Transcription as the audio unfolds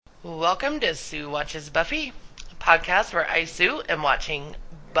Welcome to Sue Watches Buffy, a podcast where I, Sue, am watching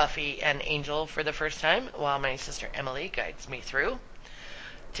Buffy and Angel for the first time while my sister Emily guides me through.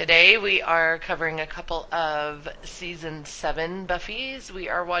 Today we are covering a couple of season 7 Buffys. We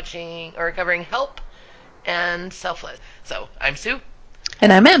are watching or covering Help and Selfless. So, I'm Sue.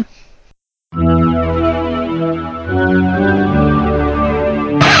 And I'm Em.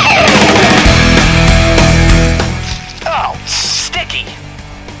 Oh, sticky!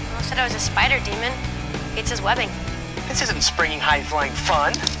 Well, said I was a spider demon. Hates his webbing. This isn't springing high-flying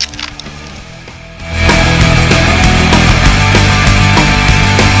fun.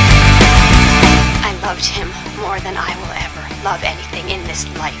 I loved him more than I will ever love anything in this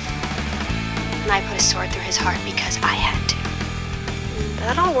life. And I put a sword through his heart because I had to.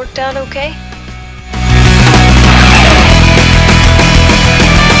 That all worked out okay.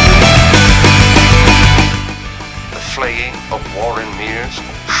 The flaying of Warren Mears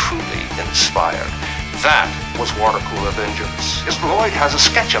truly inspired. That was water cooler vengeance. Yes, Lloyd has a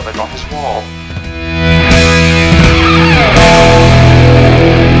sketch of it on his wall.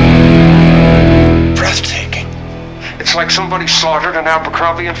 Breathtaking. It's like somebody slaughtered an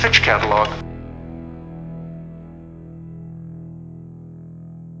Abercrombie and Fitch catalog.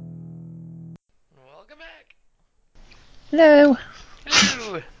 Welcome back. Hello.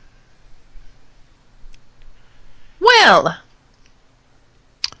 Hello. Well,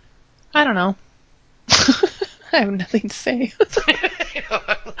 I don't know. I have nothing to say.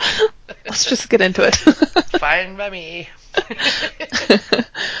 Let's just get into it. Fine by me.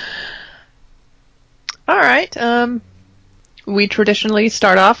 All right. We traditionally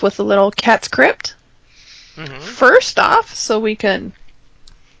start off with a little cat's crypt. Mm-hmm. First off, so we can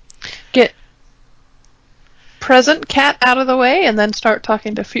get present cat out of the way and then start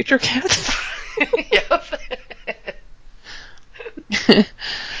talking to future cat. Yep.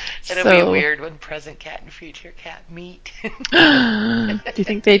 It'll be weird when present cat and future cat meet. Do you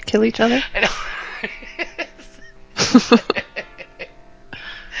think they'd kill each other? I know.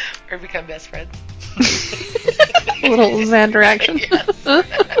 Or become best friends. A little Xander action. Yes.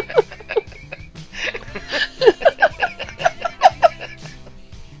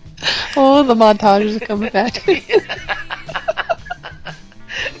 Oh, the montages are coming back.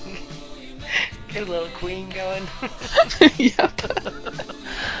 Get a little queen going. Yep.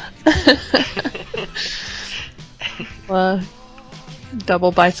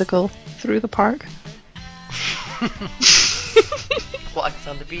 Double bicycle through the park. Walks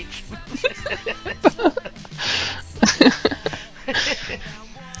on the beach.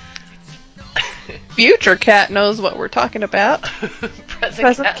 Future cat knows what we're talking about.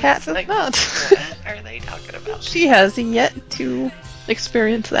 Present cat does like, not. What are they talking about? She has yet to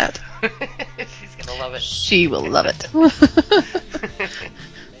experience that. She's gonna love it. She will love it.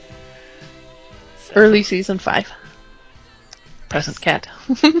 Early season 5. Present cat.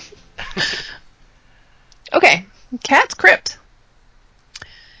 Okay, Cat's Crypt.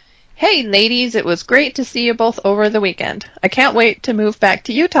 Hey ladies, it was great to see you both over the weekend. I can't wait to move back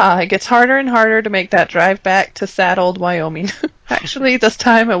to Utah. It gets harder and harder to make that drive back to sad old Wyoming. Actually, this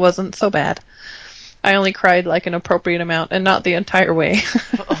time it wasn't so bad. I only cried like an appropriate amount and not the entire way.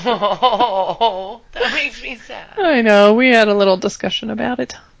 Oh, that makes me sad. I know, we had a little discussion about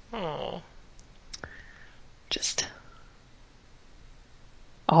it. Oh. Just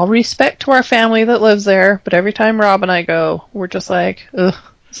all respect to our family that lives there, but every time Rob and I go, we're just like, ugh,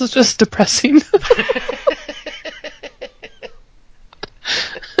 this is just depressing.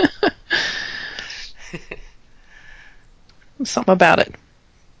 Something about it.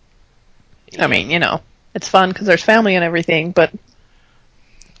 I mean, you know, it's fun because there's family and everything, but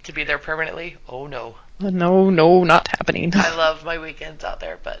to be there permanently? Oh no. No, not happening. I love my weekends out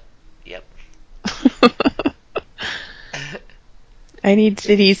there, but yep. I need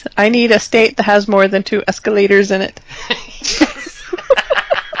cities. I need a state that has more than 2 escalators in it. Yes.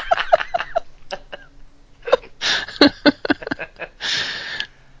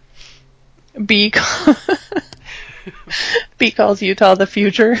 B calls Utah the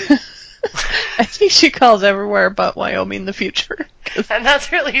future. I think she calls everywhere but Wyoming the future. And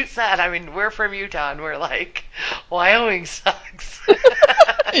that's really sad. I mean, we're from Utah and we're like, Wyoming sucks.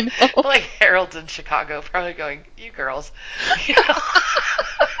 I know. Like Harold's in Chicago probably going, you girls.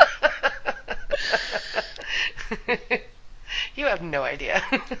 You have no idea.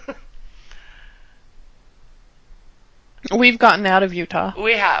 We've gotten out of Utah.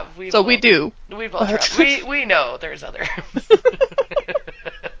 We have. So we do. We've all tried. We know there's other.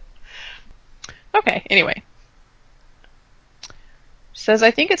 Okay, anyway. Says,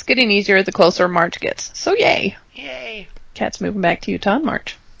 I think it's getting easier the closer March gets. So yay. Yay. Cat's moving back to Utah in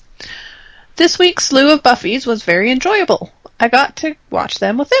March. This week's slew of Buffys was very enjoyable. I got to watch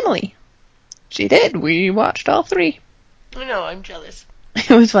them with Emily. She did. We watched all 3. I know, I'm jealous.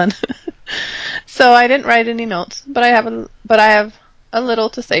 It was fun. So I didn't write any notes, but I have a little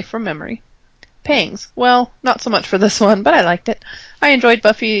to say from memory. Pangs. Well, not so much for this one, but I liked it. I enjoyed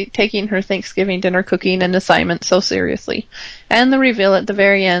Buffy taking her Thanksgiving dinner cooking and assignment so seriously. And the reveal at the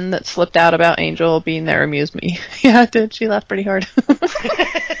very end that slipped out about Angel being there amused me. Yeah, it did. She laughed pretty hard.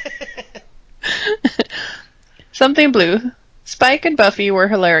 Something blue. Spike and Buffy were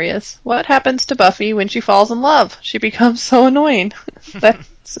hilarious. What happens to Buffy when she falls in love? She becomes so annoying.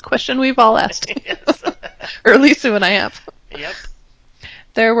 That's a question we've all asked. Yes. Or at least Sue and I have. Yep.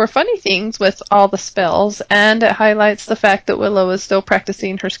 There were funny things with all the spells, and it highlights the fact that Willow is still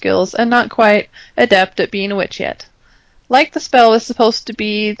practicing her skills and not quite adept at being a witch yet. Like the spell is supposed to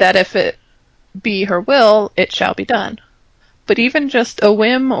be that if it be her will, it shall be done. But even just a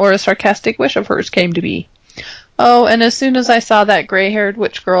whim or a sarcastic wish of hers came to be. Oh, and as soon as I saw that gray-haired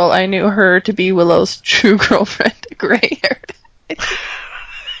witch girl, I knew her to be Willow's true girlfriend. Gray-haired.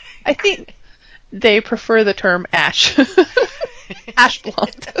 I think they prefer the term ash. Ash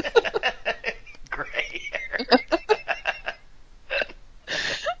blonde. Gray hair.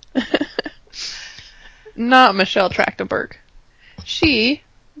 Not Michelle Trachtenberg. She,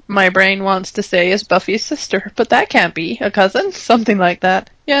 my brain wants to say, is Buffy's sister, but that can't be. A cousin? Something like that.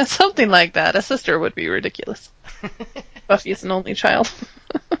 Yeah, something like that. A sister would be ridiculous. Buffy's an only child.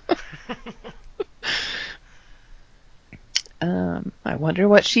 I wonder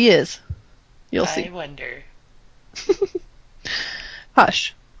what she is. You'll see. I wonder.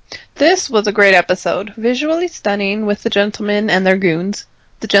 Hush. This was a great episode. Visually stunning with the gentlemen and their goons.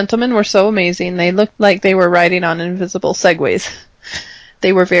 The gentlemen were so amazing, they looked like they were riding on invisible segways.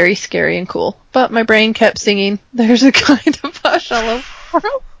 They were very scary and cool. But my brain kept singing, "There's a kind of hush all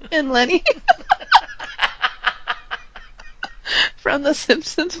over in Lenny." From The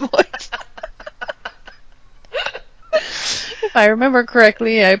Simpsons voice. If I remember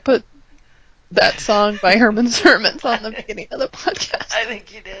correctly, I put that song by Herman's Hermits on the beginning of the podcast. I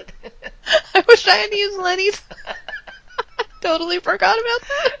think you did. I wish I had used Lenny's. Totally forgot about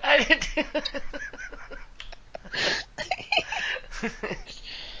that. I did too.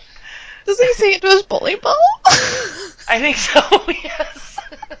 Does he say it to his bowling ball? I think so, yes.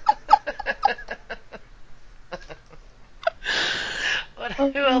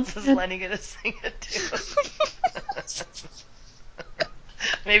 Who else is Lenny going to sing it to?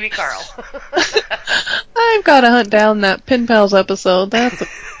 Maybe Carl. I've got to hunt down that Pin Pals episode. That's a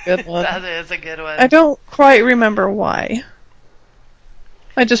good one. That is a good one. I don't quite remember why.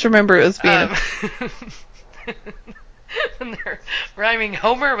 I just remember it was being when they're rhyming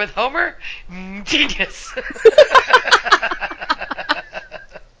Homer with Homer. Genius.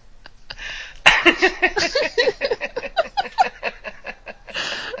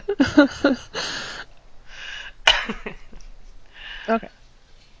 Okay.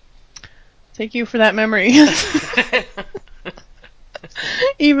 Thank you for that memory.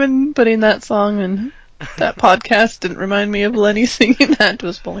 Even putting that song in that podcast didn't remind me of Lenny singing that to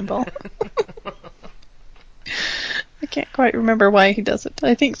his bowling ball. I can't quite remember why he does it.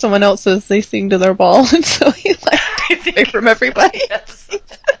 I think someone else says they sing to their ball, and so he likes away from everybody. Yes.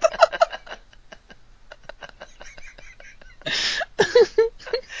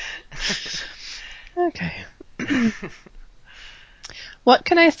 Okay. What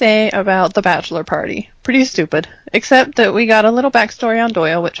can I say about the bachelor party? Pretty stupid, except that we got a little backstory on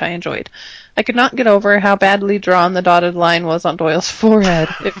Doyle, which I enjoyed. I could not get over how badly drawn the dotted line was on Doyle's forehead.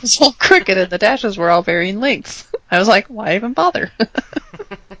 It was all crooked and the dashes were all varying lengths. I was like, why even bother?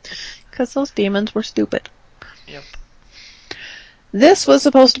 Because those demons were stupid. Yep. This was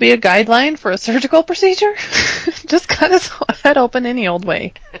supposed to be a guideline for a surgical procedure? Just cut his head open any old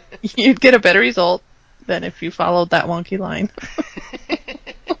way. You'd get a better result than if you followed that wonky line.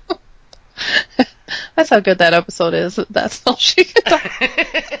 That's how good that episode is. That's all she could talk.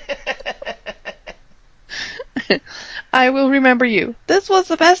 I will remember you. This was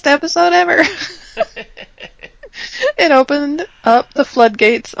the best episode ever. It opened up the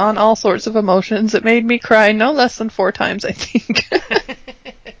floodgates on all sorts of emotions. It made me cry no less than 4 times, I think.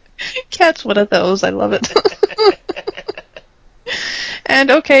 Cat's one of those. I love it. And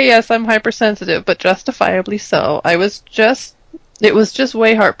okay, yes, I'm hypersensitive, but justifiably so. It was just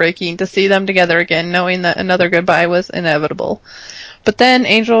way heartbreaking to see them together again, knowing that another goodbye was inevitable. But then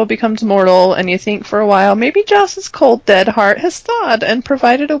Angel becomes mortal, and you think for a while, maybe Joss's cold, dead heart has thawed and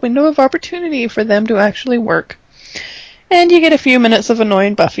provided a window of opportunity for them to actually work. And you get a few minutes of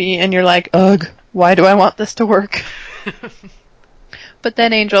annoying Buffy, and you're like, ugh, why do I want this to work? But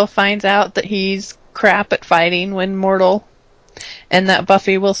then Angel finds out that he's crap at fighting when mortal, and that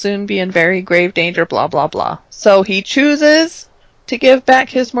Buffy will soon be in very grave danger, blah, blah, blah. So he chooses to give back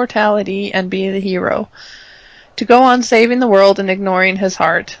his mortality and be the hero, to go on saving the world and ignoring his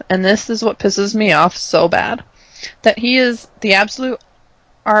heart. And this is what pisses me off so bad, that he is the absolute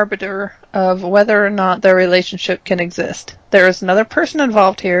arbiter of whether or not their relationship can exist. There is another person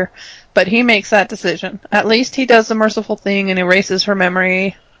involved here, but he makes that decision. At least he does the merciful thing and erases her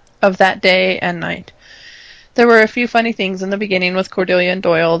memory of that day and night. There were a few funny things in the beginning with Cordelia and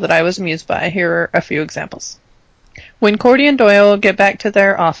Doyle that I was amused by. Here are a few examples. When Cordy and Doyle get back to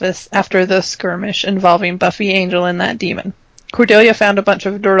their office after the skirmish involving Buffy, Angel, and that demon, Cordelia found a bunch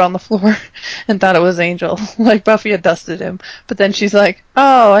of dirt on the floor and thought it was Angel, like Buffy had dusted him. But then she's like,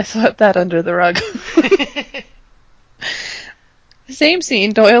 oh, I swept that under the rug. Same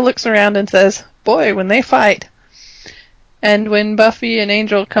scene, Doyle looks around and says, boy, when they fight. And when Buffy and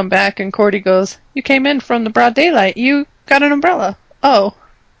Angel come back and Cordy goes, you came in from the broad daylight. You got an umbrella. Oh.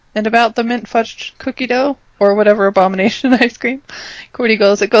 And about the mint fudge cookie dough, or whatever abomination ice cream, Cordy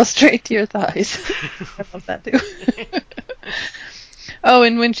goes, it goes straight to your thighs. I love that too. Oh,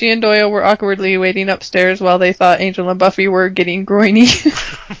 and when she and Doyle were awkwardly waiting upstairs while they thought Angel and Buffy were getting groiny,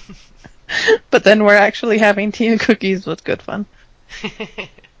 but then we're actually having tea and cookies was good fun.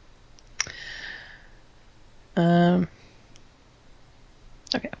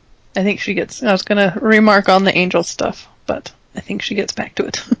 Okay. I think she gets... I was going to remark on the Angel stuff, but I think she gets back to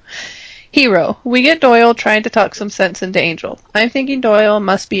it. Hero. We get Doyle trying to talk some sense into Angel. I'm thinking Doyle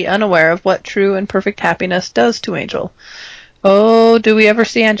must be unaware of what true and perfect happiness does to Angel. Oh, do we ever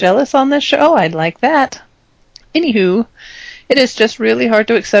see Angelus on this show? I'd like that. Anywho, it is just really hard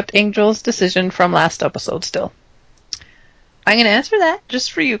to accept Angel's decision from last episode still. I'm going to answer that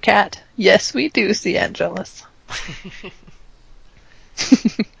just for you, Kat. Yes, we do see Angelus.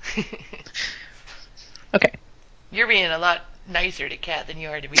 Okay. You're being a lot nicer to Kat than you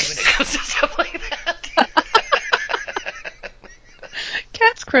are to me when it comes to stuff like that.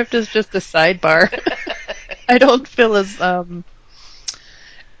 Kat's crypt is just a sidebar. I don't feel as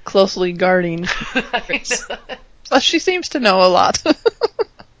closely guarding. Plus, she seems to know a lot.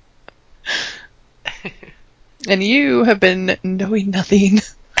 And you have been knowing nothing.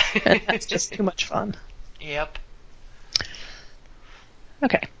 And that's just too much fun. Yep.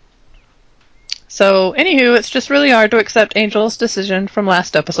 Okay. So, anywho, it's just really hard to accept Angel's decision from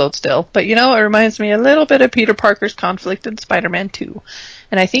last episode still. But you know, it reminds me a little bit of Peter Parker's conflict in Spider-Man 2.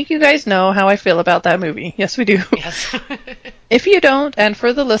 And I think you guys know how I feel about that movie. Yes, we do. Yes. If you don't, and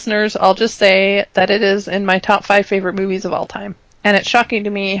for the listeners, I'll just say that it is in my top 5 favorite movies of all time. And it's shocking to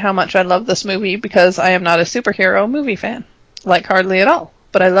me how much I love this movie because I am not a superhero movie fan. Like, hardly at all.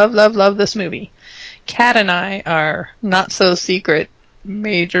 But I love, love, love this movie. Kat and I are not so secret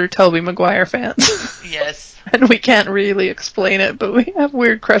major Tobey Maguire fans. Yes. And we can't really explain it, but we have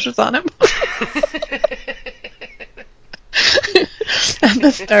weird crushes on him. And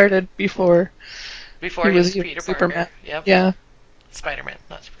this started before He he was was Peter Superman. Parker. Yep. Yeah. Spider-Man,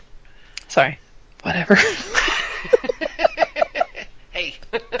 not Superman. Sorry. Whatever. Hey.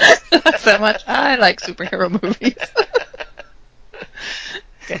 That's how much I like superhero movies.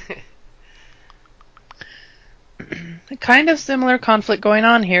 Okay. A kind of similar conflict going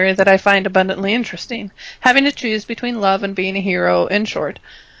on here that I find abundantly interesting. Having to choose between love and being a hero, in short.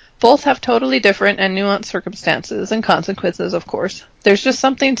 Both have totally different and nuanced circumstances and consequences, of course. There's just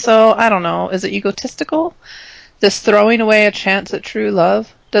something so, I don't know, is it egotistical? This throwing away a chance at true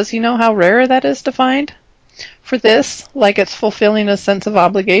love? Does he know how rare that is to find? For this, like it's fulfilling a sense of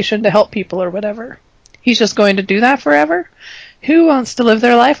obligation to help people or whatever. He's just going to do that forever? Who wants to live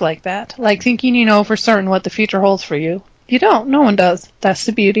their life like that? Like thinking you know for certain what the future holds for you. You don't. No one does. That's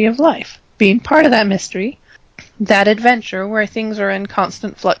the beauty of life. Being part of that mystery. That adventure where things are in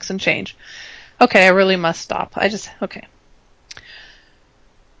constant flux and change. Okay, I really must stop. Okay.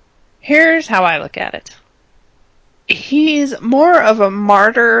 Here's how I look at it. He's more of a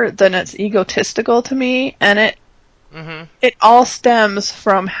martyr than it's egotistical to me, and it all stems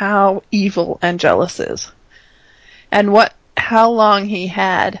from how evil Angelus is. And how long he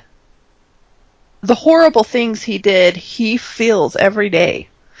had. The horrible things he did, he feels every day.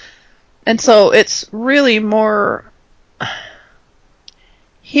 And so it's really more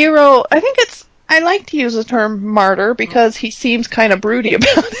hero. I like to use the term martyr because he seems kind of broody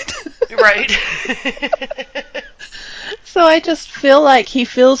about it. Right. So I just feel like he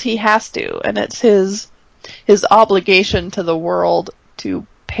feels he has to, and it's his obligation to the world to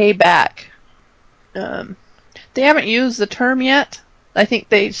pay back. They haven't used the term yet. I think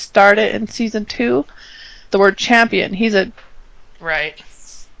they start it in season 2. The word champion. He's a Right.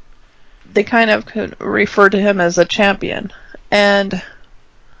 They kind of could refer to him as a champion. And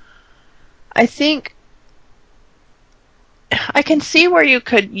I think I can see where you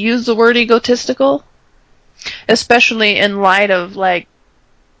could use the word egotistical, especially in light of, like,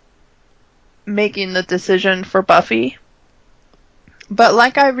 making the decision for Buffy. But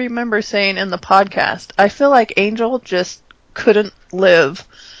like I remember saying in the podcast, I feel like Angel just couldn't live.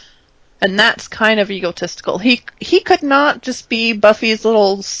 And that's kind of egotistical. He could not just be Buffy's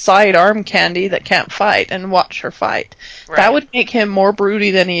little side arm candy that can't fight and watch her fight. Right. That would make him more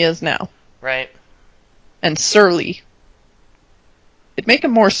broody than he is now. Right. And surly. It'd make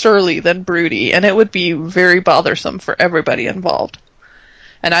him more surly than broody, and it would be very bothersome for everybody involved.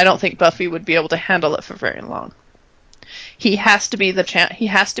 And I don't think Buffy would be able to handle it for very long. He has to be he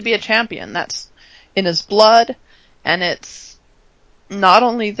has to be a champion. That's in his blood, and it's not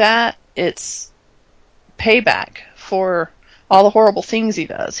only that, it's payback for all the horrible things he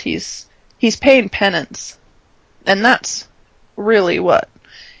does. He's paying penance. And that's really what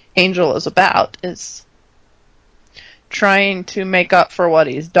Angel is about, is trying to make up for what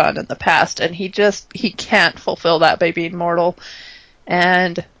he's done in the past, and he can't fulfill that by being mortal.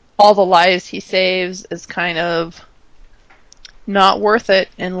 And all the lives he saves is kind of not worth it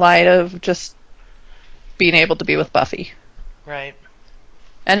in light of just being able to be with Buffy. Right.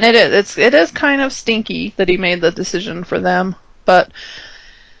 And it is kind of stinky that he made the decision for them, but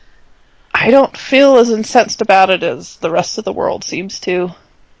I don't feel as incensed about it as the rest of the world seems to.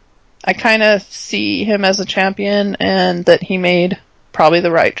 I kind of see him as a champion, and that he made probably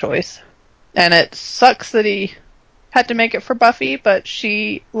the right choice. And it sucks that he had to make it for Buffy, but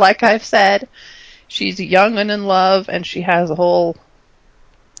she, like I've said, she's young and in love, and she has a whole,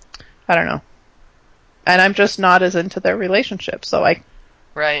 I don't know. And I'm just not as into their relationship, so I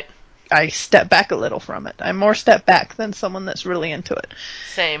step back a little from it. I'm more step back than someone that's really into it.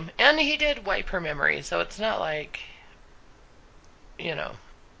 Same. And he did wipe her memory, so it's not like, you know.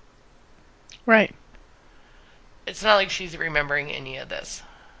 Right. It's not like she's remembering any of this.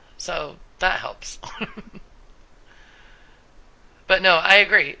 So that helps. But no, I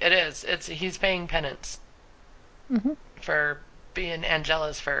agree. It is. He's paying penance for being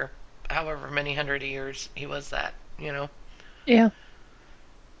Angelus for however many hundred years he was that, you know. Yeah.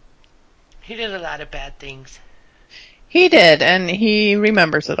 He did a lot of bad things. He did, and he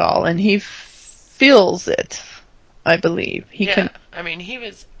remembers it all, and he feels it, I believe. I mean, he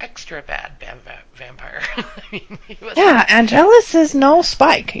was extra bad vampire. I mean, he was. Yeah, Angelus is no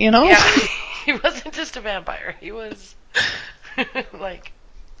Spike, you know? Yeah, he wasn't just a vampire. He was, like,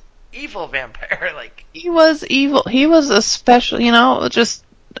 evil vampire. Like, He was evil. He was just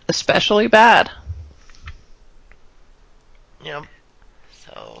especially bad. you know,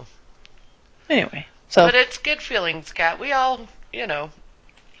 so. Anyway, But it's good feelings, Kat. We all, you know,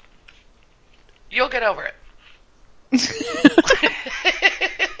 you'll get over it.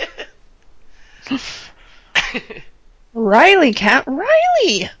 Riley, Cat,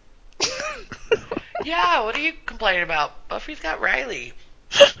 Riley! Yeah, what are you complaining about? Buffy's got Riley.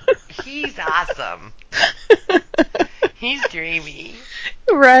 He's awesome. He's dreamy.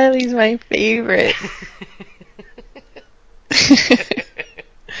 Riley's my favorite.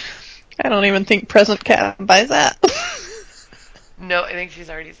 I don't even think present Cat buys that. No, I think she's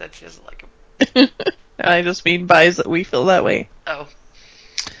already said she doesn't like him. I just mean buys that we feel that way. Oh.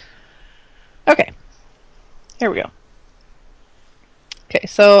 Okay. Here we go. Okay,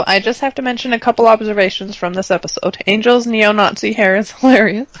 so I just have to mention a couple observations from this episode. Angel's neo-Nazi hair is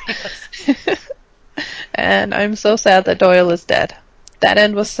hilarious. Yes. And I'm so sad that Doyle is dead. That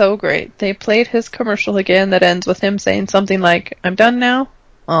end was so great. They played his commercial again that ends with him saying something like, "I'm done now."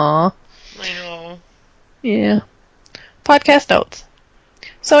 Aww. I know. Yeah. Podcast notes.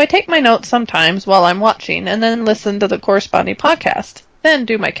 So I take my notes sometimes while I'm watching and then listen to the corresponding podcast. Then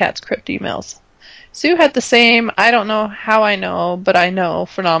do my cat's crypt emails. Sue had the same I don't know how I know, but I know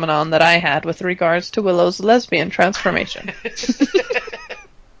phenomenon that I had with regards to Willow's lesbian transformation.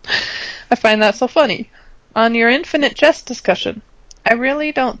 I find that so funny. On your infinite jest discussion, I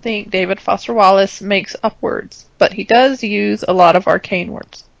really don't think David Foster Wallace makes up words, but he does use a lot of arcane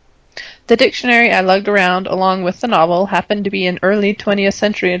words. The dictionary I lugged around along with the novel happened to be an early 20th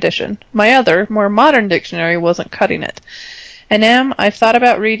century edition. My other, more modern dictionary wasn't cutting it. And I've thought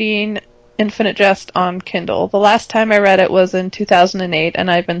about reading Infinite Jest on Kindle. The last time I read it was in 2008,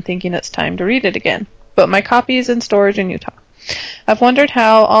 and I've been thinking it's time to read it again. But my copy is in storage in Utah. I've wondered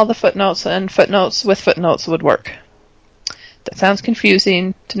how all the footnotes and footnotes with footnotes would work. That sounds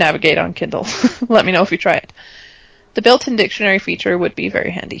confusing to navigate on Kindle. Let me know if you try it. The built-in dictionary feature would be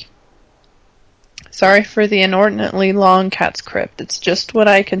very handy. Sorry for the inordinately long Cat's Crypt. It's just what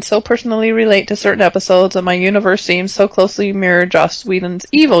I can so personally relate to certain episodes, and my universe seems so closely mirror Joss Whedon's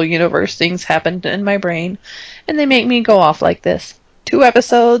evil universe. Things happened in my brain, and they make me go off like this. 2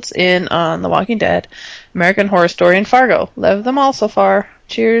 episodes in on The Walking Dead, American Horror Story, and Fargo. Love them all so far.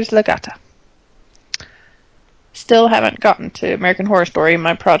 Cheers, Legata. Still haven't gotten to American Horror Story.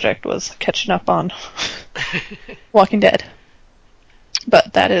 My project was catching up on Walking Dead.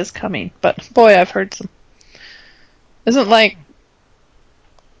 But that is coming. But boy, I've heard some. Isn't like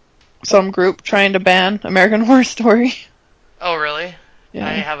some group trying to ban American Horror Story? Oh, really? Yeah.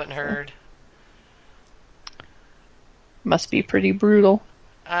 I haven't heard. Must be pretty brutal.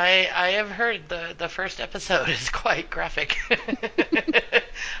 I have heard the first episode is quite graphic.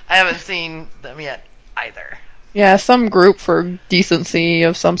 I haven't seen them yet either. Yeah, some group for decency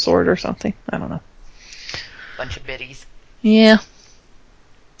of some sort or something. I don't know. Bunch of biddies. Yeah.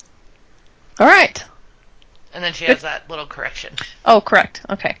 All right. And then she has that little correction. Oh, correct.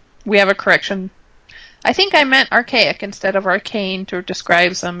 Okay. We have a correction. I think I meant archaic instead of arcane to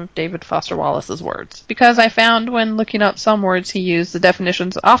describe some of David Foster Wallace's words, because I found when looking up some words he used, the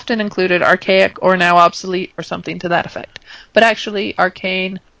definitions often included archaic or now obsolete or something to that effect. But actually,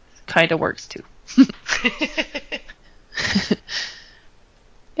 arcane kind of works too.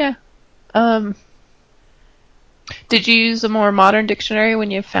 Yeah. Did you use a more modern dictionary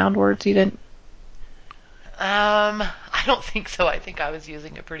when you found words you didn't? I don't think so. I think I was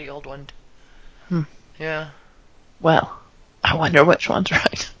using a pretty old one. Yeah. Well, I wonder which one's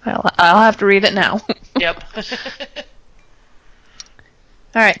right. I'll have to read it now. Yep.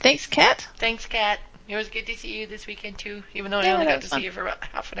 All right. Thanks, Kat. Thanks, Kat. It was good to see you this weekend, too, even though I Yeah, only that got to was fun. see you for about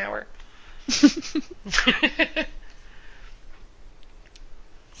half an hour.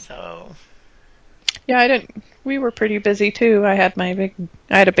 So, Yeah, I didn't. We were pretty busy too. I had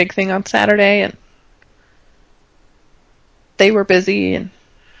a big thing on Saturday, and they were busy, and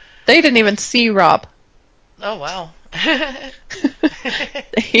they didn't even see Rob. oh, wow.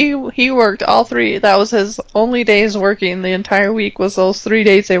 He worked all 3. That was his only days working the entire week. Was those 3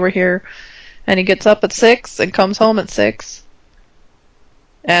 days they were here, and he gets up at 6 and comes home at 6.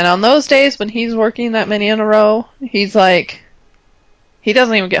 And on those days when he's working that many in a row, he's like, he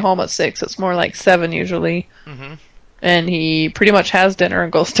doesn't even get home at 6. It's more like 7 usually. Mm-hmm. And he pretty much has dinner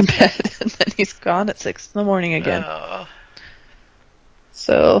and goes to bed, and then he's gone at 6 in the morning again. Oh.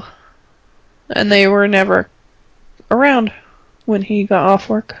 So, and they were never around when he got off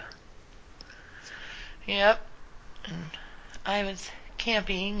work. Yep. And I was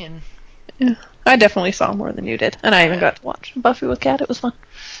camping and... Yeah, I definitely saw more than you did, and I even got to watch Buffy with Kat. It was fun.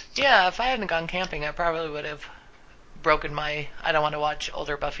 Yeah, if I hadn't gone camping, I probably would have broken my... I don't want to watch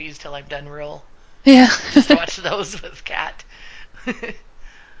older Buffys till I'm done real. Yeah. Just to watch those with Kat.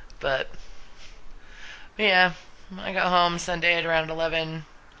 But, yeah, I got home Sunday at around 11.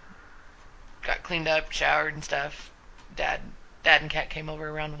 Got cleaned up, showered and stuff. Dad and Kat came over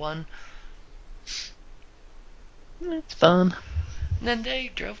around 1. It's fun. And then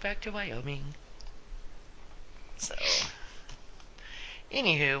they drove back to Wyoming. So,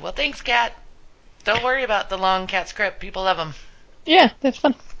 anywho, well, thanks, Kat. Don't worry about the long Cat script. People love them. Yeah, it's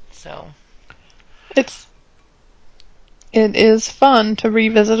fun. So, It is fun to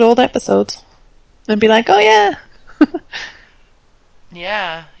revisit old episodes and be like, oh yeah.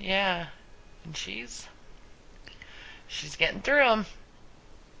 yeah. And she's getting through them.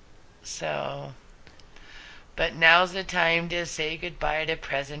 So, but now's the time to say goodbye to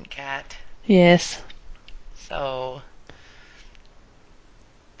present Cat. Yes. So,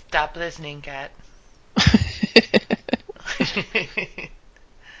 stop listening, Cat.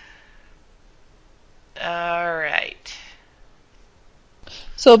 All right.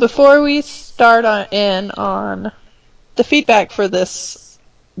 So before we start on the feedback for these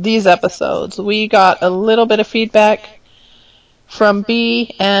episodes, we got a little bit of feedback from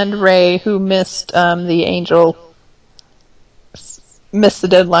B and Ray, who missed the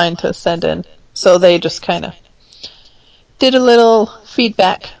deadline to send in. So they just kind of did a little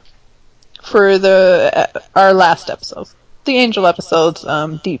feedback for our last episode, the Angel episodes,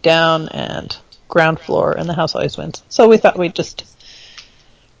 Deep Down and Ground Floor, and The House Always Wins. So we thought we'd just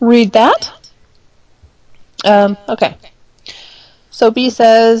read that. Okay. So B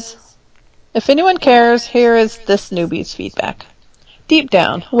says, if anyone cares, here is this newbie's feedback. Deep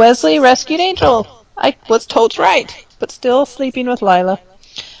down, Wesley rescued Angel. I was told right, but still sleeping with Lila.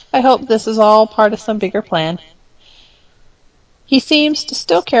 I hope this is all part of some bigger plan. He seems to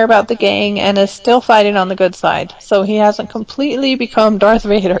still care about the gang and is still fighting on the good side, so he hasn't completely become Darth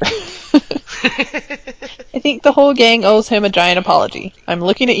Vader. I think the whole gang owes him a giant apology. I'm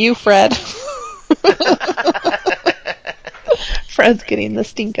looking at you, Fred. Fred's getting the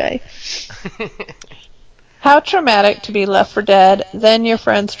stink eye. How traumatic to be left for dead, then your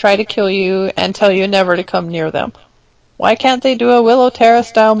friends try to kill you and tell you never to come near them. Why can't they do a Willow Terra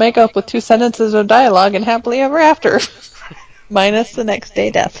style makeup with 2 sentences of dialogue and happily ever after? Minus the next day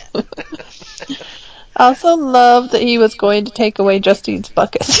death. I also love that he was going to take away Justine's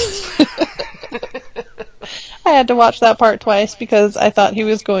bucket. I had to watch that part twice because I thought he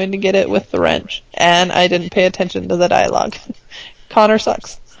was going to get it with the wrench, and I didn't pay attention to the dialogue. Connor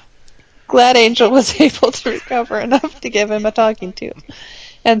sucks. Glad Angel was able to recover enough to give him a talking to.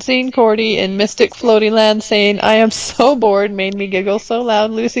 And seeing Cordy in Mystic Floaty Land saying, "I am so bored," made me giggle so loud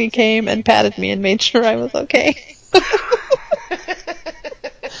Lucy came and patted me and made sure I was okay.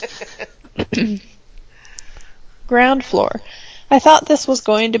 Ground floor. I thought this was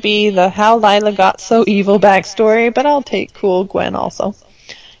going to be the how Lila got so evil backstory, but I'll take cool Gwen also.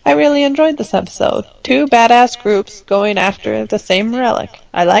 I really enjoyed this episode. 2 badass groups going after the same relic.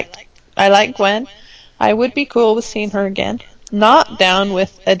 I like Gwen. I would be cool with seeing her again. Not down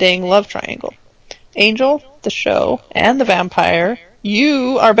with a dang love triangle. Angel, the show, and the vampire,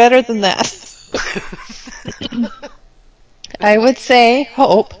 you are better than that. I would say,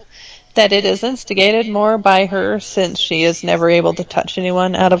 hope, that it is instigated more by her since she is never able to touch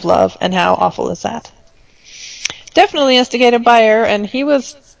anyone out of love, and how awful is that? Definitely instigated by her, and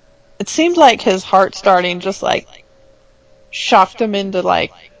it seemed like his heart starting just like shocked him into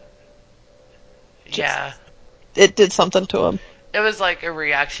like, just, Yeah. it did something to him. It was like a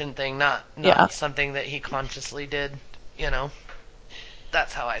reaction thing, not Yeah. something that he consciously did, you know.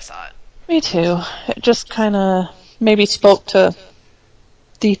 That's how I saw it. Me too. It just kind of maybe spoke to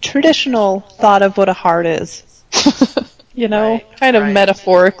the traditional thought of what a heart is. You know, Right, kind of right.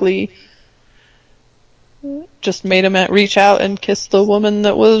 metaphorically just made him reach out and kiss the woman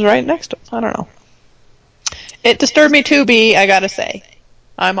that was right next to him. I don't know. It disturbed me too, B, I gotta say.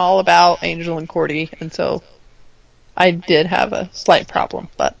 I'm all about Angel and Cordy, and so I did have a slight problem,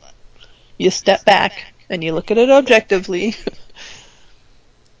 but you step back and you look at it objectively,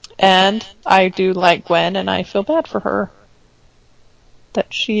 and I do like Gwen, and I feel bad for her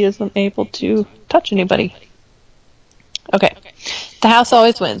that she isn't able to touch anybody. Okay. The house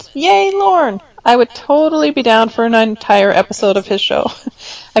always wins. Yay, Lorne! I would totally be down for an entire episode of his show.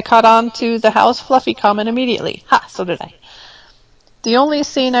 I caught on to the House Fluffy comment immediately. Ha, so did I. The only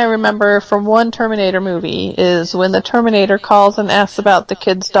scene I remember from one Terminator movie is when the Terminator calls and asks about the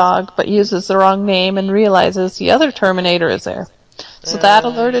kid's dog, but uses the wrong name and realizes the other Terminator is there. So that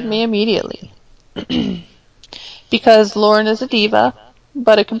alerted me immediately. Because Lorne is a diva,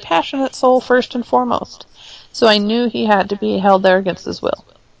 but a compassionate soul first and foremost. So I knew he had to be held there against his will.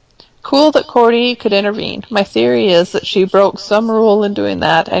 Cool that Cordy could intervene. My theory is that she broke some rule in doing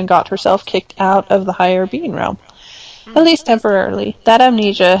that and got herself kicked out of the higher being realm. At least temporarily. That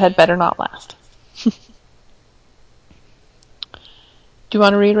amnesia had better not last. Do you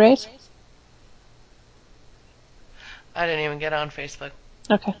want to read Ray's? I didn't even get on Facebook.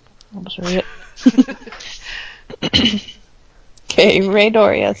 Okay, I'll just read it. Okay, Ray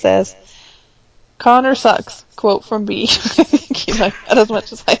Doria says, Connor sucks. Quote from B. I think you like that as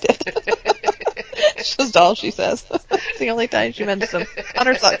much as I did. It's just all she says. It's the only time she mentions him.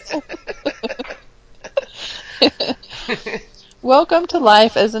 Connor sucks. Welcome to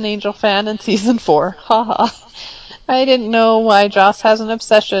life as an Angel fan in season 4. Haha. I didn't know why Joss has an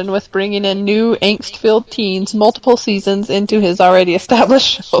obsession with bringing in new angst-filled teens multiple seasons into his already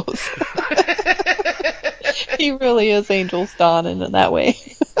established shows. He really is Angel's Dawn in that way.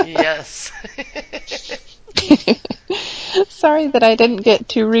 Yes. Sorry that I didn't get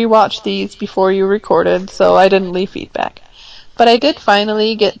to rewatch these before you recorded, so I didn't leave feedback. But I did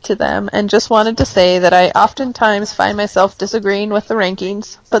finally get to them, and just wanted to say that I oftentimes find myself disagreeing with the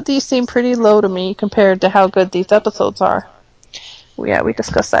rankings, but these seem pretty low to me compared to how good these episodes are. Yeah, we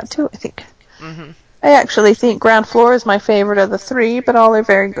discussed that too, I think. Mm-hmm. I actually think Ground Floor is my favorite of the 3, but all are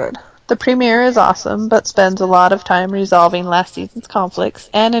very good. The premiere is awesome, but spends a lot of time resolving last season's conflicts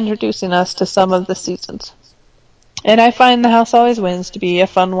and introducing us to some of the seasons. And I find The House Always Wins to be a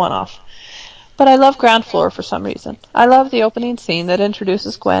fun one-off. But I love Ground Floor for some reason. I love the opening scene that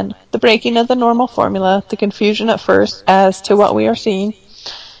introduces Gwen, the breaking of the normal formula, the confusion at first as to what we are seeing,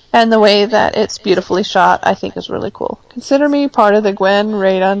 and the way that it's beautifully shot I think is really cool. Consider me part of the Gwen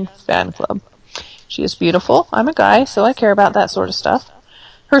Radon fan club. She is beautiful. I'm a guy, so I care about that sort of stuff.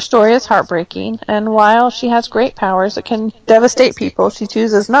 Her story is heartbreaking, and while she has great powers that can devastate people, she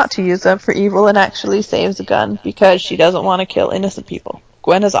chooses not to use them for evil and actually saves a gun because she doesn't want to kill innocent people.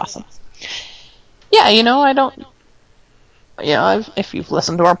 Gwen is awesome. Yeah, if you've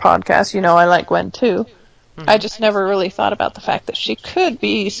listened to our podcast, I like Gwen too. I Hmm. just never really thought about the fact that she could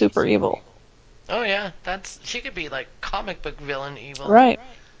be super evil. Oh yeah, she could be like comic book villain evil. Right.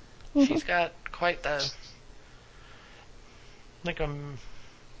 Hmm. She's got quite the like a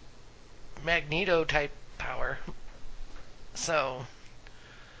Magneto type power. So.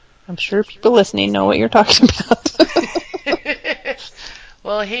 I'm sure people listening know what you're talking about.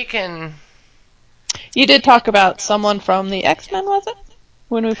 Well, he can. You did talk about someone from the X-Men, was it?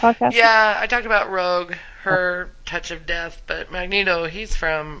 When we podcasted? Yeah, I talked about Rogue, her touch of death, but Magneto, he's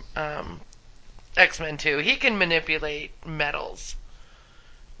from X-Men too. He can manipulate metals,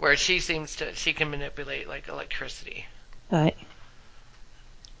 where she can manipulate like electricity. Right.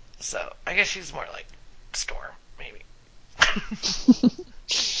 So I guess she's more like Storm, maybe. The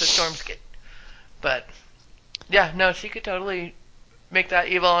Storm's good, but yeah, no, she could totally make that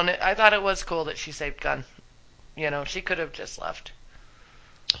evil. And I thought it was cool that she saved Gunn. She could have just left.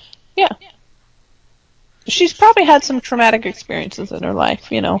 Yeah. She's probably had some traumatic experiences in her life,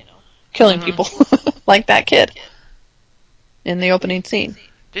 killing Mm-hmm. people like that kid in the opening scene.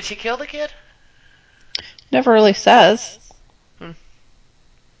 Did she kill the kid? Never really says. Hmm.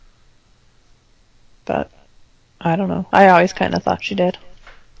 But I don't know. I always kind of thought she did.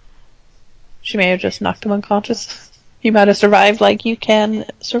 She may have just knocked him unconscious. He might have survived like you can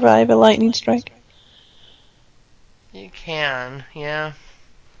survive a lightning strike. You can, yeah.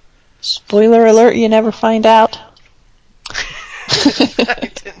 Spoiler alert, you never find out.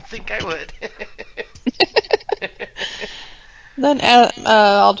 I didn't think I would. Then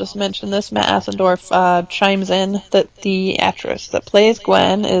I'll just mention this. Matt Asendorf chimes in that the actress that plays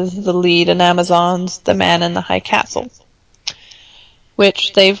Gwen is the lead in Amazon's The Man in the High Castle,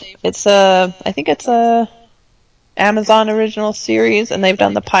 which I think it's a Amazon original series, and they've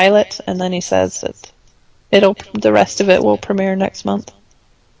done the pilot, and then he says that the rest of it will premiere next month.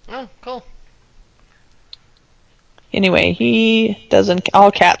 Oh, cool. Anyway, he does in all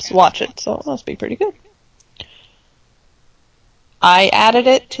caps watch it, so it must be pretty good. I added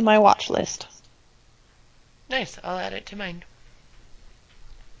it to my watch list. Nice. I'll add it to mine.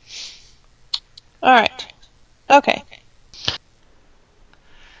 Alright. Okay.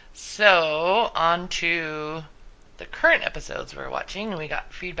 So, on to the current episodes we're watching. We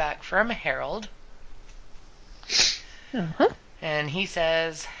got feedback from Harold. Uh-huh. And he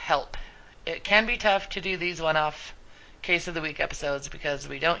says, help. It can be tough to do these one-off case of the week episodes because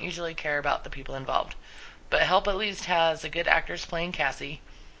we don't usually care about the people involved. But Help at least has a good actress playing Cassie.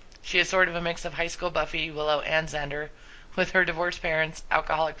 She is sort of a mix of high school Buffy, Willow, and Xander, with her divorced parents,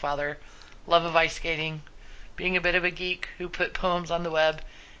 alcoholic father, love of ice skating, being a bit of a geek who put poems on the web,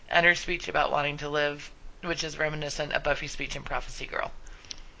 and her speech about wanting to live, which is reminiscent of Buffy's speech in Prophecy Girl.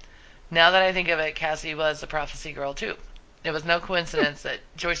 Now that I think of it, Cassie was a Prophecy Girl too. It was no coincidence that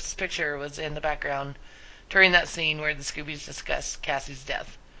Joyce's picture was in the background during that scene where the Scoobies discuss Cassie's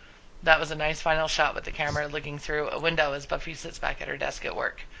death. That was a nice final shot with the camera looking through a window as Buffy sits back at her desk at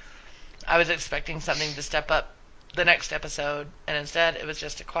work. I was expecting something to step up the next episode, and instead it was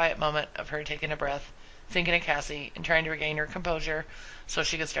just a quiet moment of her taking a breath, thinking of Cassie, and trying to regain her composure so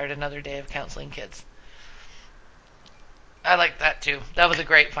she could start another day of counseling kids. I liked that too. That was a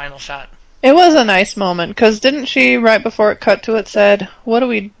great final shot. It was a nice moment, because didn't she, right before it cut to it, said, what do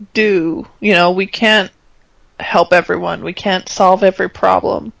we do? We can't help everyone. We can't solve every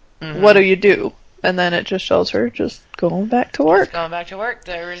problem. Mm-hmm. What do you do? And then it just shows her just going back to work. Just going back to work.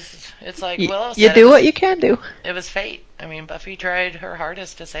 It's like Willow you said. do what you can do. It was fate. I mean, Buffy tried her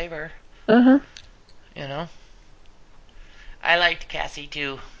hardest to save her. Uh-huh. I liked Cassie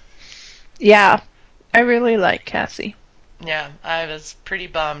too. Yeah, I really like Cassie. Yeah, I was pretty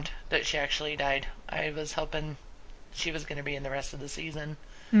bummed that she actually died. I was hoping she was going to be in the rest of the season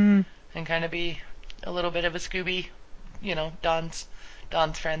and kind of be a little bit of a Scooby, Dawn's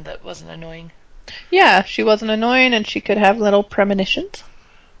friend that wasn't annoying. Yeah, she wasn't annoying, and she could have little premonitions.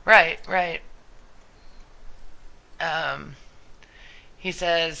 Right. He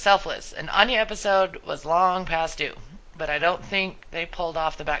says, Selfless. An Anya episode was long past due, but I don't think they pulled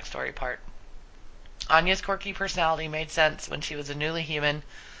off the backstory part. Anya's quirky personality made sense when she was a newly human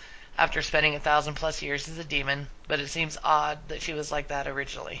after spending 1,000+ years as a demon, but it seems odd that she was like that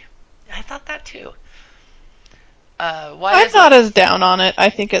originally. I thought that too. I'm not as down on it.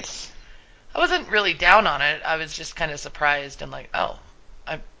 I think it's... I wasn't really down on it. I was just kind of surprised and like, oh.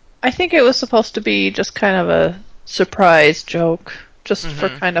 I think it was supposed to be just kind of a surprise joke. Just for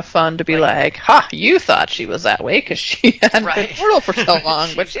kind of fun to be like, ha, you thought she was that way because she hadn't been mortal for so long,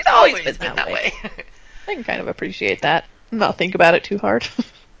 but she's always been that way. I can kind of appreciate that. Not think about it too hard.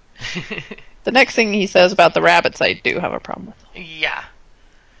 The next thing he says about the rabbits, I do have a problem with. Yeah.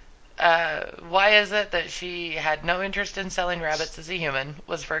 Why is it that she had no interest in selling rabbits as a human,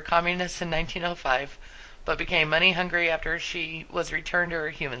 was for a communist in 1905, but became money hungry after she was returned to her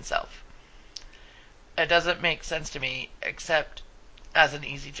human self? It doesn't make sense to me, except as an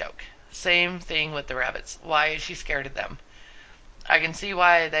easy joke. Same thing with the rabbits. Why is she scared of them? I can see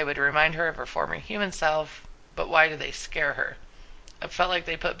why they would remind her of her former human self, but why do they scare her? It felt like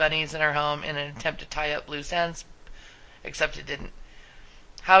they put bunnies in her home in an attempt to tie up loose ends, except it didn't.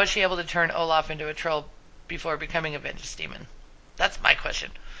 How was she able to turn Olaf into a troll before becoming a vengeance demon? That's my question.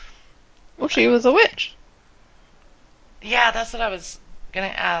 Well, she was a witch. Yeah, that's what I was gonna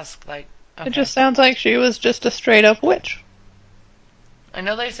ask. Like, okay. It just sounds like she was just a straight up witch. I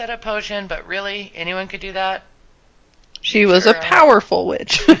know they said a potion, but really, anyone could do that? She was a powerful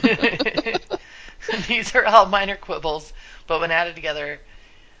witch. These are all minor quibbles, but when added together,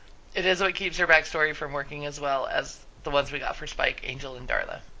 it is what keeps her backstory from working as well as the ones we got for Spike, Angel, and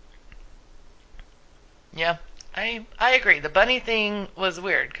Darla. Yeah, I agree. The bunny thing was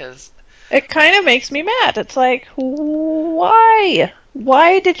weird because it kind of makes me mad. It's like, why?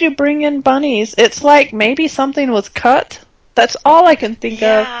 Why did you bring in bunnies? It's like maybe something was cut. That's all I can think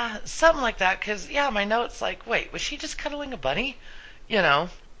of. Yeah, something like that. Because yeah, my notes like, wait, was she just cuddling a bunny? You know,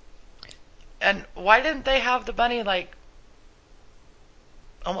 and why didn't they have the bunny like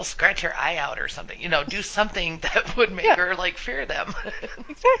almost scratch her eye out or something? You know, do something that would make her like fear them.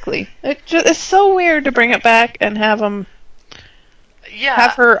 Exactly. It's so weird to bring it back and have them. Yeah.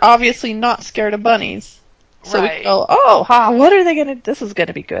 Have her obviously not scared of bunnies. So right. we go, oh, what are they gonna? This is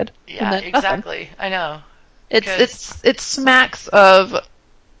gonna be good. Yeah, exactly. Nothing. I know. It smacks of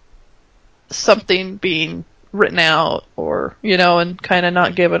something being written out, or and kind of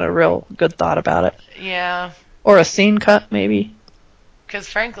not given a real good thought about it. Yeah. Or a scene cut, maybe. Because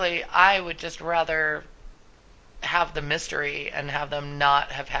frankly, I would just rather have the mystery and have them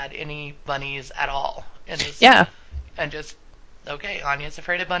not have had any bunnies at all in this. Yeah. And just okay, Anya's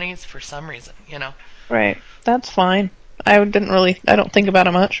afraid of bunnies for some reason, Right. That's fine. I don't think about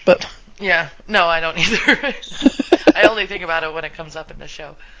it much, but yeah, no, I don't either. I only think about it when it comes up in the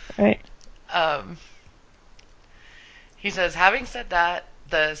show. Right. He says, having said that,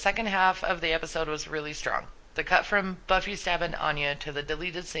 the second half of the episode was really strong. The cut from Buffy stabbing Anya to the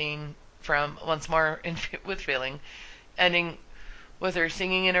deleted scene from Once More with Feeling, ending with her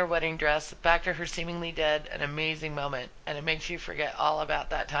singing in her wedding dress, back to her seemingly dead, an amazing moment, and it makes you forget all about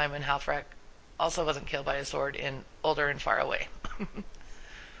that time when Halfrek also wasn't killed by a sword in Older and Far Away.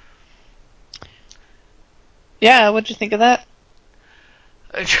 Yeah, what'd you think of that?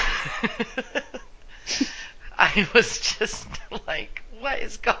 I was just like, what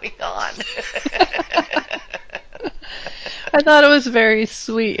is going on? I thought it was very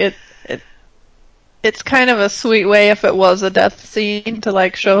sweet. It's kind of a sweet way if it was a death scene to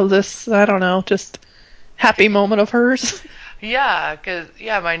like show this, I don't know, just happy moment of hers. Yeah, because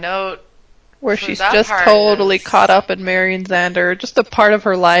my note where she's just totally caught up in marrying Xander, just a part of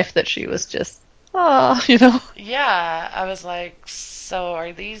her life that she was just, Yeah, I was like, so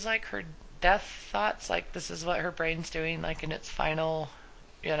are these like her death thoughts? Like this is what her brain's doing, like in its final,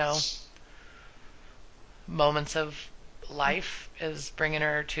 moments of life, is bringing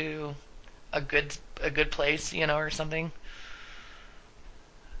her to a good place, or something.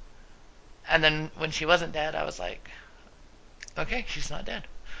 And then when she wasn't dead, I was like, okay, she's not dead.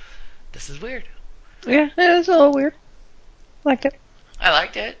 This is weird. Yeah, it was a little weird. Liked it. I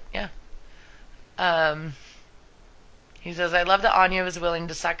liked it, yeah. He says, I love that Anya was willing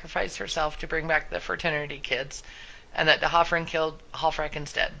to sacrifice herself to bring back the fraternity kids, and that D'Hoffryn killed Halfrek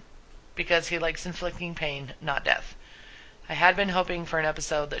instead, because he likes inflicting pain, not death. I had been hoping for an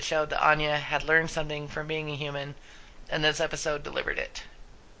episode that showed that Anya had learned something from being a human, and this episode delivered it.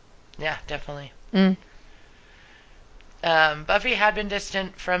 Yeah, definitely. Buffy had been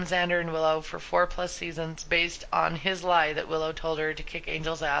distant from Xander and Willow for 4+ seasons based on his lie that Willow told her to kick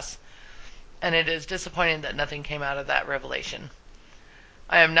Angel's ass, and it is disappointing that nothing came out of that revelation.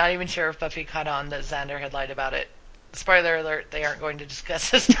 I am not even sure if Buffy caught on that Xander had lied about it. Spoiler alert, they aren't going to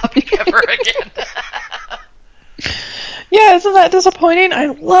discuss this topic ever again. Yeah, isn't that disappointing? I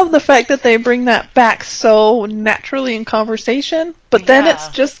love the fact that they bring that back so naturally in conversation, but then it's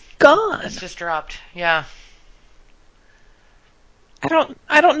just gone. It's just dropped, yeah. I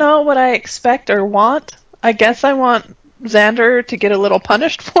don't know what I expect or want. I guess I want Xander to get a little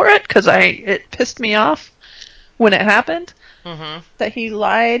punished for it, because it pissed me off when it happened. Mm-hmm. That he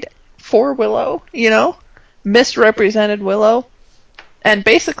lied for Willow, misrepresented Willow, and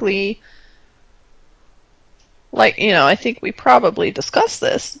basically, like, I think we probably discussed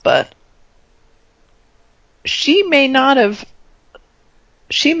this, but she may not have.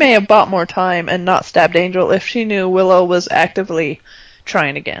 She may have bought more time and not stabbed Angel if she knew Willow was actively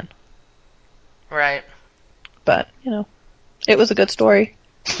trying again. Right. But, it was a good story.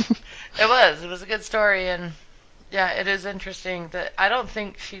 It was. It was a good story, and yeah, it is interesting that I don't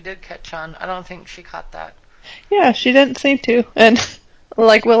think she did catch on. I don't think she caught that. Yeah, she didn't seem to. And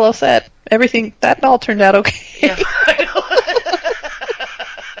like Willow said, that all turned out okay. Yeah.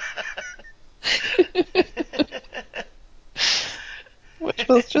 Which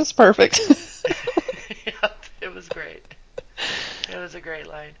was just perfect. Yep, it was great. It was a great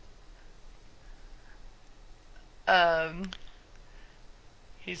line. Um,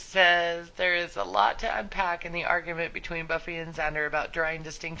 he says there is a lot to unpack in the argument between Buffy and Xander about drawing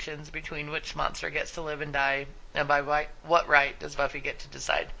distinctions between which monster gets to live and die, and by what right does Buffy get to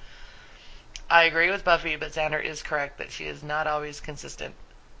decide. I agree with Buffy, but Xander is correct that she is not always consistent.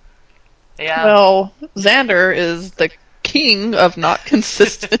 Yeah. Well, Xander is the king of not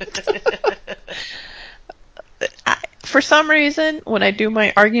consistent. For some reason, when I do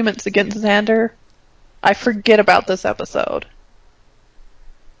my arguments against Xander, I forget about this episode.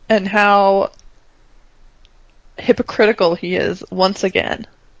 And how hypocritical he is once again.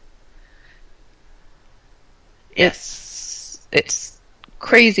 Yes. It's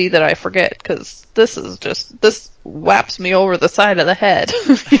crazy that I forget, because this whaps me over the side of the head,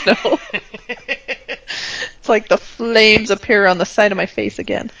 It's like the flames appear on the side of my face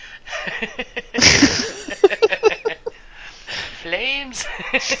again. Flames.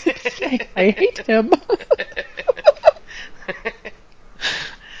 I hate him.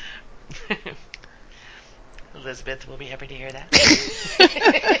 Elizabeth will be happy to hear that.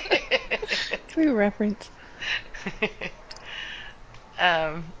 True reference.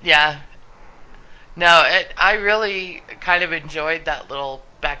 Yeah. No, I really kind of enjoyed that little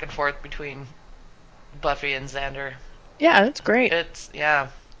back and forth between Buffy and Xander. Yeah, that's great. Yeah.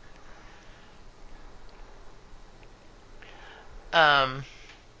 Um,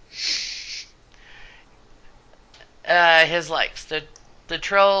 his likes. The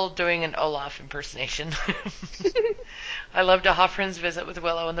troll doing an Olaf impersonation. I loved a Hoffman's visit with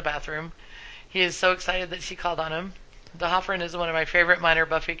Willow in the bathroom. He is so excited that she called on him. The Hoffman is one of my favorite minor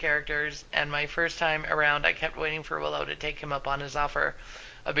Buffy characters, and my first time around, I kept waiting for Willow to take him up on his offer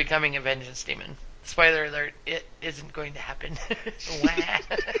of becoming a vengeance demon. Spoiler alert, it isn't going to happen.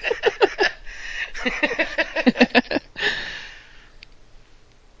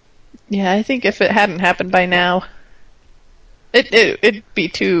 Yeah, I think if it hadn't happened by now, it'd be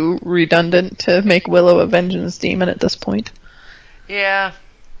too redundant to make Willow a vengeance demon at this point. Yeah.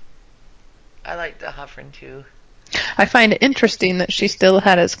 I like the Hoffman too. I find it interesting that she still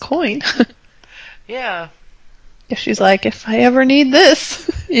had his coin. Yeah. She's like, if I ever need this,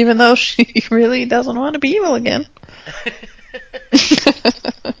 even though she really doesn't want to be evil again.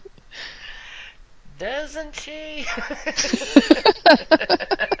 Doesn't she?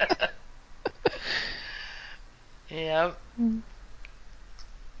 Yep.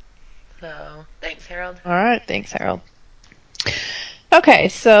 So, thanks, Harold. All right, thanks, Harold. Okay,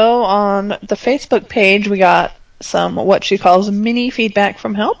 so on the Facebook page, we got some what she calls mini feedback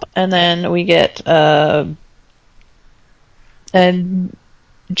from Help, and then we get a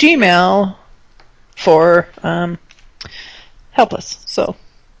Gmail for Helpless. So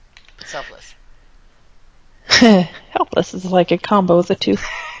Selfless. Helpless is like a combo of the two,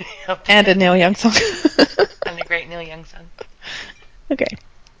 Yep. and a Neil Young song. And a great Neil Young song. Okay.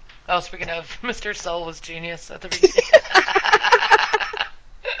 Oh, speaking of, Mr. Soul was genius at the beginning.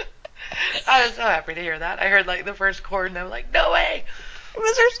 I was so happy to hear that. I heard like the first chord and I was like, no way!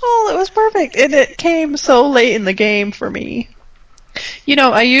 Mr. Soul, it was perfect. And it came so late in the game for me.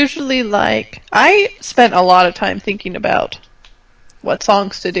 I spent a lot of time thinking about what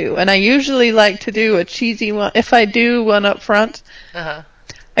songs to do. And I usually like to do a cheesy one. If I do one up front, Uh-huh.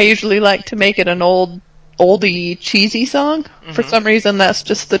 I usually like to make it an oldie, cheesy song. Mm-hmm. For some reason, that's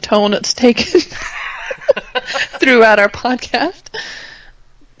just the tone it's taken throughout our podcast.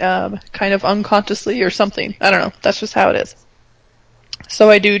 Kind of unconsciously or something. I don't know. That's just how it is. So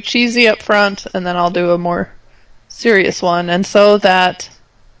I do cheesy up front, and then I'll do a more serious one. And so that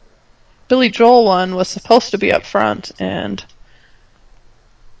Billy Joel one was supposed to be up front, and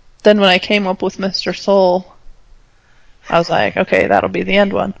then when I came up with Mr. Soul, I was like, okay, that'll be the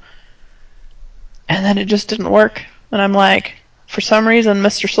end one. And then it just didn't work. And I'm like, for some reason,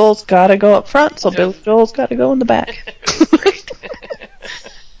 Mr. Soul's gotta go up front, so Billy Joel's gotta go in the back.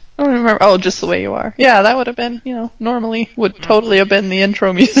 I don't remember. Oh, Just the Way You Are. Yeah, that would have been, normally would totally have been the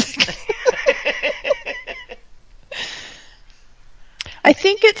intro music. I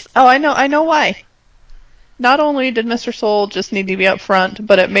think it's. Oh, I know why. not only did Mr. Soul just need to be up front,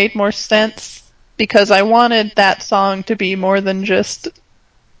 but it made more sense because I wanted that song to be more than just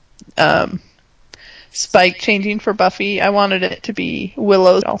Spike changing for Buffy. I wanted it to be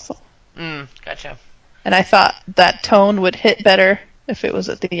Willow's also. Gotcha. And I thought that tone would hit better if it was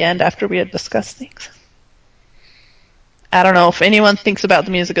at the end after we had discussed things. I don't know if anyone thinks about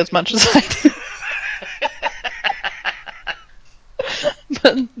the music as much as I do.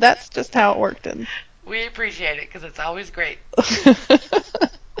 But that's just how it worked. And we appreciate it because it's always great.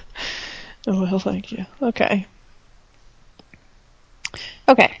 well, thank you. Okay.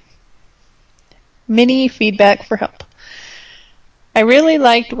 Okay. Mini feedback for help. I really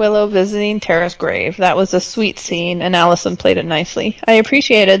liked Willow visiting Tara's grave. That was a sweet scene, and Allison played it nicely. I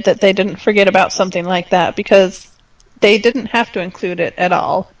appreciated that they didn't forget about something like that, because they didn't have to include it at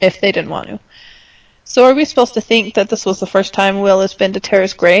all if they didn't want to. So are we supposed to think that this was the first time Will has been to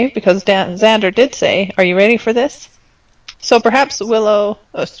Tara's grave? Because Xander did say, "Are you ready for this?" So perhaps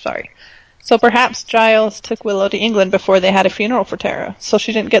Giles took Willow to England before they had a funeral for Tara, so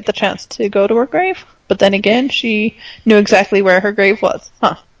she didn't get the chance to go to her grave. But then again, she knew exactly where her grave was.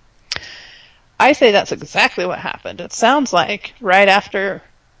 Huh. I say that's exactly what happened. It sounds like right after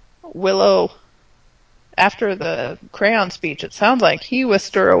Willow, after the crayon speech, it sounds like he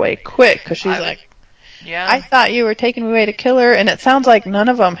whisked her away quick, because she's I thought you were taking me away to kill her, and it sounds like none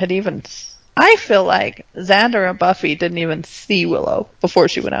of them had even... I feel like Xander and Buffy didn't even see Willow before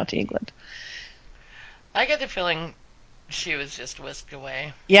she went out to England. I get the feeling she was just whisked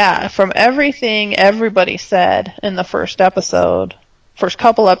away. Yeah, from everything everybody said in the first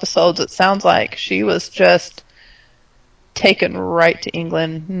couple episodes, it sounds like she was just taken right to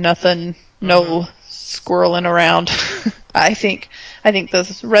England. Nothing, no squirreling around. I think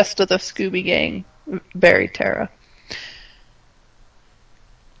the rest of the Scooby gang buried Tara.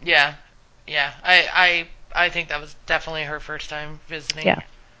 Yeah. I think that was definitely her first time visiting. Yeah.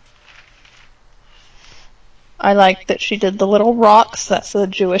 I like that she did the little rocks. That's a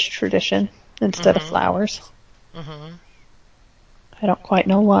Jewish tradition instead of flowers. Mm-hmm. I don't quite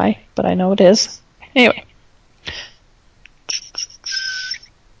know why, but I know it is. Anyway.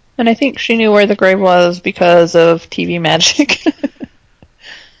 And I think she knew where the grave was because of TV magic.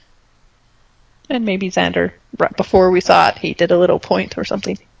 And maybe Xander, right before we saw it, he did a little point or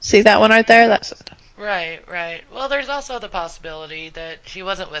something. See that one right there? That's it. Right. Well, there's also the possibility that she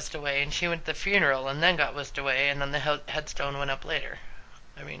wasn't whisked away and she went to the funeral and then got whisked away and then the headstone went up later.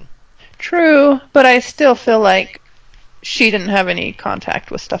 I mean... True, but I still feel like she didn't have any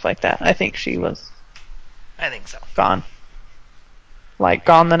contact with stuff like that. I think she was... I think so. Gone. Like,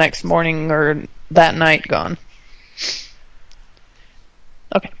 gone the next morning or that night gone.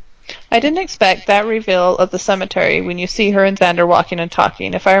 Okay. I didn't expect that reveal of the cemetery when you see her and Xander walking and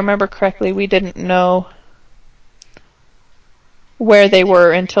talking. If I remember correctly, we didn't know where they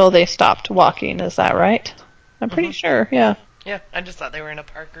were until they stopped walking. Is that right? I'm pretty sure, yeah. Yeah, I just thought they were in a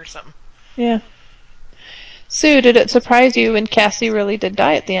park or something. Yeah. Sue, did it surprise you when Cassie really did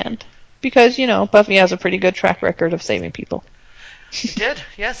die at the end? Because, Buffy has a pretty good track record of saving people. It did,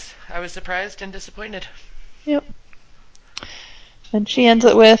 yes. I was surprised and disappointed. Yep. And she ends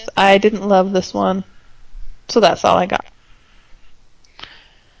it with, "I didn't love this one." So that's all I got.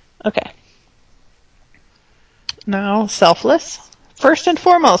 Okay. Now, Selfless. First and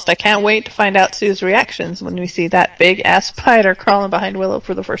foremost, I can't wait to find out Sue's reactions when we see that big-ass spider crawling behind Willow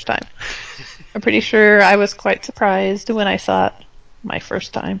for the first time. I'm pretty sure I was quite surprised when I saw it my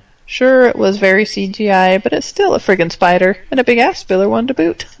first time. Sure, it was very CGI, but it's still a friggin' spider, and a big-ass spiller one to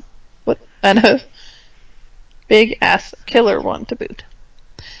boot. And a big-ass killer one to boot.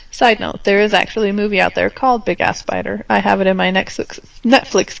 Side note, there is actually a movie out there called Big Ass Spider. I have it in my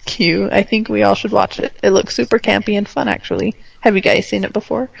Netflix queue. I think we all should watch it. It looks super campy and fun, actually. Have you guys seen it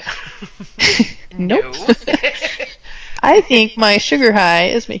before? Nope. No. I think my sugar high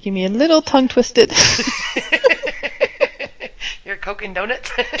is making me a little tongue twisted. You're Coke and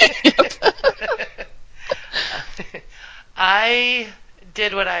donuts? Yep. I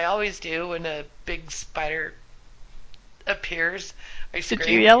did what I always do when a big spider appears. I scream. Did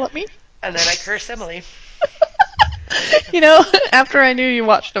you yell at me? And then I curse Emily. After I knew you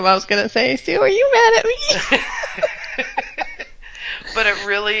watched them, I was going to say, Sue, are you mad at me? But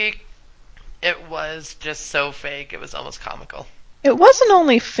it was just so fake. It was almost comical. It wasn't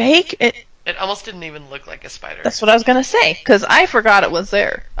only fake, It almost didn't even look like a spider. That's what I was going to say, because I forgot it was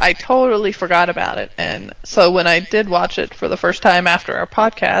there. I totally forgot about it. And so when I did watch it for the first time after our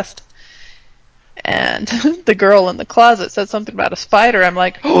podcast, and the girl in the closet said something about a spider, I'm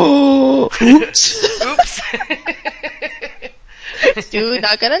like, oh, oops. Oops. Stu's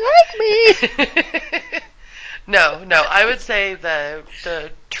not going to like me. No, I would say the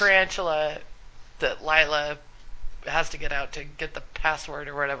tarantula that Lila has to get out to get the password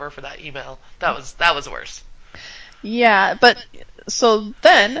or whatever for that email. That was worse. Yeah, but so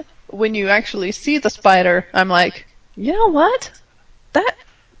then when you actually see the spider, I'm like, you know what? That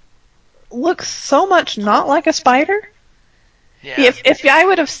looks so much not like a spider. Yeah. If I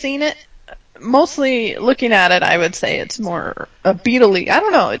would have seen it, mostly looking at it, I would say it's more a beetle-y. I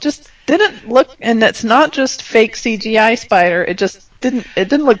don't know. It just didn't look, and it's not just fake CGI spider. It just didn't. It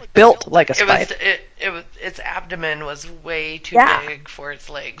didn't look built like a It was spider. its abdomen was way too Yeah, big for its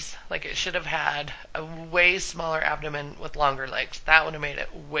legs. Like it should have had a way smaller abdomen with longer legs. That would have made it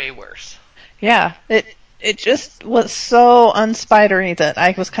way worse. yeah. It just was so unspidery that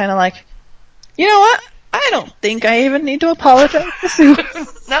I was kind of like, you know what? I don't think I even need to apologize to Sue.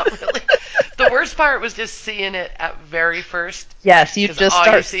 Not really. The worst part was just seeing it at very first, Yes, you because just all you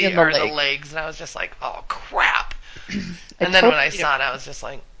start see seeing the are the leg. legs, and I was just like, oh crap. I And then when I totally saw it, I was just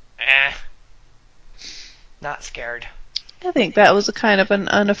like, eh, not scared. I think that was a kind of an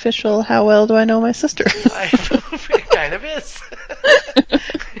unofficial how well do I know my sister. It kind of is.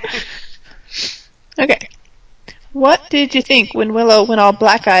 Okay. What did you think when Willow went all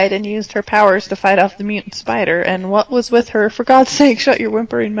black-eyed and used her powers to fight off the mutant spider, and what was with her, for God's sake, shut your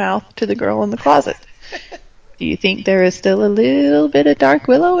whimpering mouth to the girl in the closet? Do you think there is still a little bit of Dark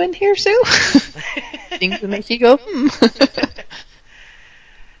Willow in here, Sue? Things that make you go,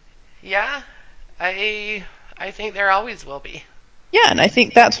 Yeah, I think there always will be. Yeah, and I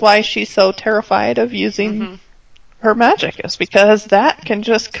think that's why she's so terrified of using Hmm. her magic, is because that can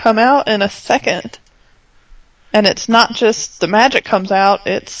just come out in a second. And it's not just the magic comes out,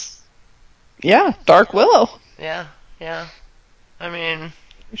 it's, yeah, Dark Willow. Yeah, yeah. I mean,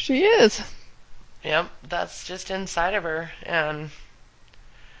 She is. yep, that's just inside of her, and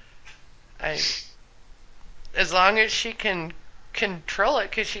I, as long as she can control it,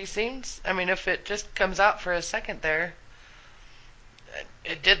 because she seems, I mean, if it just comes out for a second there,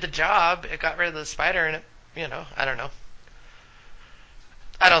 it did the job. It got rid of the spider, and I don't know.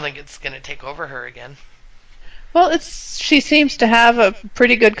 I don't think it's gonna take over her again. Well, she seems to have a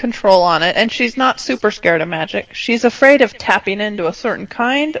pretty good control on it, and she's not super scared of magic. She's afraid of tapping into a certain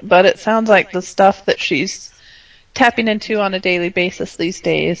kind, but it sounds like the stuff that she's tapping into on a daily basis these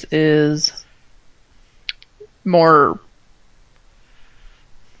days is more,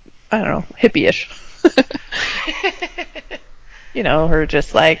 I don't know, hippie-ish. You know, her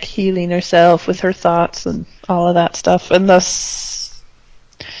just like healing herself with her thoughts and all of that stuff. And the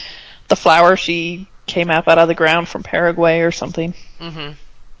flower she came up out of the ground from Paraguay or something. Hmm.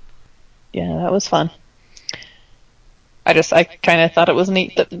 Yeah, that was fun. I kind of thought it was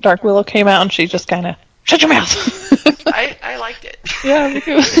neat that Dark Willow came out and she just kind of shut your mouth. I liked it. Yeah, me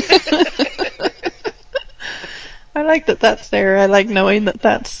too. I like that that's there. I like knowing that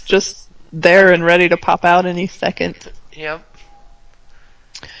that's just there and ready to pop out any second. Yep.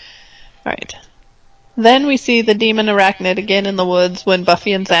 Right. Then we see the demon arachnid again in the woods when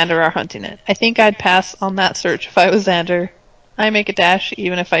Buffy and Xander are hunting it. I think I'd pass on that search if I was Xander. I make a dash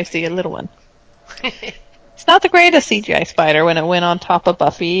even if I see a little one. It's not the greatest CGI spider when it went on top of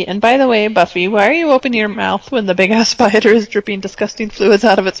Buffy. And by the way, Buffy, why are you opening your mouth when the big ass spider is dripping disgusting fluids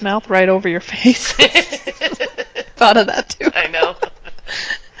out of its mouth right over your face? Thought of that too. I know.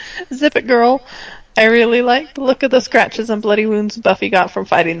 Zip it, girl. I really like the look of the scratches and bloody wounds Buffy got from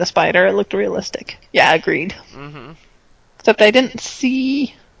fighting the spider. It looked realistic. Yeah, agreed. Hmm. Except I didn't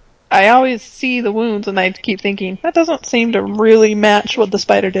see. I always see the wounds and I keep thinking, that doesn't seem to really match what the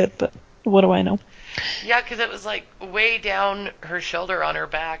spider did, but what do I know? Yeah, because it was like way down her shoulder on her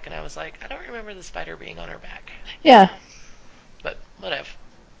back, and I was like, I don't remember the spider being on her back. Yeah, But whatever.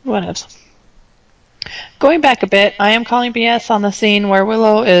 whatever. Going back a bit, I am calling BS on the scene where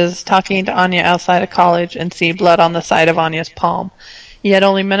Willow is talking to Anya outside of college and see blood on the side of Anya's palm. Yet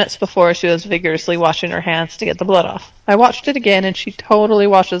only minutes before she was vigorously washing her hands to get the blood off. I watched it again and she totally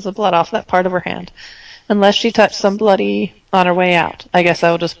washes the blood off that part of her hand. Unless she touched some bloody on her way out. I guess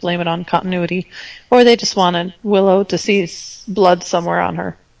I will just blame it on continuity. Or they just wanted Willow to see blood somewhere on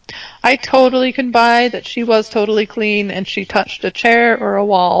her. I totally can buy that she was totally clean and she touched a chair or a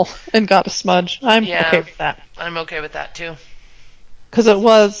wall and got a smudge. I'm okay Yeah, with that. I'm okay with that too. Because It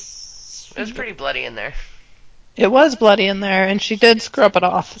was pretty bloody in there. it was bloody in there and she did scrub it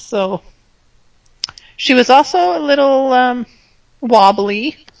off. So she was also a little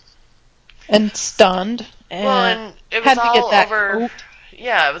wobbly and stunned Well, and and it was had to get all that over. coat.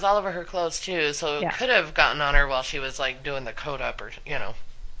 Yeah, it was all over her clothes too, so it Yeah. could have gotten on her while she was like doing the coat up, or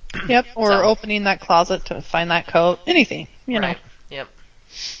Yep, or So, opening that closet to find that coat. Anything, you know. right. Yep.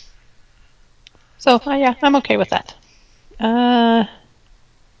 So, yeah, I'm okay with that. And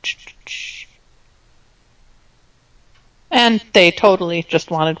they totally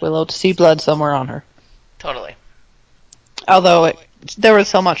just wanted Willow to see blood somewhere on her. Totally. Although there was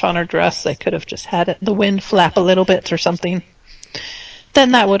so much on her dress, they could have just had the wind flap a little bit or something.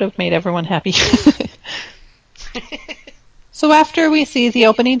 Then that would have made everyone happy. So after we see the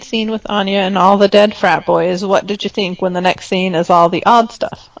opening scene with Anya and all the dead frat boys, what did you think when the next scene is all the odd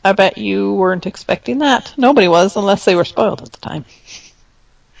stuff? I bet you weren't expecting that. Nobody was, unless they were spoiled at the time.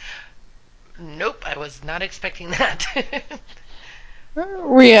 Nope, I was not expecting that.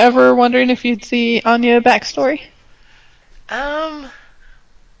 Were you ever wondering if you'd see Anya backstory? um,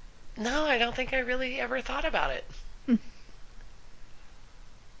 no, I don't think I really ever thought about it.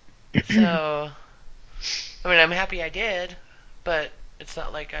 So, I mean, I'm happy I did, but it's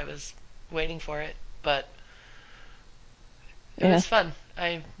not like I was waiting for it. But it Yeah. was fun.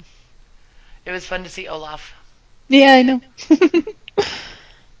 It was fun to see Olaf. Yeah, I know.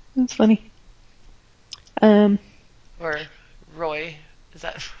 That's funny. Or Roy. Is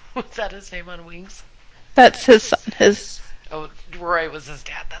that was that his name on Wings? That's his son. His Oh, Roy was his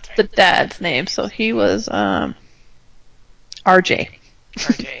dad. That's the right. dad's name. So he was RJ.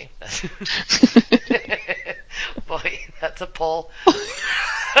 RJ. Boy, that's a pull for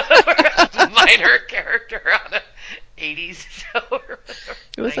a minor character on a 80s show. Or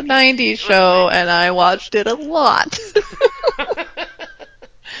It was a 90s. 90s show, and I watched it a lot.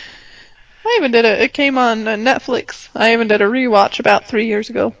 I even did it. It came on Netflix. I even did a rewatch about 3 years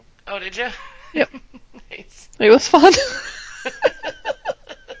ago. Oh, did you? Yep. Nice. It was fun.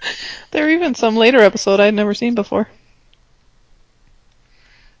 There were even some later episode I'd never seen before.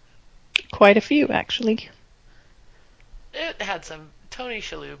 Quite a few, actually. It had some. Tony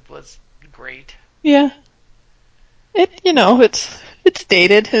Shalhoub was great. Yeah. It's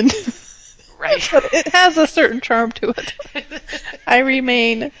dated and Right. but it has a certain charm to it. I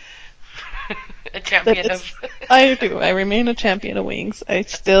remain A that champion it's of. I do. I remain a champion of Wings.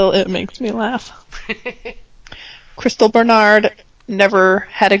 It makes me laugh. Crystal Bernard never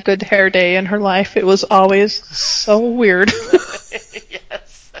had a good hair day in her life. It was always so weird.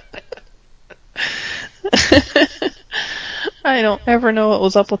 Yes. I don't ever know what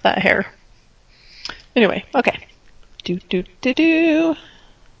was up with that hair. Anyway, okay. Do.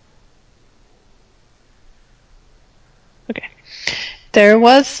 Okay. There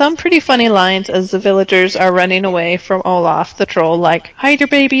was some pretty funny lines as the villagers are running away from Olaf the troll, like, hide your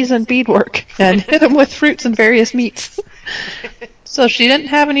babies and beadwork, and hit them with fruits and various meats. So she didn't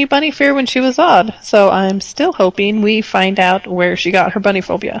have any bunny fear when she was odd, so I'm still hoping we find out where she got her bunny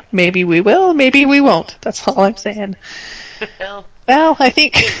phobia. Maybe we will, maybe we won't. That's all I'm saying. Well, Well, I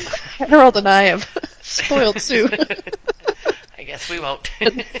think Harold and I have spoiled Sue. I guess we won't.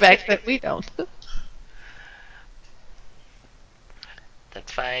 The fact that we don't.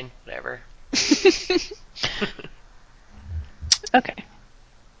 That's fine. Whatever. Okay.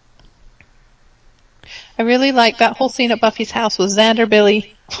 I really like that whole scene at Buffy's house with Xander,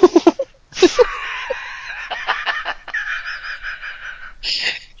 Billy.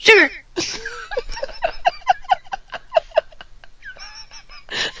 Sugar!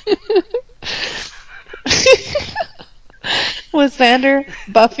 With Xander,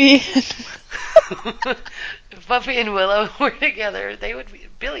 Buffy, If Buffy and Willow were together, they would be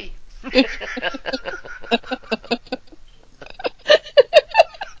Billy.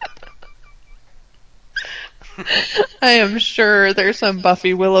 I am sure there's some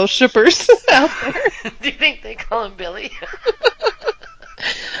Buffy Willow shippers out there. Do you think they call him Billy?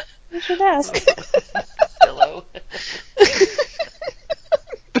 You should ask. Billow.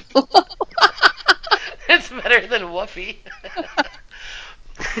 It's better than Woofy.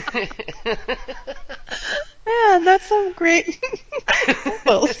 Yeah, that's some great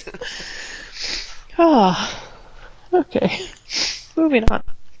combos. Oh, okay. Moving on.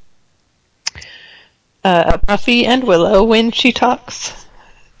 Buffy and Willow when she talks.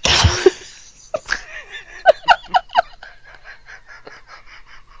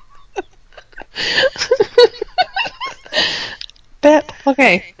 Bep,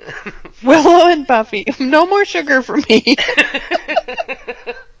 okay. Willow and Buffy. No more sugar for me.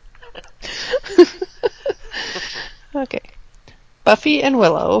 Okay. Buffy and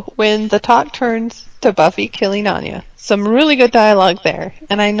Willow when the talk turns to Buffy killing Anya. Some really good dialogue there,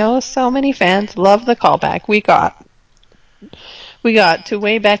 and I know so many fans love the callback we got to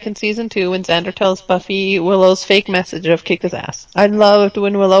way back in season 2 when Xander tells Buffy Willow's fake message of kick his ass. I loved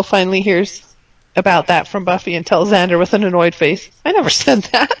when Willow finally hears about that from Buffy and tells Xander with an annoyed face, I never said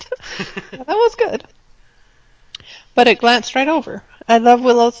that. That was good. But it glanced right over. I love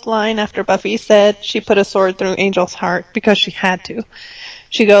Willow's line after Buffy said she put a sword through Angel's heart because she had to.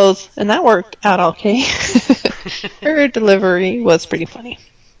 She goes, and that worked out okay. Her delivery was pretty funny.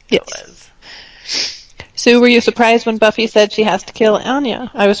 It Yes. was. Sue, were you surprised when Buffy said she has to kill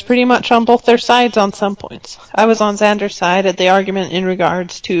Anya? I was pretty much on both their sides on some points. I was on Xander's side at the argument in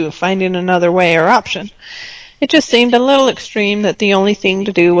regards to finding another way or option. It just seemed a little extreme that the only thing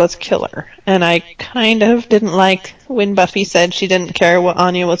to do was kill her, and I kind of didn't like when Buffy said she didn't care what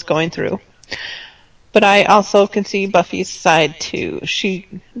Anya was going through. But I also can see Buffy's side too. She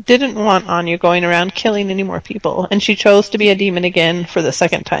didn't want Anya going around killing any more people, and she chose to be a demon again for the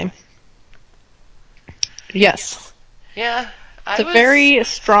second time. Yes. Yeah, It's I a was. very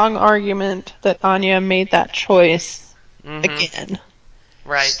strong argument that Anya made that choice Mhm. again.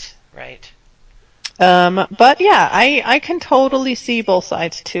 Right. Right. But yeah, I can totally see both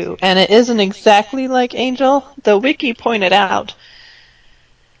sides too. And it isn't exactly like Angel. The wiki pointed out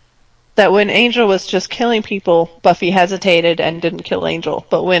that when Angel was just killing people, Buffy hesitated and didn't kill Angel.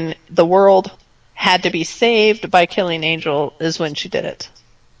 But when the world had to be saved by killing Angel is when she did it.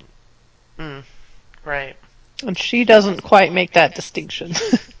 Mm. Right. And she doesn't quite make that distinction.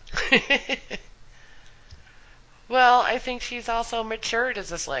 Well, I think she's also matured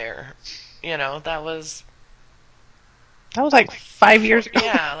as a Slayer. That was That was like 5 years ago.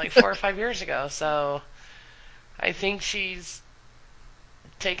 yeah, like 4 or 5 years ago. So I think she's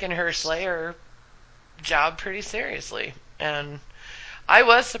taken her Slayer job pretty seriously. And I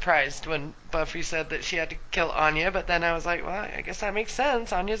was surprised when Buffy said that she had to kill Anya, but then I was like, well, I guess that makes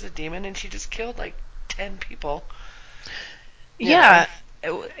sense. Anya's a demon and she just killed like 10 people. You know? Yeah,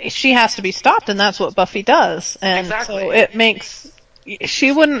 she has to be stopped, and that's what Buffy does. And so Exactly. it makes.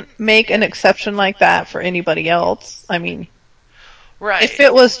 She wouldn't make an exception like that for anybody else. I mean, if Right.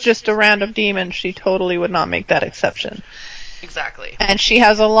 it was just a random demon, she totally would not make that exception. Exactly. And she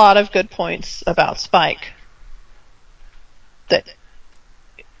has a lot of good points about Spike. That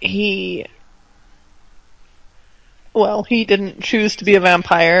he. Well, he didn't choose to be a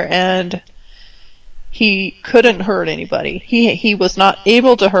vampire, and he couldn't hurt anybody. He was not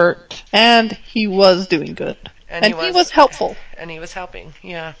able to hurt, and he was doing good. And And he was helpful. he was helping.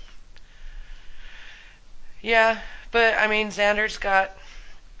 Yeah. Yeah, but I mean Xander's got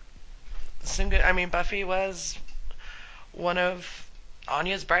some good I mean Buffy was one of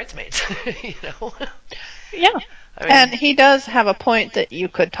Anya's bridesmaids, you know. Yeah. I And mean, he does have a point that you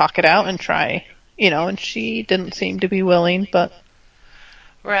could talk it out and try, and she didn't seem to be willing, but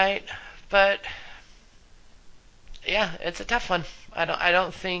right, but yeah, it's a tough one. I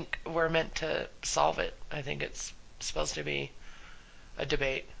don't think we're meant to solve it. I think it's supposed to be a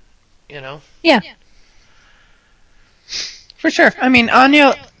debate, you know. yeah, for sure. I mean,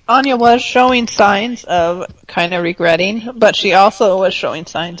 Anya was showing signs of kind of regretting, but she also was showing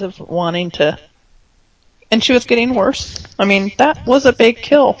signs of wanting to, and she was getting worse. I mean, that was a big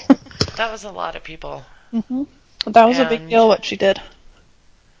kill. That was a lot of people. hmm That was a big And deal what she did.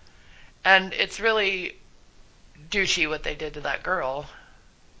 and it's really douchey what they did to that girl,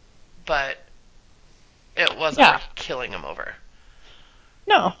 but it wasn't Yeah. worth killing him over,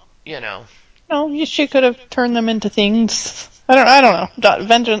 No. you know. No, she could have turned them into things. I don't know.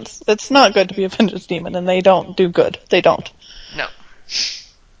 Vengeance. It's not good to be a vengeance demon, and they don't do good. They don't. No.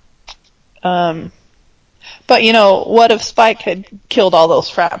 Um, but what if Spike had killed all those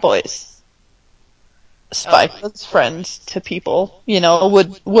frat boys? Oh, Spike was friends to people.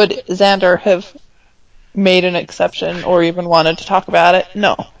 Would Xander have made an exception or even wanted to talk about it?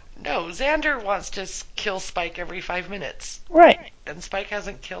 No. no, Xander wants to kill Spike every 5 minutes. Right. And Spike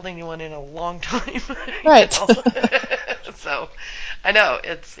hasn't killed anyone in a long time, you Right. know. So, I know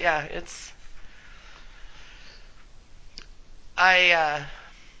it's I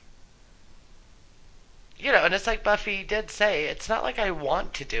and it's like Buffy did say, it's not like I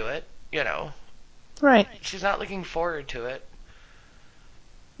want to do it, you know. Right. She's not looking forward to it.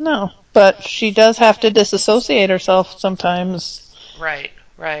 No. But she does have to disassociate herself sometimes. Right,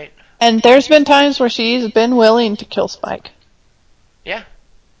 right. And there's been times where she's been willing to kill Spike, Yeah.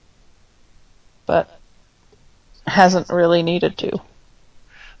 but hasn't really needed to.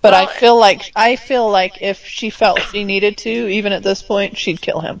 But I Well, feel like if she felt she needed to, even at this point, she'd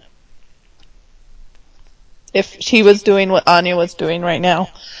kill him. If he was doing what Anya was doing right now.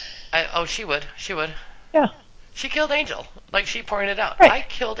 oh, she would. She would. Yeah. She killed Angel. Like she pointed out. Right. I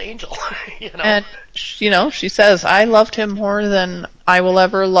killed Angel, you know. And, she says, I loved him more than I will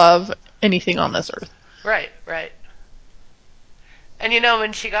ever love anything on this earth. Right, right. And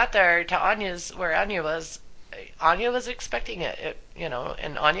when she got there to Anya's, where Anya was expecting it,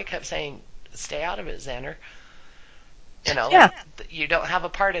 and Anya kept saying, "Stay out of it, Xander." Yeah, You don't have a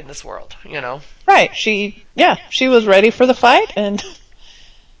part in this world, right. She was ready for the fight, and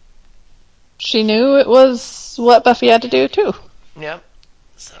she knew it was what Buffy had to do, too. Yep.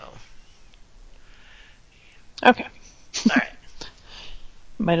 So, Okay. all right.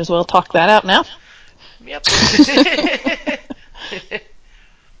 Might as well talk that out now. Yep.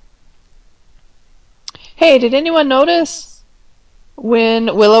 Hey, did anyone notice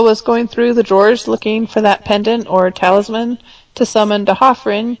when Willow was going through the drawers looking for that pendant or talisman to summon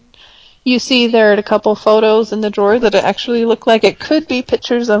D'Hoffrin, you see there are a couple photos in the drawer that actually look like it could be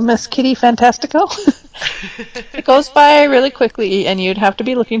pictures of Miss Kitty Fantastico? It goes by really quickly, and you'd have to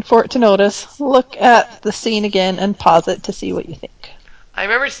be looking for it to notice. Look at the scene again and pause it to see what you think. I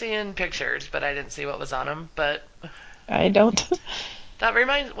remember seeing pictures, but I didn't see what was on them. But I don't. that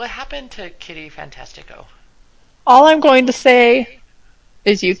reminds, what happened to Kitty Fantastico? All I'm going to say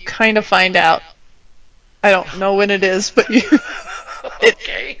is you kind of find out. I don't know when it is, but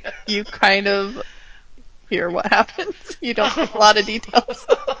Okay. you kind of hear what happens. You don't get a lot of details.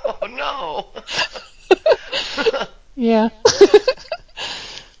 Oh no. Yeah.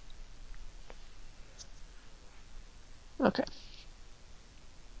 Okay.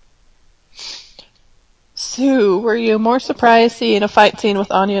 Sue, were you more surprised seeing a fight scene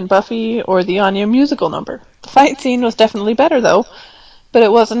with Anya and Buffy or the Anya musical number? The fight scene was definitely better, though, but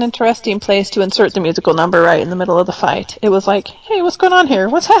it was an interesting place to insert the musical number right in the middle of the fight. It was like, hey, what's going on here?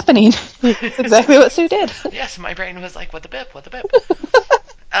 What's happening? It's exactly what Sue did. Yes, my brain was like, what the bip, what the bip.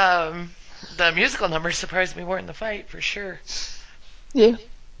 The musical number surprised me more in the fight, for sure. Yeah.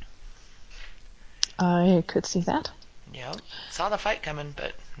 I could see that. Yeah, saw the fight coming,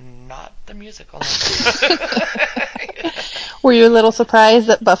 but not the musical number. Were you a little surprised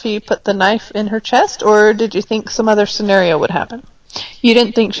that Buffy put the knife in her chest, or did you think some other scenario would happen? You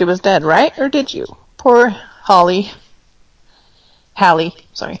didn't think she was dead, right? Or did you? Poor Hallie,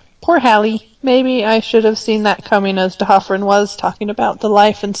 sorry. Poor Hallie. Maybe I should have seen that coming as D'Hoffrin was talking about the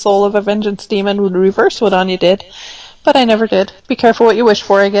life and soul of a vengeance demon would reverse what Anya did. But I never did. Be careful what you wish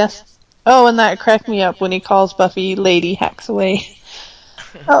for, I guess. Oh, and that cracked me up when he calls Buffy Lady Hacksaway.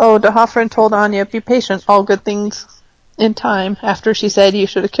 Uh-oh, D'Hoffrin told Anya, be patient, all good things in time, after she said you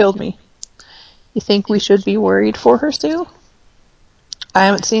should have killed me. You think we should be worried for her, Sue? I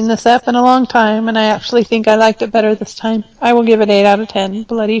haven't seen this ep in a long time, and I actually think I liked it better this time. I will give it 8 out of 10.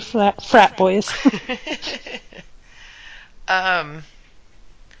 Bloody frat boys. um,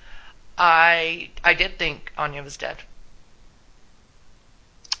 I did think Anya was dead.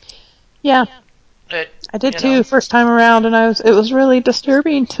 Yeah, I did too, first time around, and it was really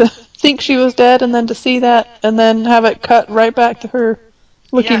disturbing to think she was dead, and then to see that, and then have it cut right back to her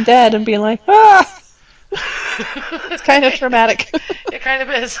looking dead and being like, ah! It's kind of traumatic. It kind of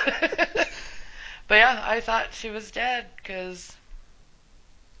is. But yeah, I thought she was dead because,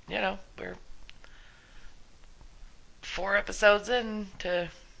 we're 4 episodes into,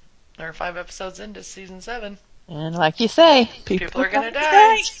 or 5 episodes into season 7. And like you say, People people are are gonna gonna be die.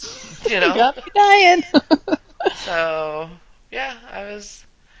 dying. You They know? gotta be dying. So, yeah,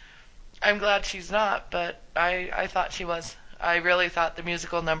 I'm glad she's not, but I thought she was. I really thought the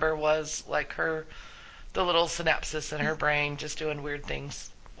musical number was like the little synapses in her brain just doing weird things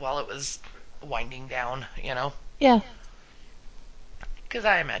while it was winding down. Yeah. Because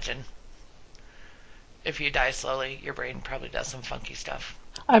I imagine if you die slowly, your brain probably does some funky stuff.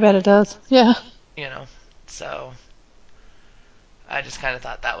 I bet it does. Yeah. You know, so I just kind of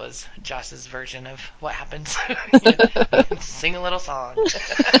thought that was Joss's version of what happens. Sing a little song.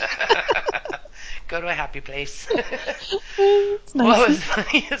 Go to a happy place. It's nice. What was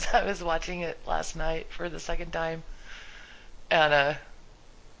funny is I was watching it last night for the second time, and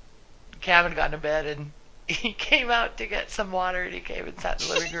Cam had gone to bed, and he came out to get some water, and he came and sat in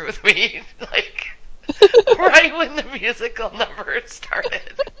the living room with me, like right when the musical number started.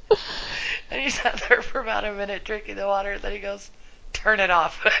 And he sat there for about a minute drinking the water, and then he goes, "Turn it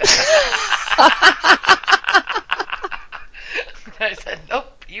off." I said,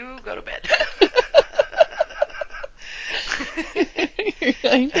 "Nope, you go to bed."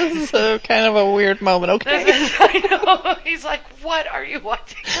 This is kind of a weird moment, okay? I know. He's like, "What are you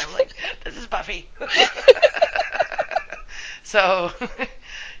watching?" I'm like, "This is Buffy." So,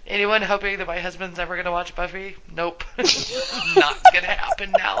 anyone hoping that my husband's ever going to watch Buffy? Nope. Not going to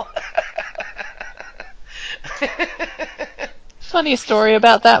happen now. Funny story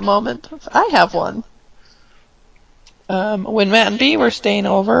about that moment. I have one. When Matt and Bea were staying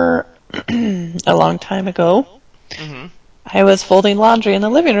over a long time ago, Mm-hmm. I was folding laundry in the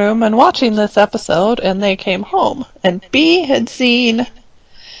living room and watching this episode, and they came home. And Bea had seen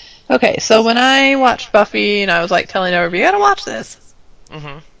Okay, so when I watched Buffy and I was like telling everybody, you gotta watch this.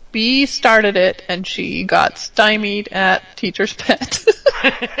 Mm-hmm. B started it and she got stymied at Teacher's Pet.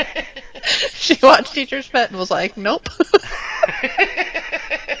 She watched Teacher's Pet and was like, nope.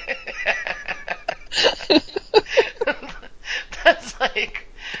 That's like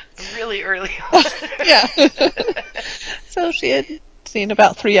really early on. Yeah. So she had seen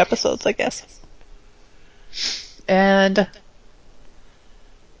about 3 episodes, I guess. And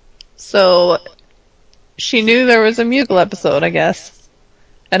so she knew there was a musical episode, I guess.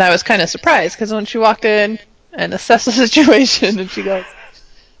 And I was kind of surprised because when she walked in and assessed the situation and she goes,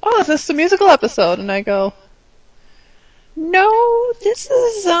 oh, is this a musical episode? And I go, no, this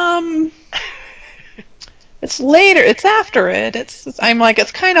is, it's later, it's after it. I'm like,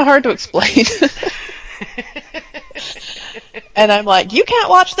 it's kind of hard to explain. And I'm like, you can't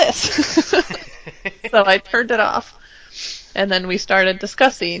watch this. So I turned it off. And then we started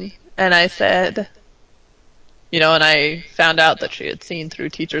discussing, and I said, and I found out that she had seen through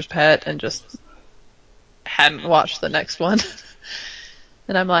Teacher's Pet and just hadn't watched the next one.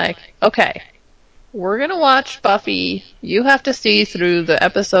 And I'm like, okay, we're going to watch Buffy. You have to see through the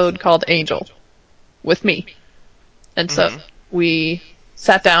episode called Angel with me. And so Mm-hmm. we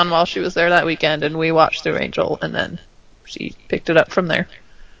sat down while she was there that weekend and we watched through Angel, and then she picked it up from there.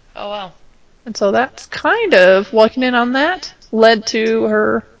 Oh, wow. And so that's kind of, walking in on that led to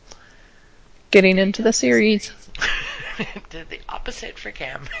her getting into the series. Did the opposite for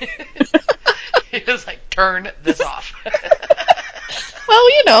Cam. He was like, turn this off. Well,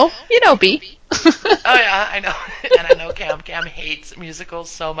 you know B. Oh, yeah, I know. And I know Cam. Cam hates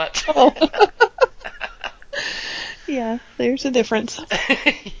musicals so much. Oh. Yeah, there's a difference.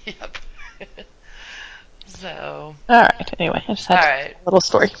 Yep. So. All right, anyway, I just had All to right. tell a little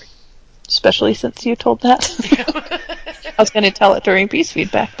story. Especially since you told that. I was going to tell it during B's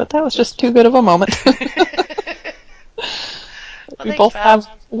feedback, but that was just too good of a moment. Well, We thanks, both pal. have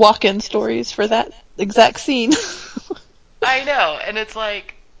walk-in stories for that exact scene. I know, and it's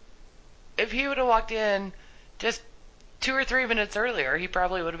like, if he would have walked in just 2 or 3 minutes earlier, he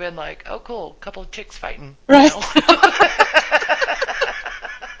probably would have been like, "Oh, cool, couple of chicks fighting," Right.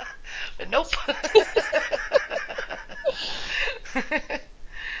 But nope.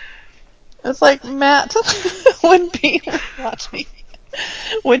 It's like Matt, when B was watching,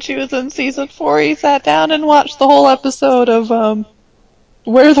 when she was in season 4, he sat down and watched the whole episode of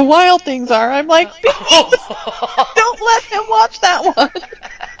Where the Wild Things Are. I'm like, B, don't let him watch that one.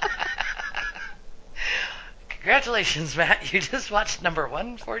 Congratulations, Matt. You just watched number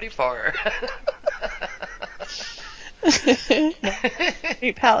 144. No,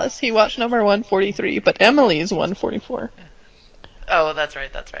 Great Palace. He watched number 143, but Emily's 144. Oh, that's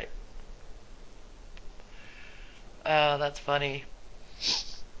right, that's right. Oh, that's funny.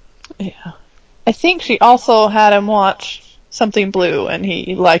 Yeah. I think she also had him watch Something Blue, and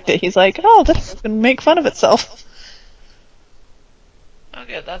he liked it. He's like, oh, this can make fun of itself. Oh,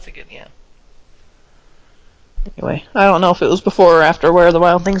 good, that's a good, yeah. Anyway, I don't know if it was before or after Where the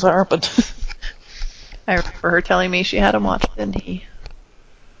Wild Things Are, but I remember her telling me she had him watch it, and he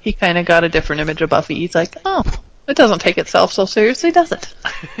kind of got a different image of Buffy. He's like, oh, it doesn't take itself so seriously, does it?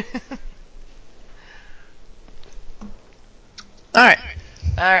 All right.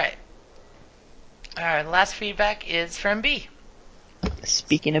 Alright. Alright, last feedback is from B.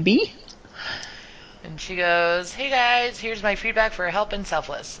 Speaking of B. And she goes, "Hey guys, here's my feedback for Help and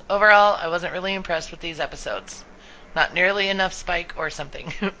Selfless. Overall, I wasn't really impressed with these episodes. Not nearly enough Spike or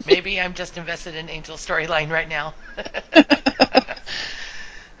something. Maybe I'm just invested in Angel's storyline right now."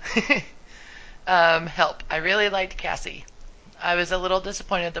 Help. I really liked Cassie. I was a little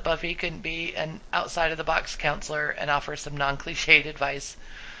disappointed that Buffy couldn't be an outside of the box counselor and offer some non cliched advice,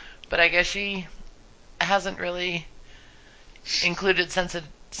 but I guess she hasn't really included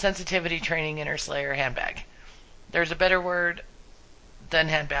sensitivity training in her Slayer handbag. There's a better word than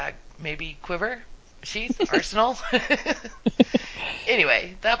handbag. Maybe quiver? Sheath? Arsenal?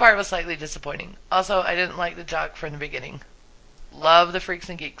 Anyway, that part was slightly disappointing. Also, I didn't like the jock from the beginning. Love the Freaks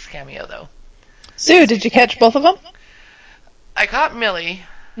and Geeks cameo, though. Sue, did you catch both of them? I caught Millie,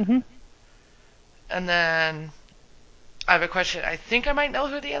 Mm-hmm. and then I have a question. I think I might know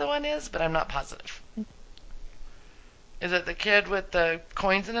who the other one is, but I'm not positive. Is it the kid with the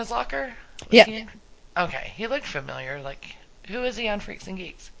coins in his locker? Yeah. Okay, he looked familiar. Like, who is he on Freaks and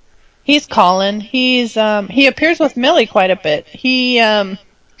Geeks? He's Colin. He appears with Millie quite a bit. He's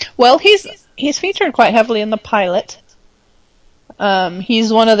featured quite heavily in the pilot.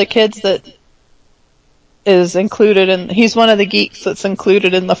 He's one of the kids that is included he's one of the geeks that's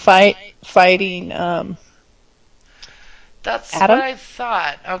included in the fighting That's what Adam. I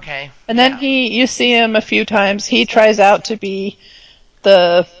thought. Okay. And then Yeah. you see him a few times. He tries out to be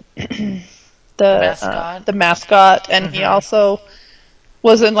the The mascot. the mascot, and he also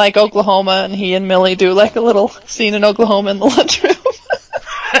was in like Oklahoma, and he and Millie do like a little scene in Oklahoma in the lunchroom,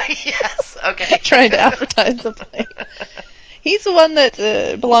 Yes. Okay. trying to advertise the play. He's the one that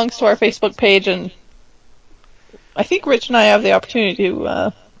belongs to our Facebook page, and I think Rich and I have the opportunity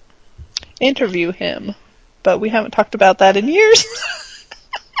to interview him, but we haven't talked about that in years.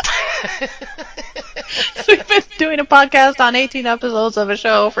 We've been doing a podcast on 18 episodes of a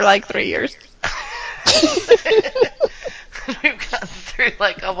show for like 3 years. We've gotten through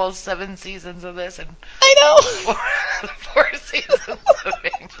like almost 7 seasons of this and I know. four seasons of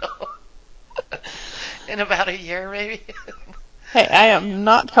Angel in about a year, maybe. Hey, I am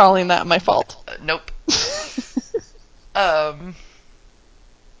not calling that my fault. Nope.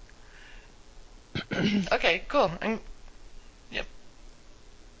 Okay, cool. Yep.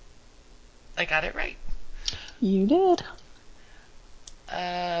 I got it right. You did.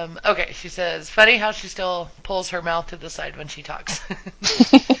 Okay, she says, funny how she still pulls her mouth to the side when she talks.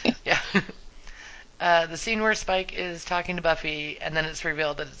 Yeah. The scene where Spike is talking to Buffy and then it's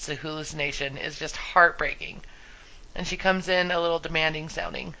revealed that it's a hallucination is just heartbreaking. And she comes in a little demanding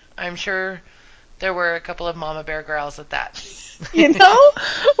sounding. I'm sure there were a couple of Mama Bear growls at that. You know,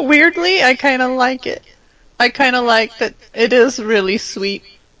 weirdly, I kind of like it. I kind of like that it is really sweet,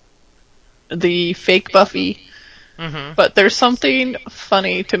 the fake Buffy, Mm-hmm. but there's something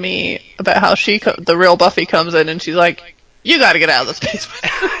funny to me about how the real Buffy comes in and she's like, you gotta get out of this basement.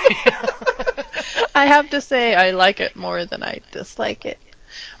 I have to say I like it more than I dislike it.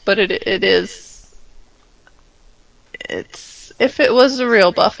 But it's, if it was the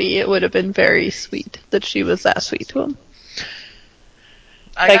real Buffy, it would have been very sweet that she was that sweet to him.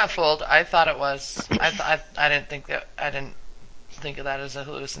 I Like, got fooled. I thought it was. I didn't think that. I didn't think of that as a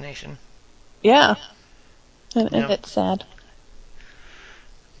hallucination. yeah. And No. it's sad.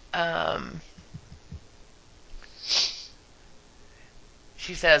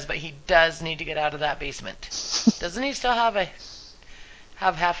 She says, but he does need to get out of that basement. Doesn't he still have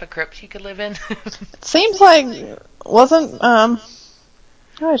half a crypt he could live in? It seems like, wasn't, I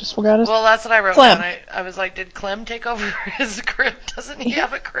just forgot his Well, that's what I wrote Clem. down. I was like, did Clem take over his crypt? Doesn't he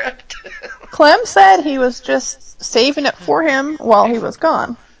have a crypt? Clem said he was just saving it for him while he was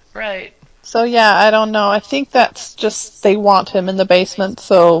gone. Right. So yeah, I don't know. I think that's just, they want him in the basement,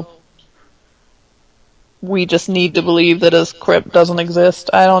 so we just need to believe that his crypt doesn't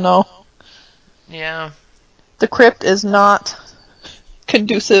exist. I don't know. Yeah. The crypt is not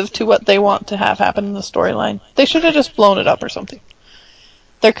conducive to what they want to have happen in the storyline. They should have just blown it up or something.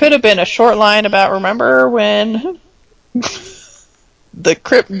 There could have been a short line about, remember when the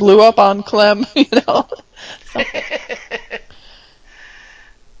crypt blew up on Clem, you know?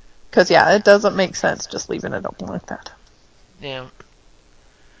 Because, yeah, it doesn't make sense just leaving it open like that. Yeah.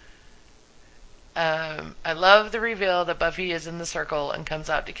 I love the reveal that Buffy is in the circle and comes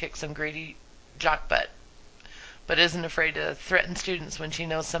out to kick some greedy jock butt, but isn't afraid to threaten students when she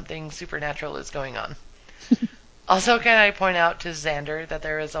knows something supernatural is going on. Also, can I point out to Xander that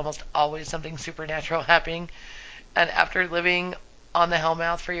there is almost always something supernatural happening, and after living on the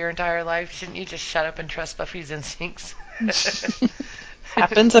Hellmouth for your entire life, shouldn't you just shut up and trust Buffy's instincts?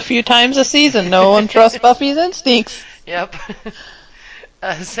 Happens a few times a season. No one trusts Buffy's instincts. Yep.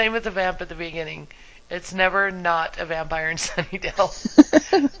 Same with the vamp at the beginning. It's never not a vampire in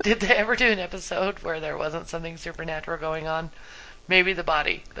Sunnydale. Did they ever do an episode where there wasn't something supernatural going on? Maybe the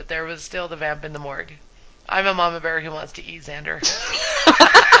body, but there was still the vamp in the morgue. I'm a mama bear who wants to eat Xander.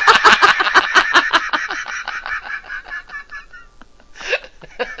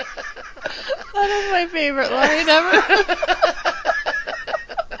 That is my favorite line ever.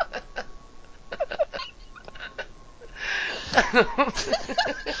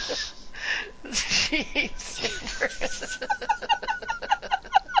 She eats Xander.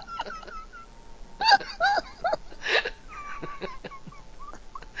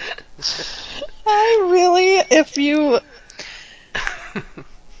 I really, if you,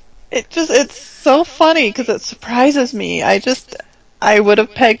 it's so funny because it surprises me. I would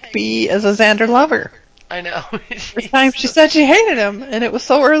have pegged B as a Xander lover. I know. First time she said she hated him, and it was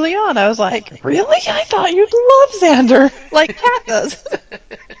so early on. I was like, really? I thought you'd love Xander, like Kat does.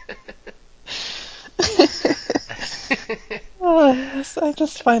 Oh, I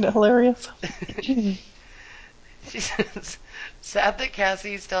just find it hilarious. She says, sad that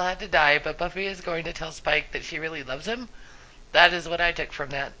Cassie still had to die, but Buffy is going to tell Spike that she really loves him. That is what I took from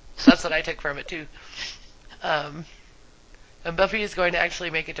that. That's what I took from it, too. And Buffy is going to actually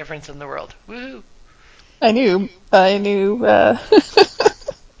make a difference in the world. Woohoo! I knew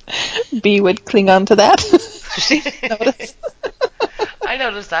B would cling on to that. She didn't notice. I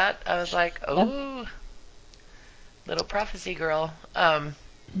noticed that. I was like, Yeah. oh, little prophecy girl. And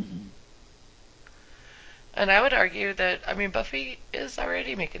I would argue that, I mean, Buffy is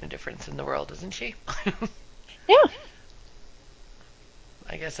already making a difference in the world, isn't she? Yeah.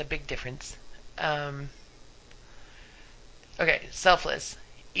 I guess a big difference. Okay, Selfless.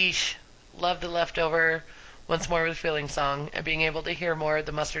 Eesh. Love the leftover Once More with Feeling song and being able to hear more of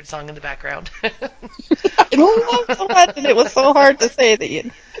the mustard song in the background. I love so much, and it was so hard to say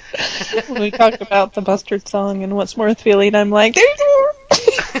that when we talked about the mustard song and What's More Feeling, I'm like, there's more!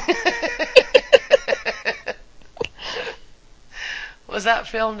 Was that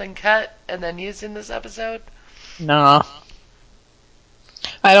filmed and cut and then used in this episode? Nah.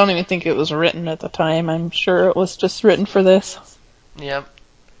 I don't even think it was written at the time. I'm sure it was just written for this. Yep.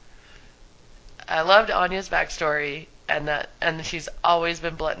 I loved Anya's backstory and she's always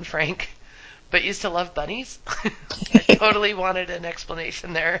been blunt and frank, but used to love bunnies. I totally wanted an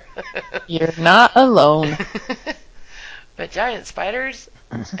explanation there. You're not alone. But giant spiders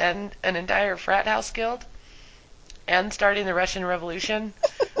and an entire frat house guild and starting the Russian Revolution.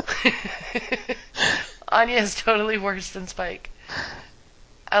 Anya is totally worse than Spike.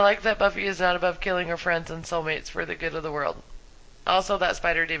 I like that Buffy is not above killing her friends and soulmates for the good of the world. Also, that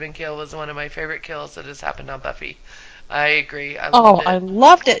spider demon kill was one of my favorite kills that has happened on Buffy. I agree. I loved it. I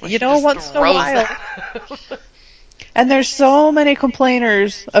loved it. When You she know, just once in a throws while. that. And there's so many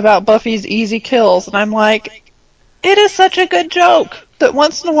complainers about Buffy's easy kills, and I'm like, it is such a good joke that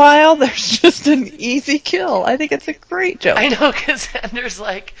once in a while there's just an easy kill. I think it's a great joke. I know, because Xander's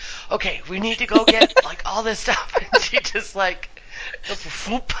like, okay, we need to go get like all this stuff, and she just like,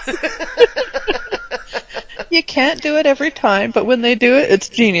 whoop. You can't do it every time, but when they do it, it's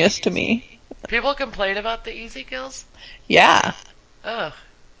genius to me. People complain about the easy kills. Yeah. Ugh,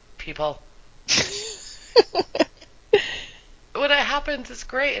 people. When it happens, it's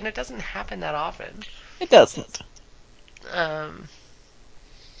great, and it doesn't happen that often. It doesn't.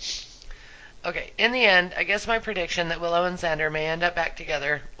 Okay, in the end, I guess my prediction that Willow and Xander may end up back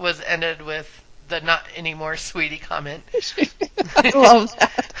together was ended with the not anymore sweetie comment. I love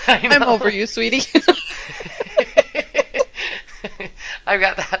that. I know. I'm over you, sweetie. I've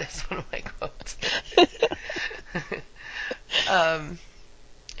got that as one of my quotes.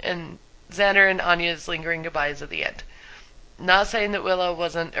 And Xander and Anya's lingering goodbyes at the end. Not saying that Willow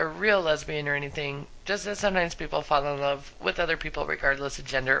wasn't a real lesbian or anything, just that sometimes people fall in love with other people regardless of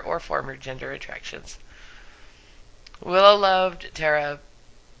gender or former gender attractions. Willow loved Tara,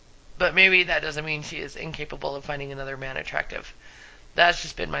 but maybe that doesn't mean she is incapable of finding another man attractive. That's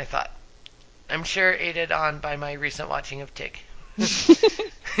just been my thought. I'm sure aided on by my recent watching of Tick.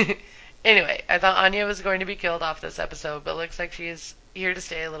 Anyway, I thought Anya was going to be killed off this episode, but looks like she is here to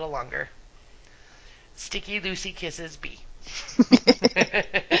stay a little longer. Sticky Lucy kisses B.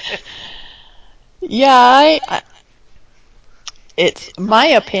 Yeah, it's my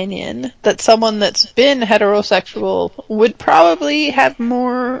opinion that someone that's been heterosexual would probably have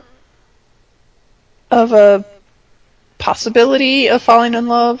more of a possibility of falling in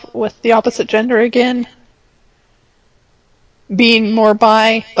love with the opposite gender again. Being more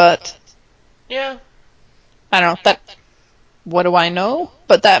bi, but Yeah. I don't know, what do I know?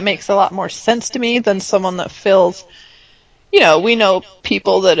 But that makes a lot more sense to me than someone that feels, we know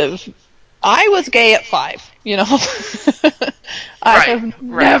people that I was gay at 5, I have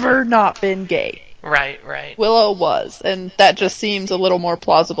never not been gay. Right. Willow was, and that just seems a little more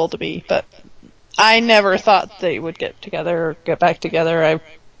plausible to me, but I never thought they would get together or get back together. I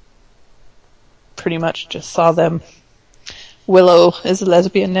pretty much just saw them. Willow is a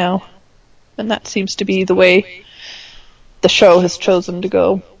lesbian now, and that seems to be the way the show has chosen to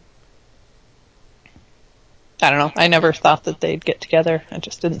go. I don't know. I never thought that they'd get together. I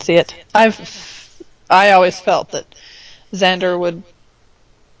just didn't see it. I always felt that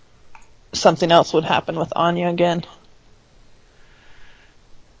something else would happen with Anya again.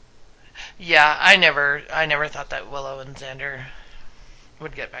 Yeah, I never thought that Willow and Xander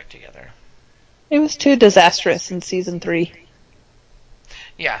would get back together. It was too disastrous in season 3.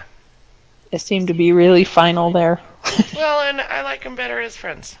 Yeah. It seemed to be really final there. Well, and I like them better as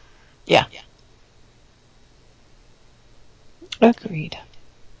friends. Yeah. Agreed.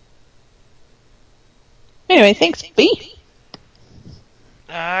 Anyway, thanks, B.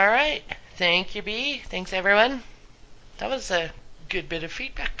 Alright. Thank you, B. Thanks, everyone. That was a good bit of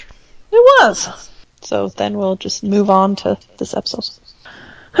feedback. It was. So then we'll just move on to this episode.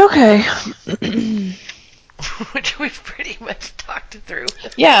 Okay. which we've pretty much talked through.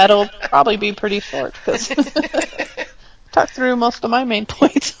 Yeah, it'll probably be pretty short because talked through most of my main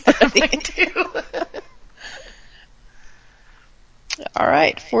points already. Mine too. All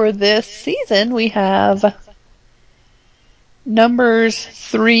right, for this season we have numbers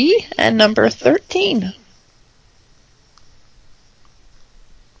 3 and number 13.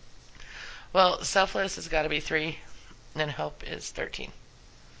 Well, Selfless has got to be 3, and Hope is 13.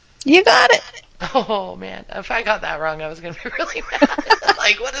 You got it. Oh, man. If I got that wrong, I was going to be really mad.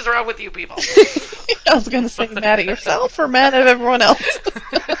 Like, what is wrong with you people? I was going to say mad at yourself or mad at everyone else.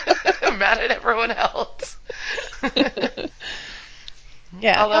 Mad at everyone else.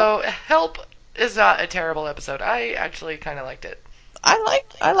 Yeah. Although, Help is not a terrible episode. I actually kind of liked it. I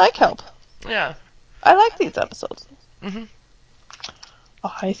like Help. Yeah. I like these episodes. Hmm.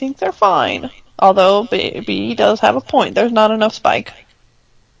 I think they're fine. Although B does have a point. There's not enough Spike.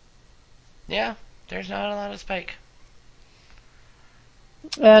 Yeah, there's not a lot of Spike.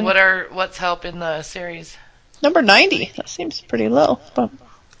 And What's Help in the series? number 90. That seems pretty low. But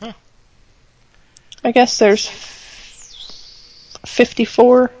Huh. I guess there's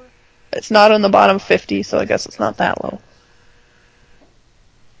 54. It's not on the bottom 50, so I guess it's not that low.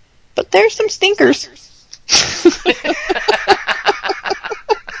 But there's some stinkers.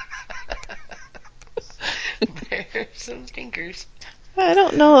 There's some stinkers. I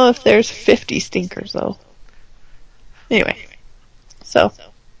don't know if there's 50 stinkers, though. Anyway, so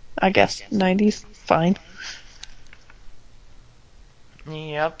I guess 90's fine.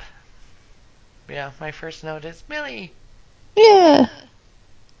 Yep. Yeah, my first note is Millie. Yeah.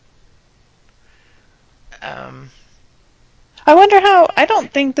 Um, I wonder how. I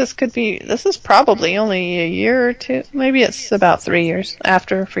don't think this could be. This is probably only a year or two. Maybe it's about 3 years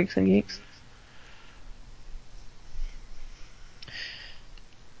after Freaks and Geeks.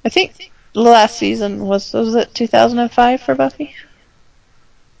 I think the last season was it 2005 for Buffy?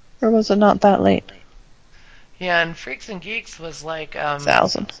 Or was it not that late? yeah, and Freaks and Geeks was like,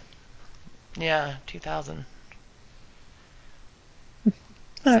 2000. yeah, 2000.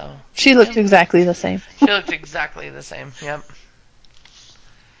 Right. So She looked yeah. exactly the same. She looked exactly the same. Yep.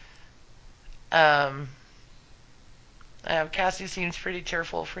 Um, Cassie seems pretty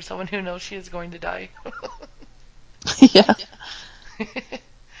cheerful for someone who knows she is going to die. Yeah.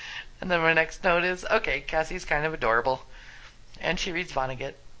 And then my next note is, okay, Cassie's kind of adorable. And she reads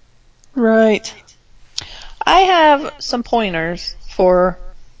Vonnegut. Right. I have some pointers for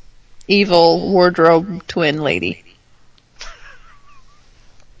evil wardrobe twin lady.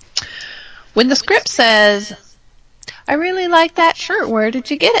 When the script says, I really like that shirt, where did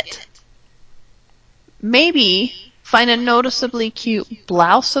you get it? Maybe find a noticeably cute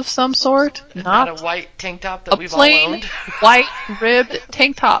blouse of some sort, Not a not white tank top that a we've all plain owned. white ribbed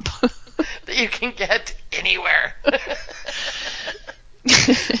tank top. That you can get anywhere.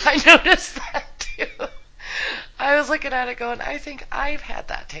 I noticed that too. I was looking at it going, I think I've had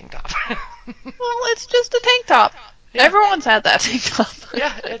that tank top. Well, it's just a tank top. Yeah. Everyone's had that tank top.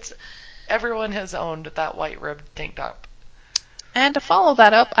 Yeah, everyone has owned that white ribbed tank top. And to follow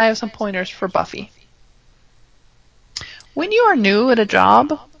that up, I have some pointers for Buffy. When you are new at a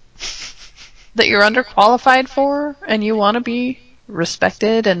job that you're underqualified for and you want to be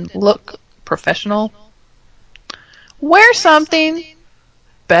respected and look professional, wear something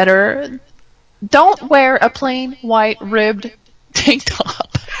better. Don't wear a plain white ribbed tank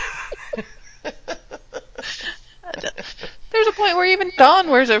top. There's a point where even Dawn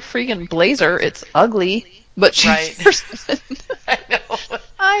wears a freaking blazer. It's ugly, but she Right. wears it. I know.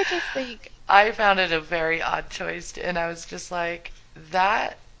 I just think I found it a very odd choice, and I was just like,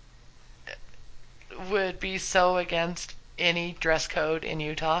 that would be so against any dress code in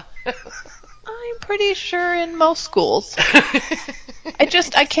Utah. I'm pretty sure in most schools.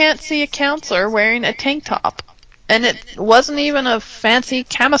 I can't see a counselor wearing a tank top. And it wasn't even a fancy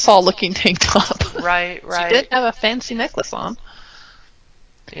camisole looking tank top. Right, She right. did have a fancy necklace on.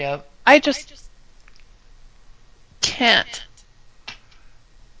 Yep. I just can't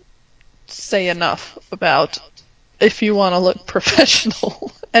say enough about if you want to look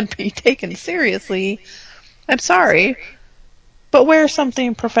professional and be taken seriously, I'm sorry, but wear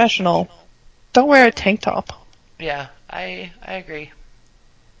something professional. Don't wear a tank top. Yeah, I agree.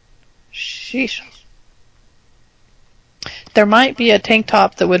 Sheesh. There might be a tank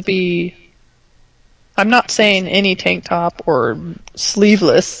top that would be. I'm not saying any tank top or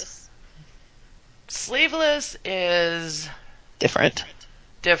sleeveless. Sleeveless is Different.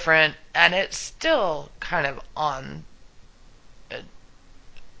 different, and it's still kind of uh,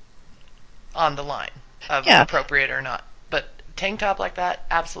 on the line of Yeah. appropriate or not. But tank top like that,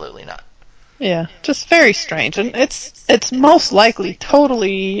 absolutely not. Yeah, just very strange, and it's most likely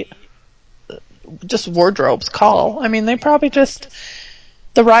totally just wardrobe's call. I mean, they probably just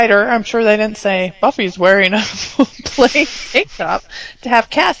the writer. I'm sure they didn't say Buffy's wearing a plain tank top to have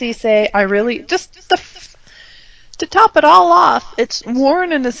Cassie say, "I really just to top it all off." It's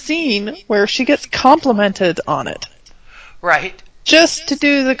worn in a scene where she gets complimented on it, Right. just to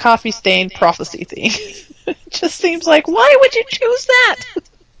do the coffee stain prophecy thing. It just seems like, why would you choose that?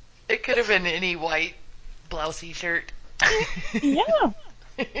 It could have been any white blousey shirt. Yeah.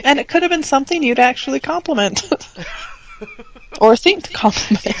 And it could have been something you'd actually compliment. Or think to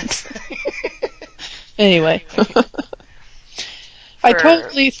compliment. Yes. Anyway. I For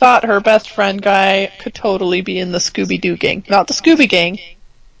totally thought her best friend guy could totally be in the Scooby-Doo gang. Not the Scooby gang.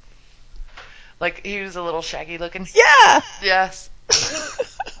 like he was a little shaggy looking. Yeah! Yes.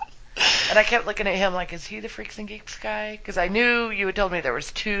 And I kept looking at him like, is he the Freaks and Geeks guy? Because I knew you had told me there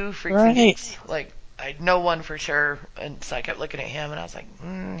was two Freaks and Right. Geeks. Like, I know one for sure, and so I kept looking at him, and I was like,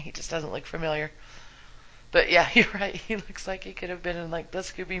 he just doesn't look familiar. But yeah, you're right. He looks like he could have been in like the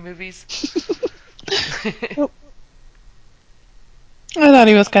Scooby movies. Yep. I thought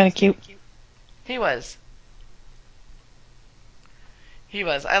he was kind of cute. He was. He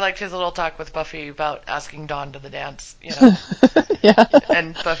was. I liked his little talk with Buffy about asking Dawn to the dance, you know. Yeah.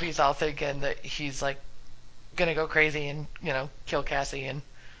 And Buffy's all thinking that he's like gonna go crazy and, you know, kill Cassie, and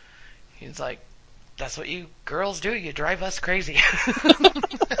he's like, that's what you girls do, you drive us crazy.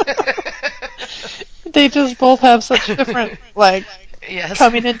 They just both have such different, like, Yes.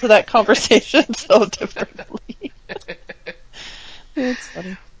 coming into that conversation so differently. It's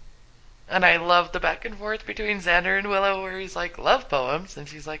funny. And I love the back and forth between Xander and Willow where he's like, love poems, and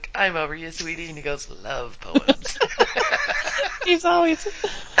she's like, I'm over you, sweetie, and he goes, love poems. He's always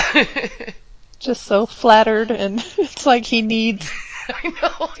just so flattered, and it's like he needs I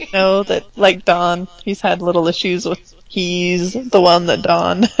know. to know that, like Dawn, he's had little issues with he's the one that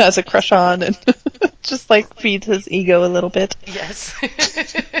Dawn has a crush on, and just like feeds his ego a little bit. Yes.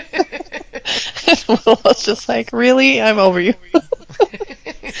 And Willow's just like, really? I'm over you.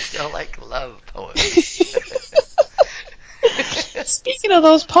 Still like love poems. Speaking of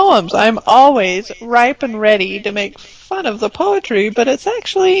those poems, I'm always ripe and ready to make fun of the poetry, but it's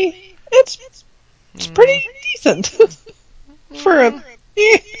actually it's pretty decent for a.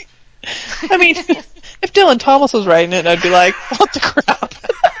 I mean, if Dylan Thomas was writing it, I'd be like, what the crap?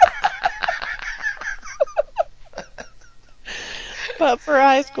 But for a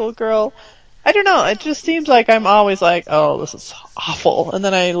high school girl, I don't know. It just seems like I'm always like, oh, this is awful, and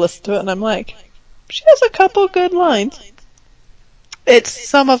then I listen to it and I'm like, she has a couple good lines.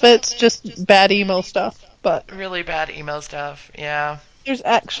 Some of it's just bad emo stuff, but Really bad emo stuff, yeah. there's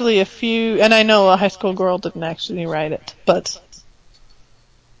actually a few, and I know a high school girl didn't actually write it, but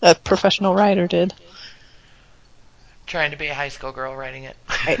a professional writer did. Trying to be a high school girl writing it.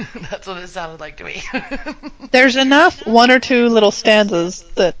 Right. That's what it sounded like to me. There's enough one or two little stanzas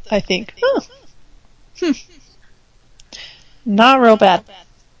that I think, not real bad.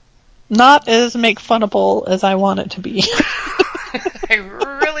 Not as make funnable as I want it to be. I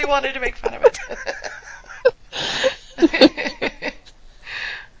really wanted to make fun of it.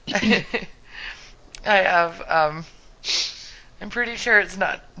 I have, I'm pretty sure it's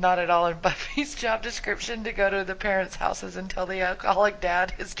not at all in Buffy's job description to go to the parents' houses and tell the alcoholic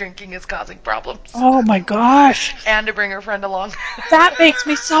dad his drinking is causing problems. Oh my gosh. And to bring her friend along. That makes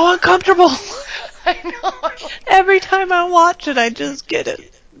me so uncomfortable. I know. Every time I watch it, I just get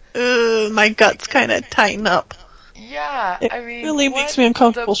it. My guts kind of tighten up. Yeah, It I mean, really what makes me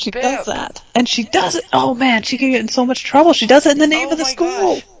uncomfortable. the She does bip? that. And she does it. Oh man, she can get in so much trouble. She does it in the name Oh of the my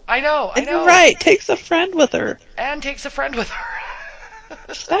school. gosh. I know. And you're right, takes a friend with her. And takes a friend with her.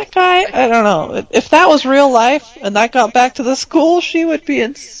 That guy, I don't know. If that was real life and that got back to the school, she would be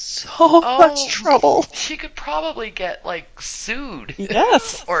in so much Oh, trouble. she could probably get like sued.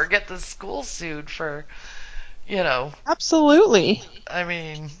 Yes. Or get the school sued for, you know, Absolutely. I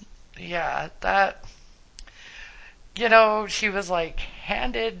mean, yeah, that, you know, she was like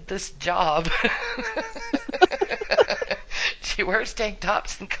handed this job. She wears tank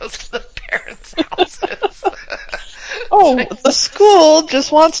tops and goes to the parents' houses. Oh, the school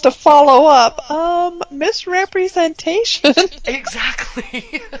just wants to follow up. Misrepresentation.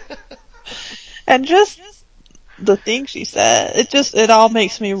 Exactly. And just the thing she said, it all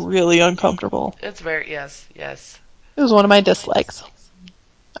makes me really uncomfortable. It's very, yes, yes. It was one of my dislikes.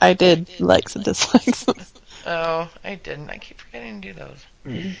 I did likes and dislikes. Oh, I didn't. I keep forgetting to do those.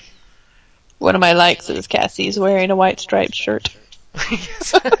 One of my likes is Cassie's wearing a white striped shirt.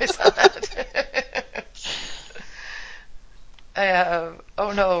 Yes, I saw that. I have. Oh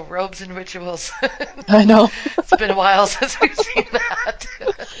Oh no, robes and rituals. I know. It's been a while since we've seen that.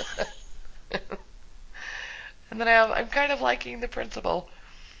 And then I'm kind of liking the principal.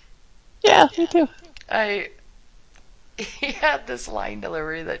 Yeah, me too. He had this line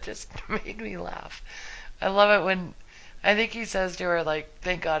delivery that just made me laugh. I love it when I think he says to her like,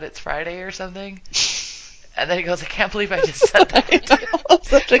 "Thank God it's Friday" or something, and then he goes, "I can't believe I just said that." I know.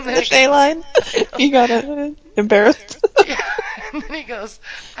 Such a cliche line. He got embarrassed. Yeah, and then he goes,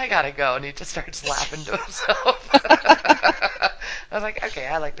 "I gotta go," and he just starts laughing to himself. I was like, okay,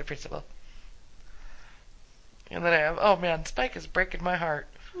 I like the principal. And then I have, oh man, Spike is breaking my heart.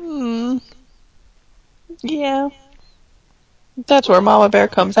 Yeah. That's where Mama Bear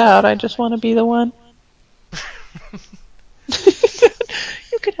comes out. I just want to be the one.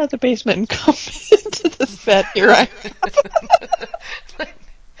 You could have the basement and come into this bed here. I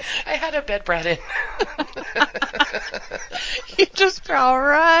had a bed brought in. You just crawl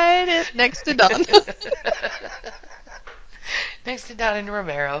right in next to Don. Next to Don and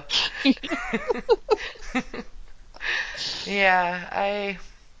Romero. Yeah,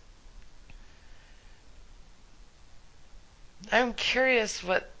 I'm curious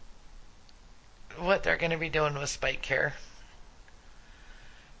what they're going to be doing with Spike here.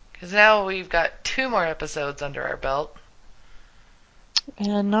 Because now we've got 2 more episodes under our belt.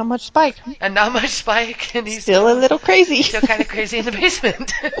 And not much Spike. And not much Spike, and he's Still a little crazy. Still kind of crazy in the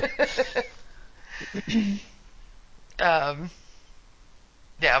basement. Yeah,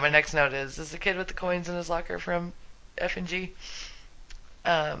 my next note is the kid with the coins in his locker from F and G.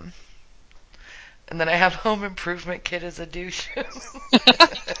 And then I have Home Improvement kid as a douche.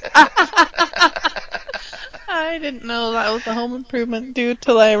 I didn't know that was the Home Improvement dude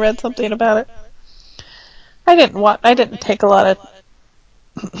till I read something about it. I didn't take a lot of.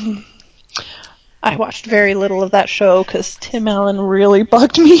 I watched very little of that show because Tim Allen really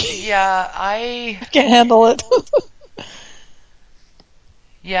bugged me. Yeah, I can't handle it.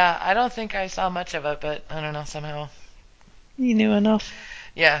 Yeah, I don't think I saw much of it, but I don't know, somehow. You knew enough.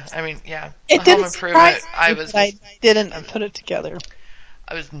 Yeah, I mean, yeah. It Home didn't Improvement, surprise me, but I didn't put it together.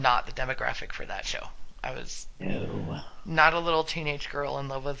 I was not the demographic for that show. I was No. not a little teenage girl in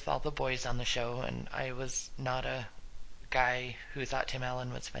love with all the boys on the show, and I was not a guy who thought Tim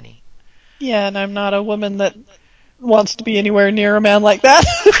Allen was funny. Yeah, and I'm not a woman that wants to be anywhere near a man like that.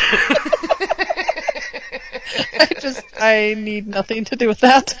 I need nothing to do with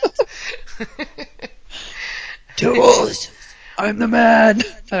that. Tools! I'm the man!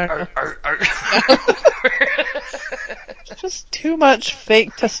 I don't know. Just too much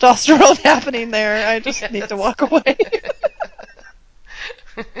fake testosterone happening there. I just need to walk away.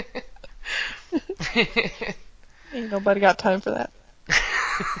 Ain't nobody got time for that.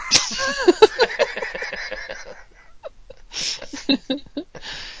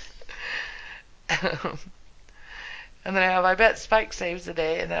 And then I bet Spike saves the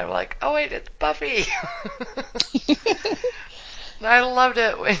day, and then I'm like, oh wait, it's Buffy. I loved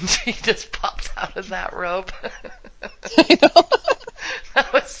it when she just pops out of that robe. I know.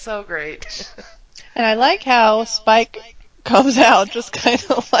 That was so great. And I like how Spike comes out just kind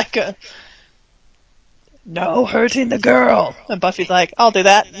of like a, no hurting the girl. And Buffy's like, I'll do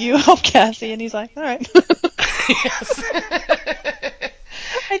that. You help Cassie. And he's like, all right. Yes.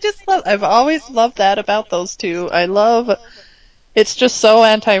 I've always loved that about those two. It's just so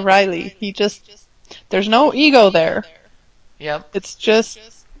anti-Riley. There's no ego there. Yep. It's just,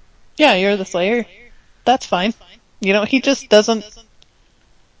 yeah, you're the Slayer. That's fine. He just doesn't,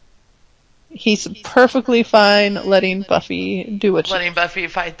 he's perfectly fine letting Buffy do what she Letting Buffy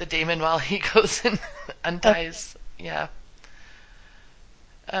fight the demon while he goes and unties. Yeah.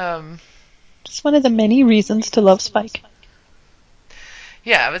 Just one of the many reasons to love Spike.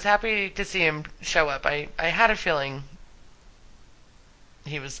 Yeah, I was happy to see him show up. I had a feeling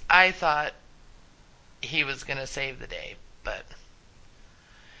I thought he was going to save the day, but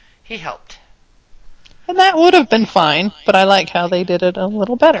he helped. And that would have been fine, but I like how they did it a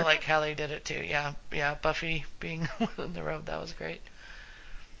little better. I like how they did it too. Yeah, yeah. Buffy being on the road, that was great.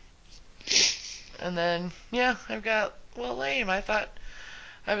 And then, yeah, I've got lame. I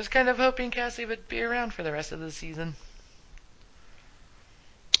was kind of hoping Cassie would be around for the rest of the season.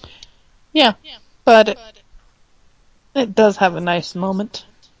 Yeah, but it does have a nice moment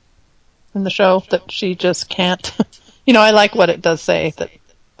in the show that she just can't. I like what it does say, that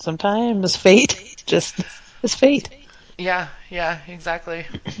sometimes fate just is fate. Yeah, yeah, exactly.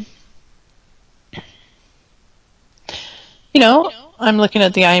 I'm looking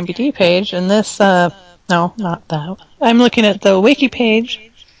at the IMDb page, and this, no, not that. I'm looking at the wiki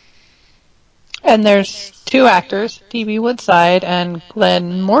page, And there's two actors, Phoebe Woodside and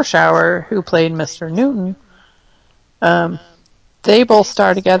Glenn Morshower, who played Mr. Newton. They both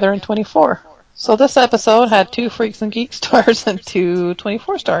star together in 24. So this episode had two Freaks and Geeks stars and two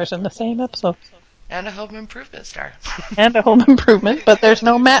 24 stars in the same episode. And a home improvement star. And a home improvement, but there's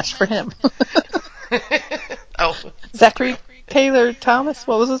no match for him. Oh. Zachary Taylor Thomas,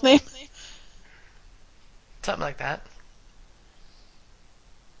 what was his name? Something like that.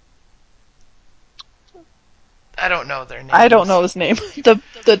 I don't know their names. I don't know his name.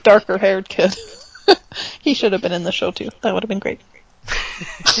 The darker haired kid. He should have been in the show too. That would have been great.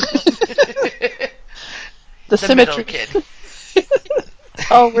 The middle symmetry. kid.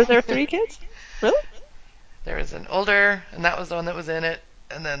 Oh, were there three kids? Really? There was an older, and that was the one that was in it.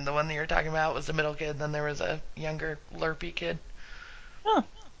 And then the one that you're talking about was the middle kid. Then there was a younger, lurpy kid. Huh.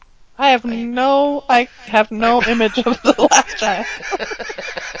 I have no image of the last child.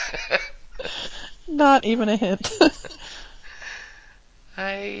 Not even a hint.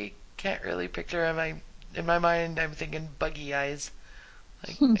 I can't really picture him. In my mind, I'm thinking buggy eyes.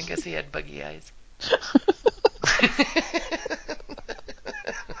 I guess he had buggy eyes.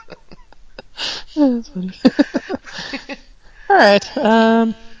 That's funny. All right.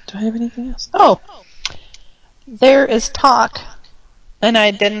 Do I have anything else? Oh, there is talk, and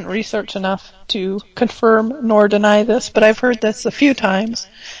I didn't research enough to confirm nor deny this, but I've heard this a few times,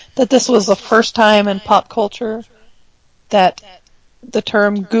 that this was the first time in pop culture that the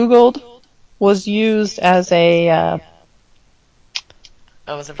term Googled was used as a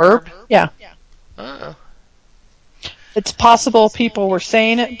Oh, was a verb. verb? Yeah. Oh. It's possible people were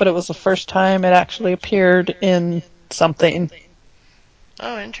saying it, but it was the first time it actually appeared in something.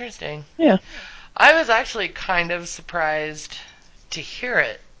 Oh, interesting. Yeah. I was actually kind of surprised to hear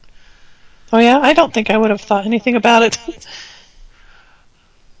it. Oh yeah, I don't think I would have thought anything about it.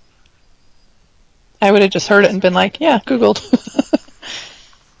 I would have just heard it and been like, yeah, Googled.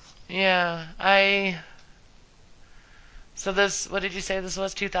 Yeah, So this, what did you say this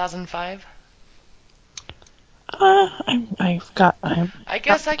was, 2005? I'm I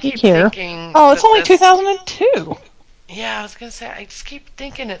guess I looking keep here. thinking Oh, it's that only this... 2002. Yeah, I was going to say, I just keep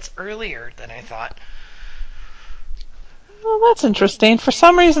thinking it's earlier than I thought. Well, that's interesting. For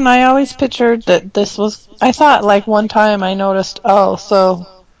some reason, I always pictured that this was... I thought, like, one time I noticed, oh, so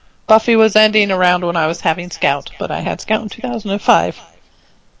Buffy was ending around when I was having Scout, but I had Scout in 2005.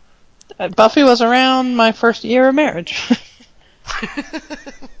 Buffy was around my first year of marriage.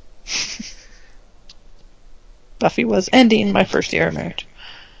 Buffy was ending my first year of marriage.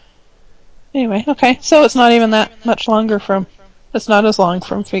 Anyway, okay, so it's not even that much longer from... It's not as long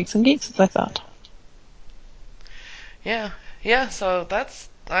from Freaks and Geeks as I thought. Yeah, so that's...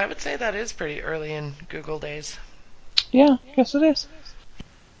 I would say that is pretty early in Google days. Yeah, I guess it is.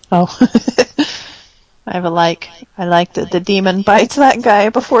 Oh. I have a like. I like that the demon bites that guy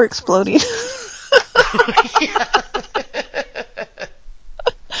before exploding.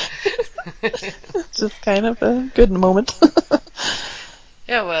 It's just kind of a good moment.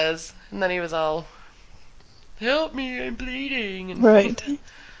 Yeah, it was. And then he was all, help me, I'm bleeding. And Right.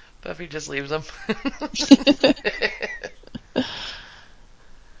 Buffy just leaves him.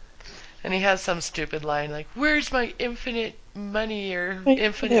 And he has some stupid line like, where's my infinite money or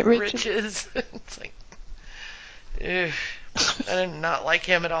infinite riches? It's like, ugh. I did not like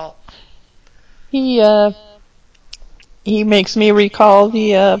him at all. He makes me recall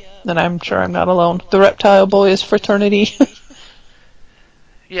and I'm sure I'm not alone, the Reptile Boys fraternity.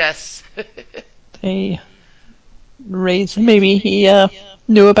 Yes. They maybe he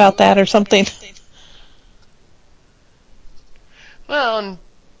knew about that or something. Well, and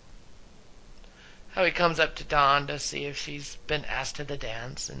how he comes up to Dawn to see if she's been asked to the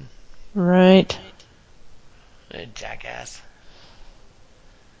dance, and Right. a jackass.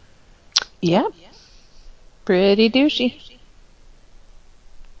 Yeah. Pretty douchey.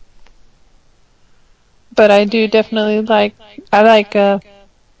 But I do definitely I like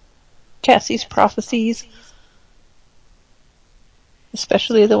Cassie's prophecies.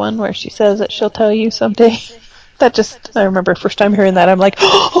 Especially the one where she says that she'll tell you someday. I remember first time hearing that, I'm like,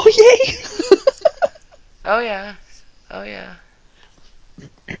 oh yay! Oh, yeah. Oh, yeah.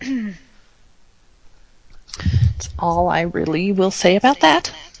 That's all I really will say about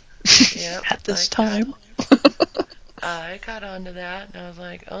that. Yep. At this time. I caught on to that, and I was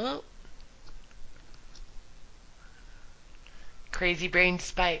like, oh. Crazy Brain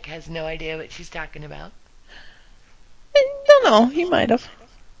Spike has no idea what she's talking about. I don't know, he might have.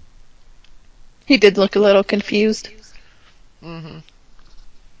 He did look a little confused. Mm-hmm.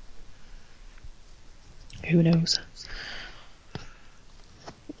 Who knows?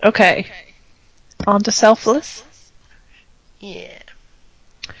 Okay. On to Selfless. Yeah.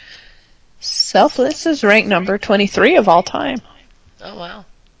 Selfless is ranked number 23 of all time. Oh, wow.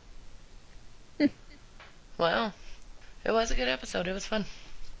 Wow. It was a good episode. It was fun.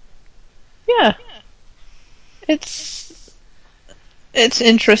 Yeah. It's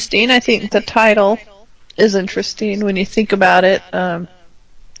interesting. I think the title is interesting when you think about it.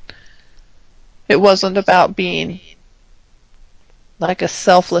 It wasn't about being like a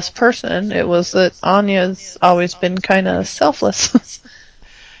selfless person. It was that Anya's always been kind of selfless.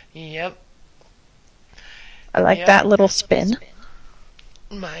 Yep. I like Yep. that little spin.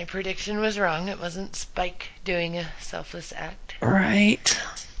 My prediction was wrong. It wasn't Spike doing a selfless act. Right.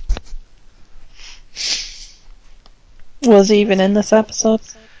 Was he even in this episode?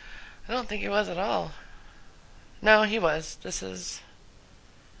 I don't think he was at all. No, he was. This is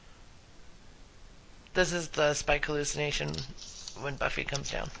the Spike hallucination when Buffy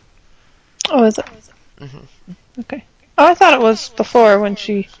comes down. Oh, is it? Hmm. Okay. Oh, I thought it was before when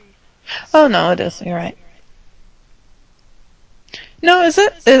she... Oh, no, it is. You're right. No, is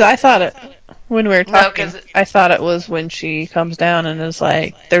it? I thought it... When we were No, talking, because I thought it was when she comes down and is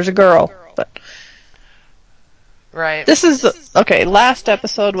like, there's a girl. But right, this is... Okay, last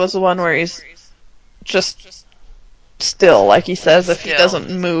episode was the one where he's just still. Like he says, if he still,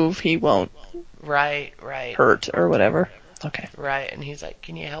 doesn't move, he won't right, hurt or whatever. Okay. right, and he's like,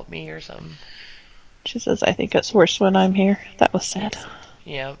 "Can you help me or something?" She says, I think it's worse when I'm here. That was sad.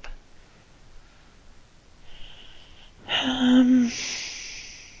 Yep.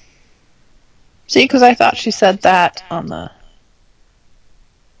 See, because I thought she said that on the...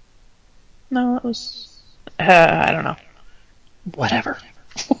 No, it was... I don't know. Whatever.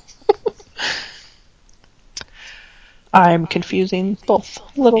 I'm confusing both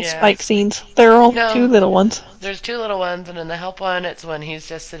little Spike Yes. scenes. They're only two No, little ones. there's two little ones, and in the help one, it's when he's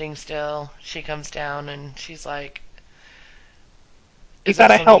just sitting still. She comes down, and she's like, You "Is there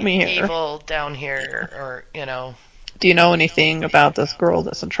gotta help something me here. evil down here?" Or Do you know anything about this girl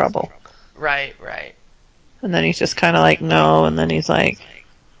that's in trouble? right, right. And then he's just kind of like, no. And then he's like,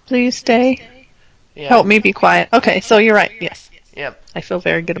 please stay. Yep, Help me be quiet. Okay, so you're right. Yes. yep, I feel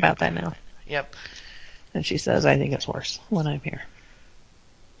very good about that now. yep, And she says, I think it's worse when I'm here.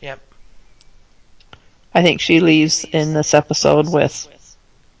 yep. I think she leaves in this episode with,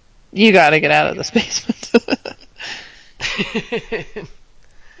 you gotta get out of this basement.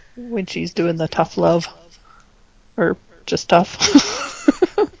 When she's doing the tough love. Or just tough.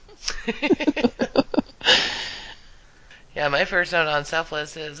 Yeah, my first note on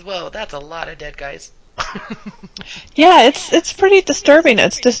Selfless is, whoa, that's a lot of dead guys. Yeah, it's pretty disturbing.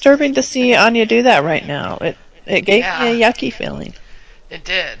 It's disturbing to see Anya do that right now. It gave me Yeah, a yucky feeling. it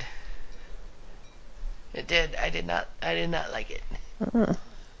did. It did. I did not like it. Uh,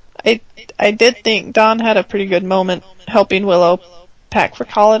 I I did think Dawn had a pretty good moment helping Willow pack for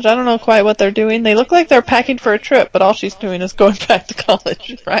college. I don't know quite what they're doing. They look like they're packing for a trip, but all she's doing is going back to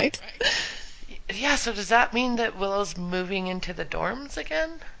college, right? Yeah, so does that mean that Willow's moving into the dorms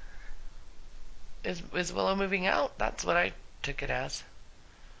again? Is Willow moving out? That's what I took it as.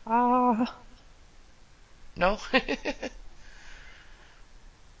 Ah, No?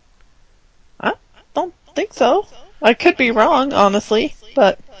 I don't think so. I could be wrong, honestly,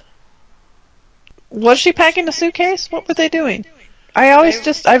 but was she packing a suitcase? What were they doing?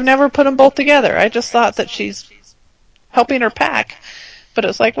 I've never put them both together. I just thought that she's helping her pack. But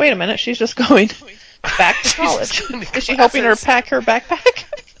it's like, wait a minute, she's just going back to She's college. just going to Is she helping her classes. pack her backpack?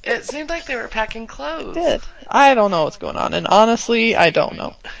 It seemed like they were packing It clothes. did. I don't know what's going on, and honestly, I don't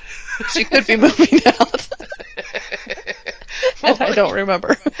know. She could be moving out, and I Well, don't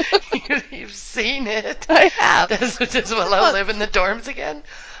remember. you've seen it. I have. Does Willow live in the dorms again?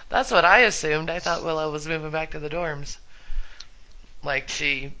 That's what I assumed. I thought Willow was moving back to the dorms. Like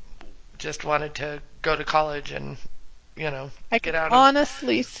she just wanted to go to college and, I get can out of.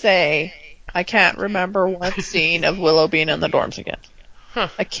 honestly say I can't remember one scene of Willow being in the dorms again. Huh.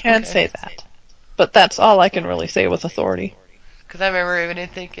 I can Okay. say that. But that's all I can really say with authority. Because I remember even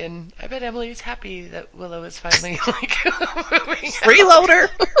thinking, I bet Emily's happy that Willow is finally like moving out. Freeloader!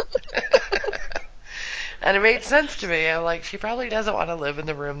 And it made sense to me. I'm like, she probably doesn't want to live in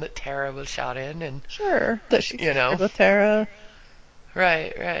the room that Tara was shot in, and Sure, that she's you know, shared with Tara.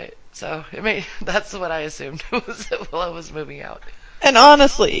 right, right. So it made that's what I assumed was that Willow was moving out. And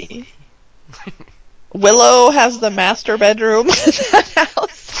honestly, Willow has the master bedroom in that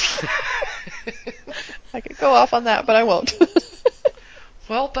house. I could go off on that, but I won't.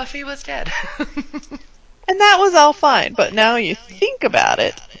 Well, Buffy was dead. And that was all fine, but now you think about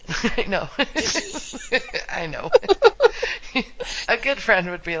it. I know. I know. A good friend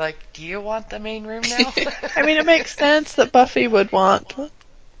would be like, do you want the main room now? I mean, it makes sense that Buffy would want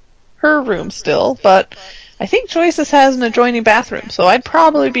her room still, but I think Joyce's has an adjoining bathroom, so I'd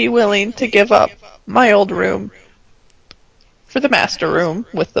probably be willing to give up my old room for the master room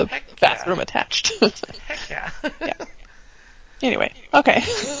with the Heck yeah. bathroom attached. Heck yeah. Yeah. Anyway, okay. I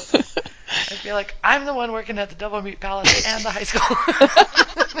feel like I'm the one working at the Double Meat Palace and the high school.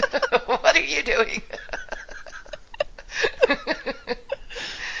 What are you doing?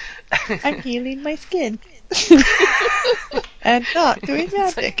 I'm healing my skin. And not doing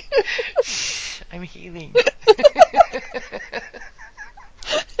magic. Shh, I'm healing.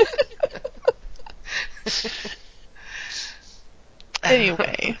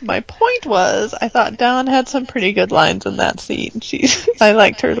 Anyway, my point was, I thought Dawn had some pretty good lines in that scene. I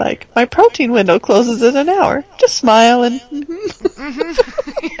liked her, like, my protein window closes in an hour. Just smile and,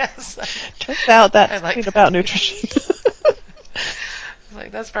 Yes. Turns out I that's like something that. about nutrition.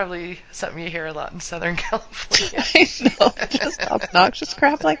 Like, that's probably something you hear a lot in Southern California. I know, just obnoxious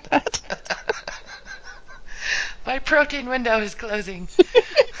crap like that. My protein window is closing.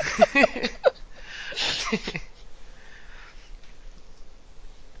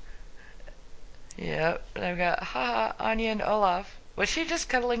 Yep, and I've got haha, Anya and Olaf. Was she just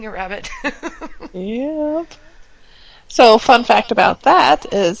cuddling a rabbit? Yep. So, fun fact about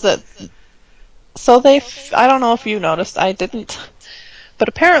that is that, I don't know if you noticed, I didn't, but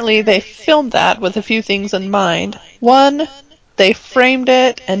apparently they filmed that with a few things in mind. One, they framed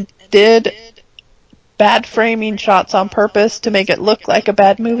it and did bad framing shots on purpose to make it look like a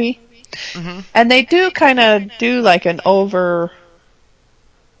bad movie. Mm-hmm. And they do kind of do like an over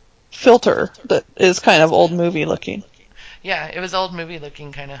filter that is kind of old movie looking. Yeah, it was old movie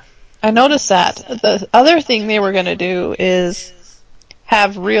looking, kind of. I noticed that. The other thing they were going to do is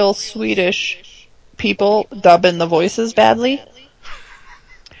have real Swedish people dub in the voices badly.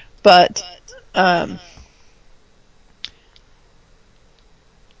 But,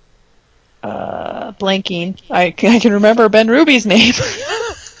 blanking. I can remember Ben Ruby's name.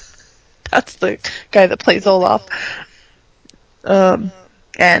 That's the guy that plays Olaf.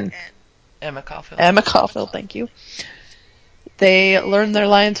 And Emma Caulfield. Emma Caulfield, thank you. They learned their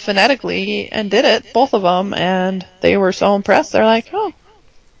lines phonetically and did it, both of them, and they were so impressed. They're like, oh,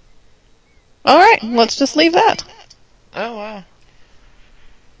 all right, let's just leave that. Oh, wow.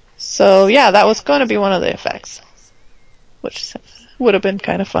 So, yeah, that was going to be one of the effects, which would have been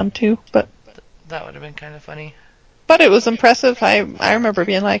kind of fun, too. But That would have been kind of funny. it was impressive. I remember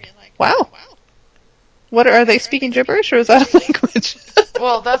being like, wow, what are they speaking gibberish, or is that a language?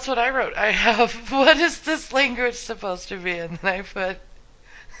 Well, that's what I wrote. I have, what is this language supposed to be? And then I put,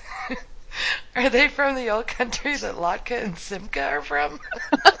 are they from the old country that Latka and Simka are from?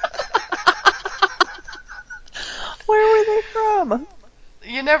 Where were they from?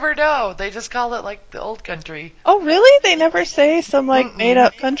 You never know. They just call it like the old country. Oh, really? They never say some, like, Mm-mm.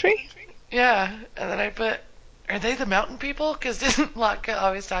 made-up country? Yeah, and then I put, are they the mountain people? Because didn't Latka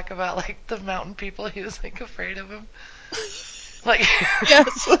always talk about like the mountain people? He was like afraid of them. Like,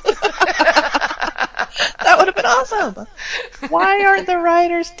 Yes. That would have been awesome. Why aren't the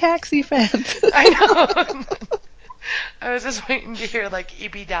writers Taxi fans? I know. I was just waiting to hear like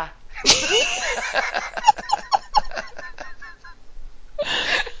Ibida.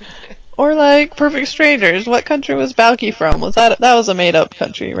 Or like Perfect Strangers. What country was Balky from? That was a made-up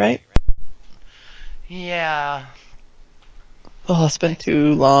country, right? Yeah. Oh, it's been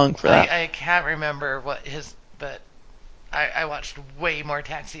too long for that. I can't remember what his, but I watched way more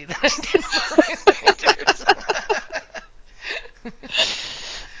Taxi than I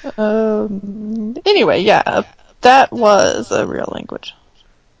did Anyway, yeah, that was a real language.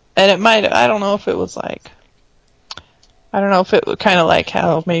 And it might, I don't know if it was like, I don't know if it was kind of like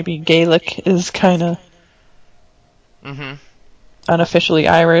how maybe Gaelic is kind of Mm-hmm. unofficially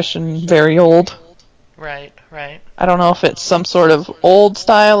Irish and very old. Right, right. I don't know if it's some sort of old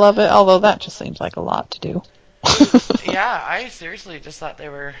style of it, although that just seems like a lot to do. Yeah, I seriously just thought they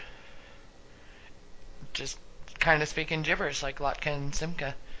were just kind of speaking gibberish like Latka and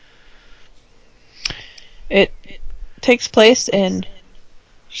Simka. It takes place in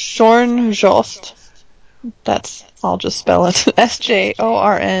Shornjost. I'll just spell it.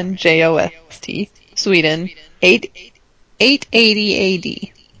 Sjornjost, Sweden, 880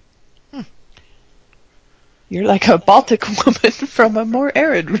 AD. Hmm. You're like a Baltic woman from a more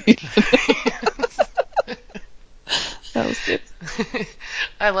arid region. That was good.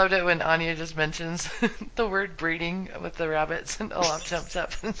 I loved it when Anya just mentions the word breeding with the rabbits, and Olaf jumps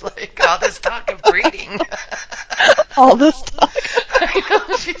up and is like, all this talk of breeding. All this talk. I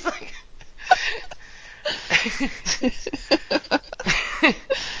know, she's like...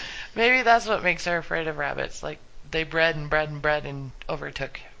 Maybe that's what makes her afraid of rabbits. Like, they bred and bred and bred and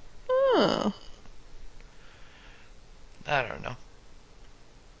overtook. Oh. I don't know.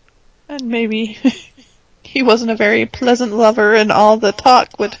 And maybe he wasn't a very pleasant lover and all the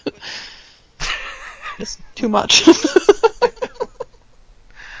talk would... Just too much.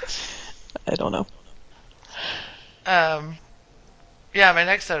 I don't know. Yeah, my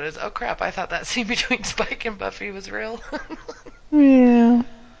next note is, oh crap, I thought that scene between Spike and Buffy was real. Yeah.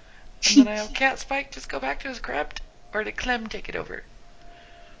 And then can't Spike just go back to his crypt? Or did Clem take it over?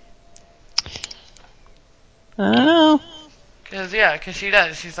 I don't know. Because she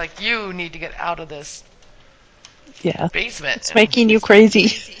does. She's like, you need to get out of this Yeah. basement. It's making you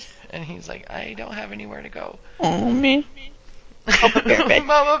crazy. And he's like, I don't have anywhere to go. Oh, man. Mama Bear bed.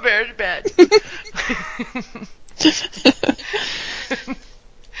 Mama Bear's bed.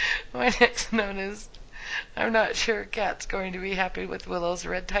 My next note is, I'm not sure Kat's going to be happy with Willow's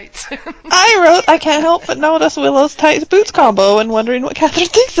red tights. I wrote, I can't help but notice Willow's tights boots combo and wondering what Catherine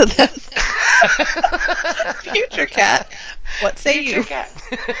thinks of this. Future Cat, what say Future you?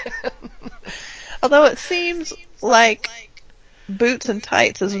 Cat. Although it seems like boots and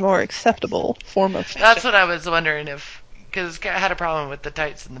tights is a more acceptable form of fashion. That's what I was wondering because Kat had a problem with the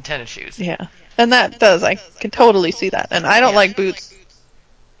tights and the tennis shoes. Yeah. And that does, I can totally see that. And I don't like boots.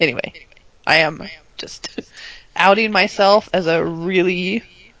 Anyway, I am just outing myself as a really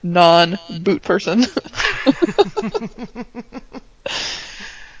non-boot person.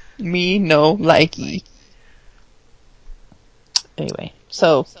 Me no likey. Anyway,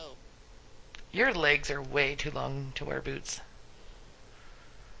 so. Your legs are way too long to wear boots.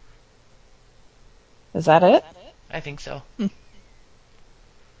 Is that it? I think so.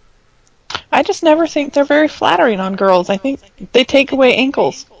 I just never think they're very flattering on girls. I think they take away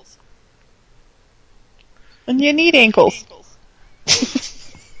ankles. And you need ankles.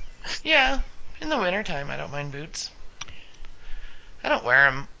 Yeah, in the wintertime I don't mind boots. I don't wear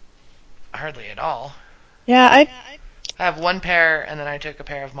them hardly at all. Yeah, I have one pair, and then I took a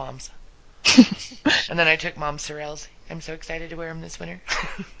pair of Mom's. And then I took Mom's Sorels. I'm so excited to wear them this winter.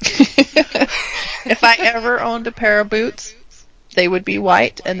 If I ever owned a pair of boots, they would be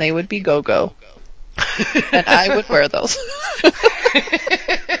white and they would be go-go. And I would wear those.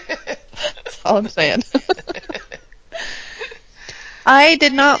 That's all I'm saying. I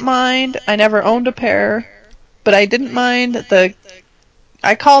did not mind. I never owned a pair, but I didn't mind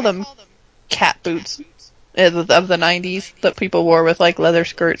I call them cat boots of the 90s that people wore with like leather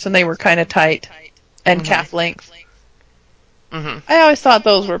skirts, and they were kind of tight and calf length. Mm-hmm. I always thought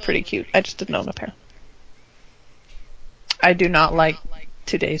those were pretty cute. I just didn't own a pair. I do not like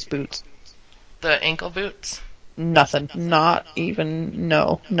today's boots. The ankle boots? Nothing. Not even.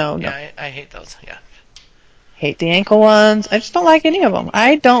 No. Yeah, I hate those. Yeah. Hate the ankle ones. I just don't like any of them.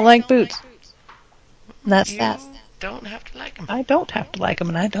 I don't like boots. And that's that. You don't have to like them. I don't have to like them,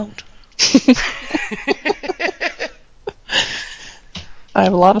 and I don't. I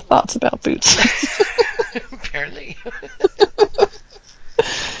have a lot of thoughts about boots. Apparently.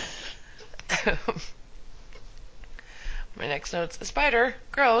 My next note's a spider.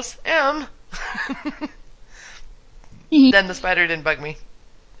 Gross. M. Then the spider didn't bug me.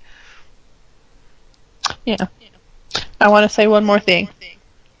 Yeah. I want to say one more thing.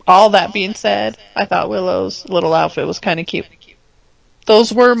 All that being said, I thought Willow's little outfit was kind of cute.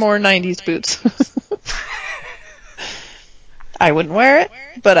 Those were more 90s boots. I wouldn't wear it,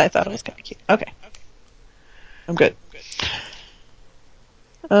 but I thought it was kind of cute. Okay. I'm good.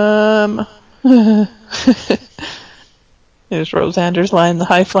 There's Rosander's line, the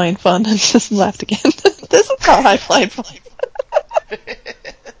high flying fun, and just laughed again. This is not high flying fun.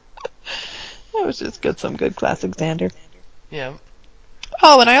 That was just good, some good classic Xander. Yeah.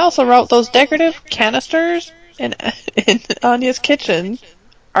 Oh, and I also wrote those decorative canisters in Anya's kitchen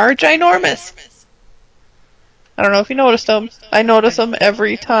are ginormous. I don't know if you noticed them. I notice them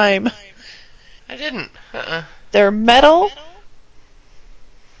every time. I didn't. They're metal,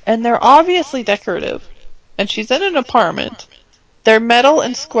 and they're obviously decorative. And she's in an apartment. They're metal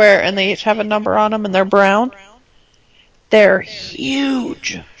and square, and they each have a number on them, and they're brown. They're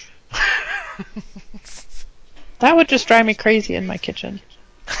huge. That would just drive me crazy in my kitchen.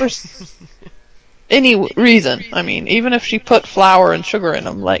 For any reason. I mean, even if she put flour and sugar in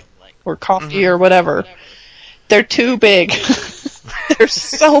them, like, or coffee or whatever, they're too big. They're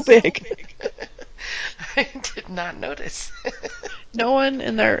so big. I did not notice. No one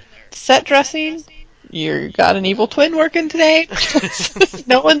in their set dressing, you got an evil twin working today?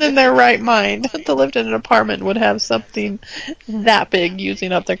 No one in their right mind that lived in an apartment would have something that big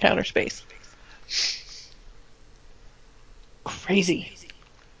using up their counter space. crazy.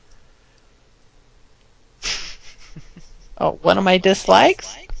 Oh, one of my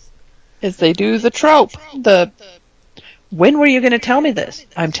dislikes is they do the trope. When were you going to tell me this?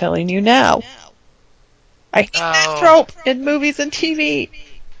 I'm telling you now. I hate that Oh, trope in movies and TV.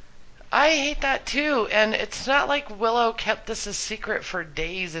 I hate that too. And it's not like Willow kept this a secret for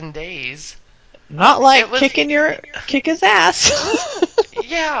days and days. Not It like was, kick his ass.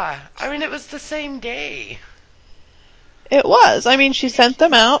 yeah. I mean, it was the same day. It was. I mean, she sent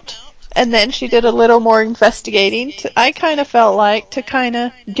them out, and then she did a little more investigating. I kind of felt like to kind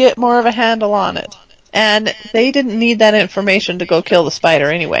of get more of a handle on it. And they didn't need that information to go kill the spider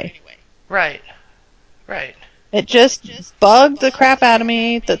anyway. Right, right. It just bugged the crap out of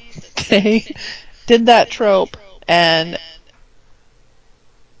me that they did that trope, and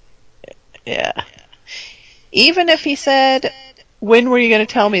yeah. Even if he said, when were you going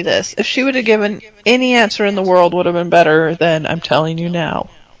to tell me this? If she would have given any answer in the world would have been better than I'm telling you now.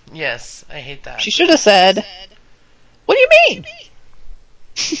 Yes, I hate that. She should have said, what do you mean?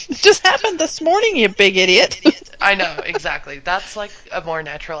 It just happened this morning, you big idiot. I know, exactly. That's like a more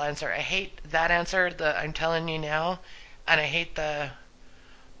natural answer. I hate that answer, the I'm telling you now, and I hate the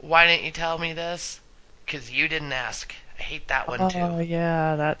why didn't you tell me this? Because you didn't ask. I hate that one too. Oh,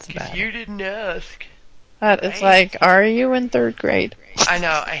 yeah, that's Because bad. you didn't ask. That is Right? like, are you in third grade? I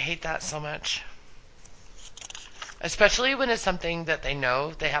know, I hate that so much. Especially when it's something that they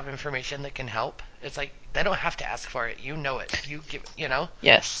know they have information that can help. It's like they don't have to ask for it. You know it. You give,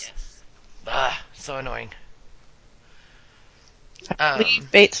 Yes. Ugh, so annoying. I believe Um,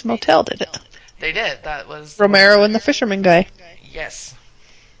 Bates Motel did it. they did. That was the one. Romero and the fisherman guy. Yes.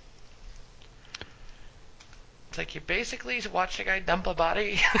 It's like you basically watched a guy dump a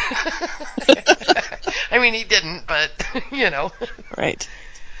body. I mean, he didn't, but Right.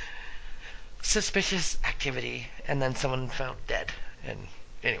 suspicious activity, and then someone found dead. And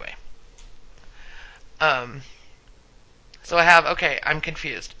anyway, um, so I'm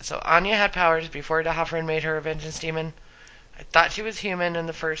confused. So Anya had powers before D'Hoffryn made her a vengeance demon. I thought she was human in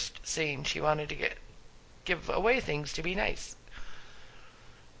the first scene. She wanted to give away things to be nice.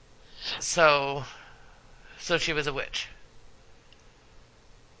 So she was a witch.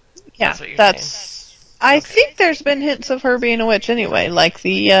 Yeah, That's what you're saying. that's... I Okay. think there's been hints of her being a witch anyway, like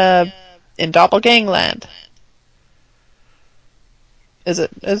in Doppelgangland. Is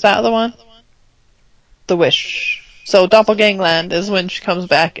that the one? The Wish. So Doppelgangland is when she comes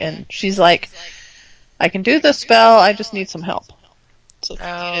back and she's like, I can do this spell, I just need some help. So she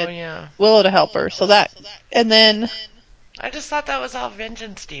Oh needed yeah. Willow to help her. And then I just thought that was all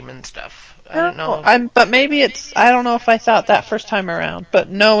vengeance demon stuff. I no, don't know. but maybe I don't know if I thought that first time around, but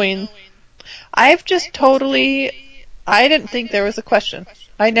knowing, I didn't think there was a question.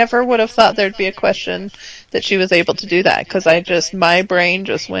 I never would have thought there'd be a question that she was able to do that, because my brain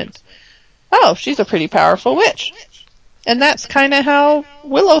just went, oh, she's a pretty powerful witch. And that's kind of how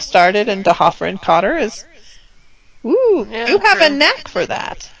Willow started, and D'Hoffryn caught her as, ooh, you Yeah, have a true. knack for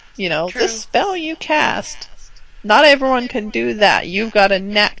that. This True. spell you cast. Not everyone can do that. You've got a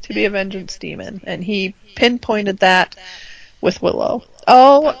knack to be a vengeance demon. And he pinpointed that with Willow.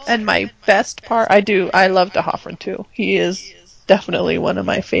 Oh, That's and true. my best part, I love D'Hoffryn too. He is definitely one of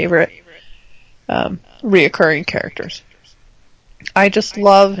my favorite reoccurring characters. I just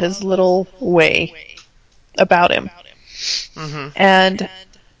love his little way about him. Mhm. And,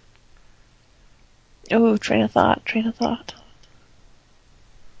 oh, train of thought.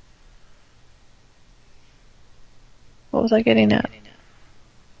 What was I getting at?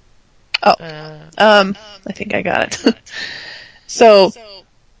 Oh, Uh, I think I got it. So,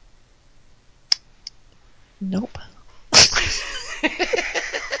 nope.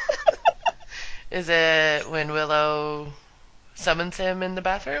 Is it when Willow summons him in the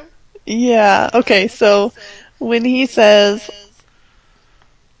bathroom? Yeah, okay, so when he says,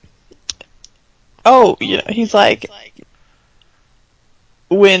 oh, he's like,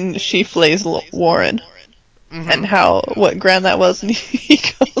 when she flays Warren, and Mhm. what grand that was, and he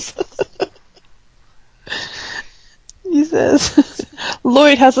goes, he says,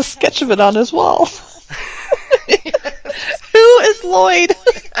 Lloyd has a sketch of it on his wall. Yes. Who is Lloyd?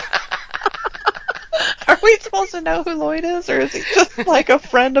 Are we supposed to know who Lloyd is, or is he just like a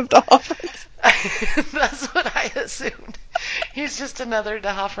friend of D'Hoffryn's? That's what I assumed. He's just another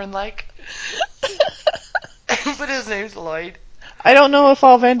D'Hoffryn like. But his name's Lloyd. I don't know if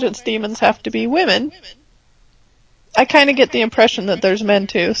all vengeance demons have to be women. I kind of get the impression that there's men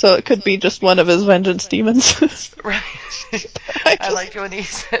too, so it could be just one of his vengeance demons. Right. I I just liked when he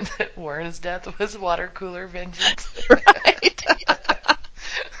said that Warren's death was water cooler vengeance. right.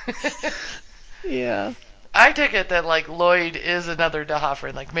 Yeah. I took it that like Lloyd is another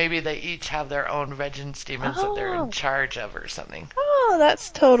D'Hoffryn. Like maybe they each have their own vengeance demons that they're in Oh. charge of or something. Oh, that's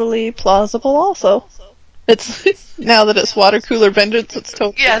totally plausible also. It's now that it's water cooler vengeance, it's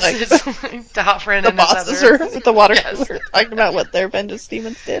totally Yes, like it's like D'Hoffryn the and his bosses other. are with the water Yes. cooler talking about what their vengeance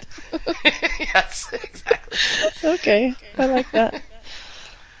demons did. Yes, exactly. Okay, I like that.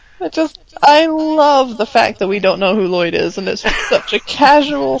 I love the fact that we don't know who Lloyd is, and it's just such a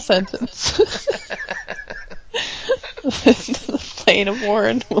casual sentence. The plane of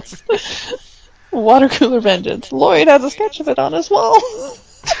Warren was water cooler vengeance. Lloyd has a sketch of it on his wall.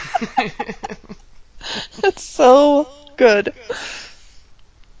 It's so good.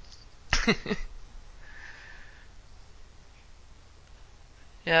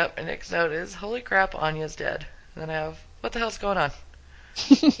 Yep, my next note is, holy crap, Anya's dead. And then I have, what the hell's going on?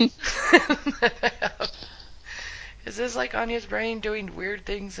 Is this like Anya's brain doing weird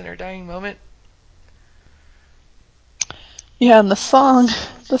things in her dying moment? Yeah, and the song's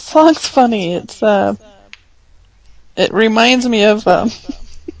funny. It reminds me of, what's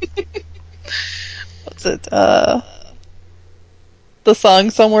it, the song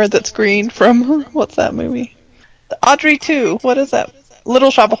Somewhere That's Green from, what's that movie? Audrey 2, what is that?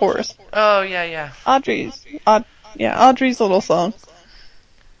 Little Shop of Horrors. Oh, yeah, yeah. Audrey's little song.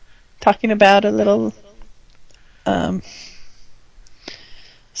 Talking about a little, um,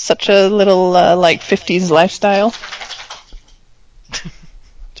 such a little, like 50s lifestyle.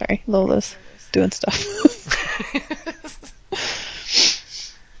 Sorry, Lola's doing stuff.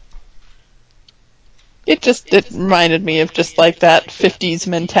 It reminded me of just like that 50s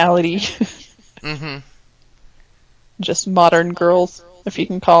mentality. Mm-hmm. Just modern girls, if you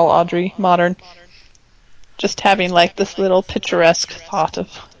can call Audrey modern. Just having like this little picturesque thought of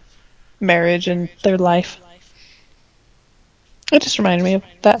marriage and their life. It just reminded me of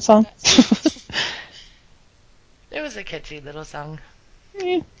that song. It was a catchy little song.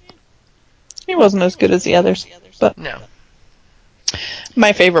 It wasn't as good as the others, but No.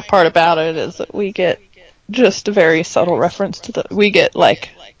 my favorite part about it is that we get just a very subtle reference to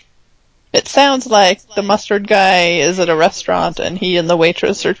it sounds like the mustard guy is at a restaurant and he and the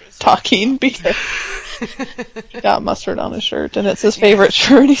waitress are talking because he got mustard on his shirt and it's his favorite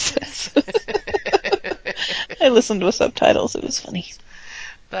shirt, he says. I listened with subtitles, it was funny.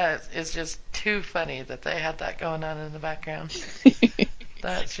 That is just too funny that they had that going on in the background.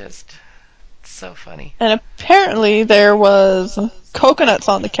 That's just so funny. And apparently there was coconuts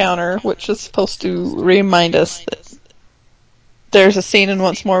on the counter, which is supposed to remind us that there's a scene in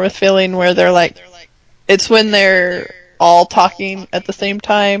Once More with Feeling where they're like, it's when they're all talking at the same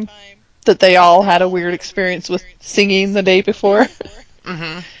time that they all had a weird experience with singing the day before.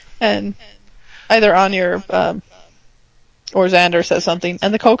 Mm-hmm. And either Anya or Xander says something,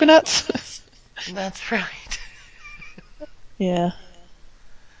 and the coconuts? That's right. Yeah.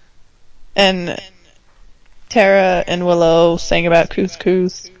 And Tara and Willow sang about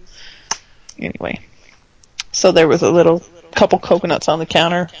couscous. Anyway. So there was a little couple coconuts on the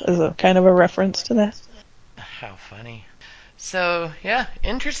counter as a kind of a reference to that. How funny. So, yeah,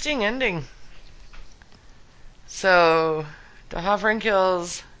 interesting ending. So, D'Hoffryn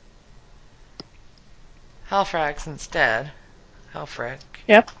kills Halfrax instead. Halfrack.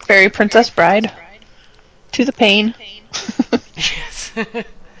 Yep. Fairy Princess Bride. To the pain. Yes.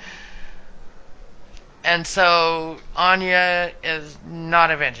 And so, Anya is not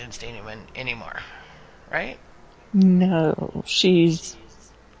a vengeance demon anymore, right? No,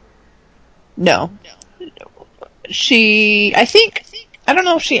 no. I don't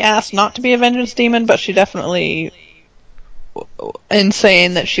know if she asked not to be a vengeance demon, but she definitely, in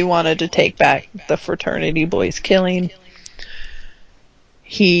saying that she wanted to take back the fraternity boys' killing,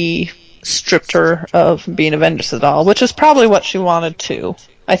 he stripped her of being a vengeance at all, which is probably what she wanted to.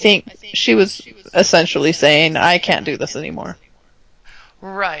 I think she was essentially saying, I can't do this anymore.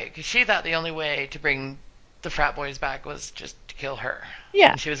 Right, because she thought the only way to bring the frat boys back was just to kill her.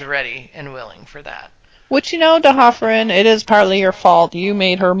 Yeah. And she was ready and willing for that. Which, D'Hoffryn, it is partly your fault. You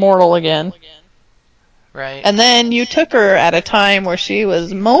made her mortal again. Right? And then you took her at a time where she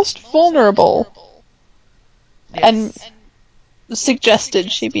was most vulnerable and Yes.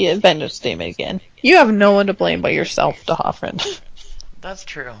 suggested she be a vengeance demon again. You have no one to blame but yourself, D'Hoffryn. That's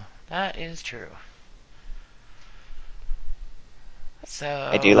true. That is true.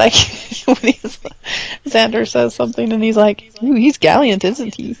 I do So. like when Xander says something and he's like, ooh, he's gallant,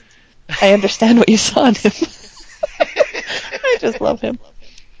 isn't he? I understand what you saw in him. I just love him.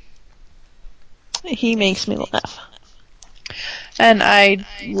 He makes me laugh. And I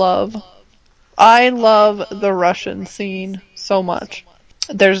love the Russian scene so much.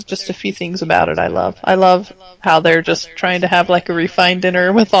 there's just a few things about it I love. I love how they're just trying to have like a refined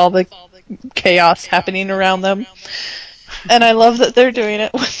dinner with all the chaos happening around them. And I love that they're doing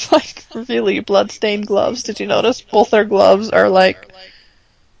it with like really blood-stained gloves. Did you notice both their gloves are like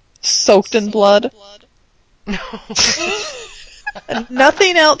soaked in blood? No. And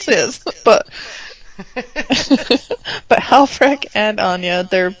nothing else is, but but Halfrek and Anya,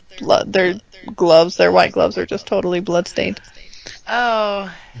 their gloves, their white gloves are just totally blood-stained.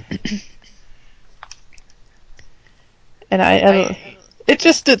 Oh. And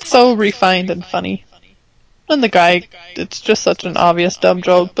it's so refined and funny. And the guy, it's just such an obvious dumb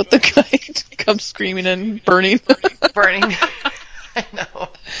joke, but the guy comes screaming and burning. Burning. I know.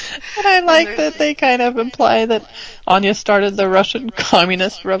 And I like that they kind of imply that Anya started the Russian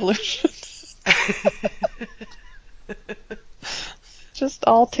Communist Revolution. Just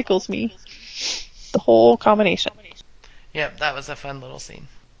all tickles me. The whole combination. Yep, that was a fun little scene.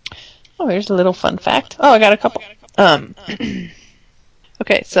 Oh, here's a little fun fact. Oh, I got a couple.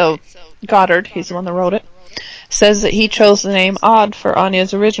 Okay, so Goddard, he's the one that wrote it, says that he chose the name Odd for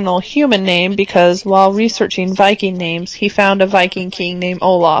Anya's original human name because while researching Viking names, he found a Viking king named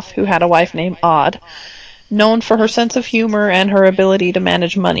Olaf who had a wife named Odd. Known for her sense of humor and her ability to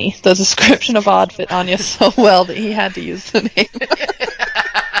manage money, the description of Odd fit Anya so well that he had to use the name.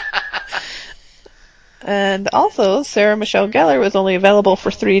 And also, Sarah Michelle Gellar was only available for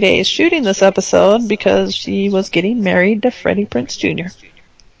 3 days shooting this episode because she was getting married to Freddie Prinze Jr.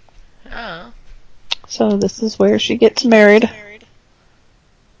 Oh. So this is where she gets married.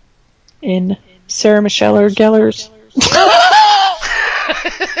 In Sarah Michelle Gellar's.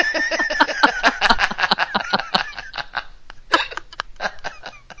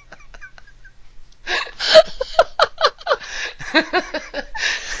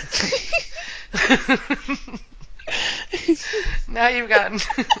 Now you've gotten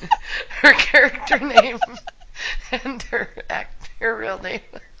her character name and her real name.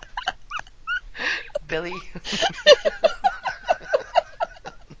 Billy.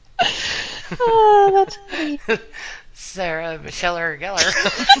 Oh, that's funny. Sarah Michelle Gellar.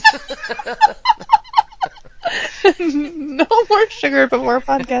 No more sugar before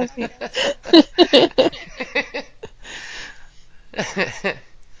podcasting.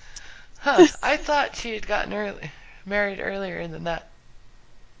 Huh, I thought she had gotten married earlier than that.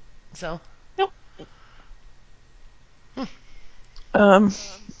 So. Nope. Hmm.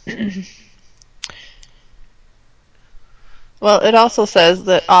 Well, it also says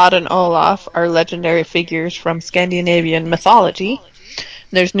that Odd and Olaf are legendary figures from Scandinavian mythology.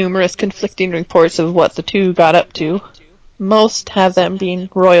 There's numerous conflicting reports of what the two got up to. Most have them being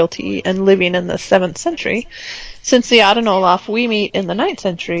royalty and living in the 7th century, since the Odd and Olaf we meet in the 9th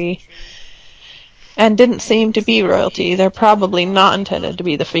century and didn't seem to be royalty. They're probably not intended to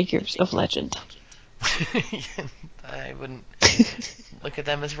be the figures of legend. I wouldn't look at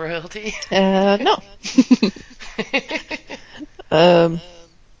them as royalty. No. And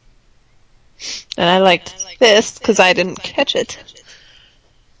I liked this because I didn't catch it.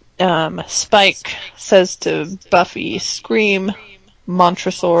 Spike says to Buffy, "Scream,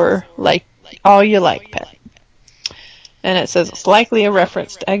 Montresor, like all you like, pet." And it says it's likely a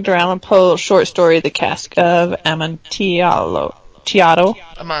reference to Edgar Allan Poe's short story, The Cask of Amontillado.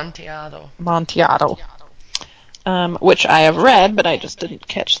 Amontillado. Amontillado. Which I have read, but I just didn't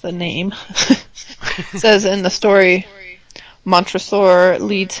catch the name. It says in the story, Montresor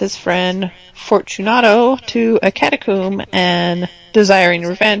leads his friend Fortunato to a catacomb and, desiring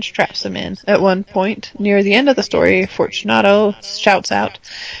revenge, traps him in. At one point, near the end of the story, Fortunato shouts out,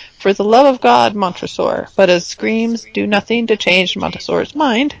 "For the love of God, Montresor," but as screams do nothing to change Montresor's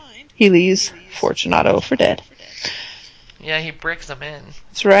mind, he leaves Fortunato for dead. Yeah, he bricks him in.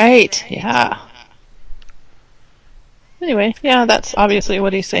 That's right, yeah. Anyway, yeah, that's obviously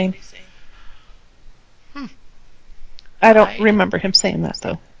what he's saying. I don't remember him saying that,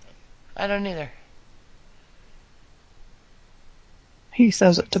 though. I don't either. He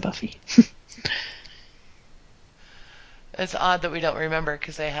says it to Buffy. It's odd that we don't remember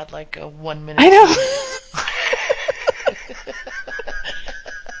because they had like a 1 minute. I know.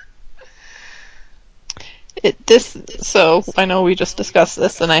 So I know we just discussed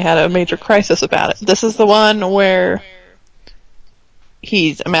this, and I had a major crisis about it. This is the one where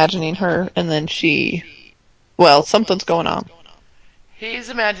he's imagining her, and then something's going on.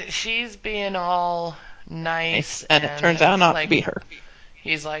 She's being all nice, and it turns out not to be her.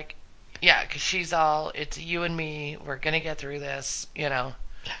 He's like, yeah, because she's all, it's you and me, we're gonna get through this, you know.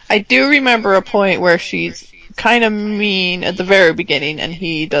 I do remember a point where she's kind of mean at the very beginning, and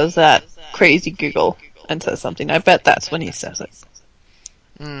he does that crazy giggle and says something. I bet that's when he says it.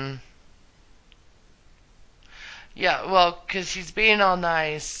 Mm. Yeah, well, because she's being all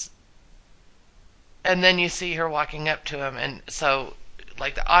nice, and then you see her walking up to him, and so,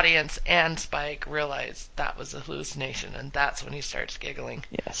 like, the audience and Spike realize that was a hallucination, and that's when he starts giggling.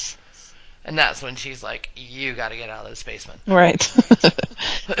 Yes. And that's when she's like, you gotta get out of this basement. Right.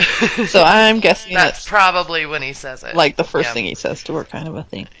 So I'm guessing that's it's probably when he says it. like the first Yeah. thing he says to her, kind of a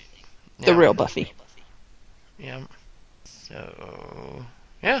thing. The Yeah. real Buffy. Yeah. So,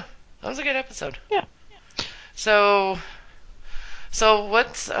 yeah, that was a good episode. Yeah. So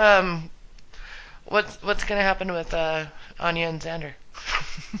what's gonna happen with Anya and Xander?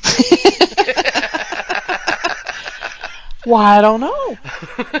 Well, I don't know.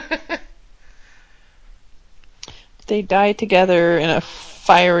 They die together in a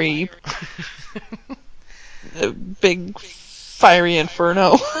fiery, big fiery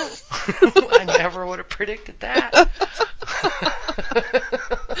inferno. I never would have predicted that.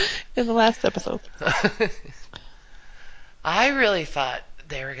 In the last episode. I really thought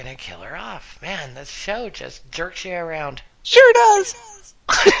they were gonna kill her off. Man, this show just jerks you around. Sure does.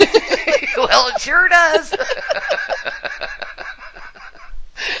 Well, it sure does.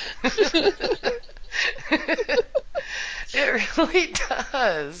 It really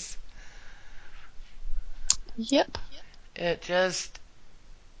does. Yep. It just,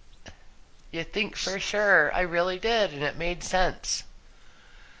 you think for sure. I really did, and it made sense.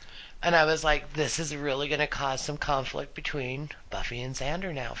 And I was like, this is really going to cause some conflict between Buffy and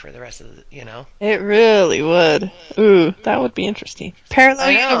Xander now for the rest of the, It really would. Ooh, that would be interesting. Parallel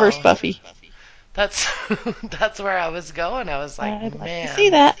I know. universe Buffy. That's that's where I was going. I was like, I'd like to man. see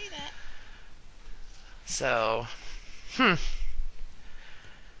that. So,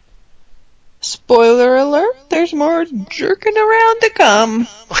 Spoiler alert, there's more jerking around to come.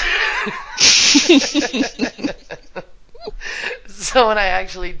 So when I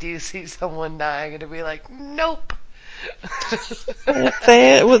actually do see someone die, I'm going to be like, nope. I'd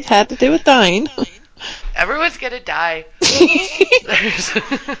say it had to do with dying. Everyone's going to die.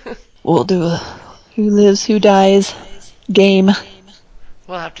 We'll do a who lives, who dies game.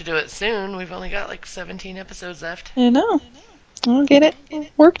 We'll have to do it soon. We've only got like 17 episodes left. I know. We'll get it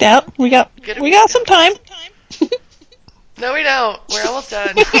worked out. We got some time. No, we don't. We're almost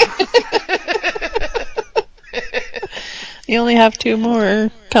done. You only have 2 more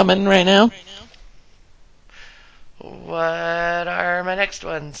coming right now. What are my next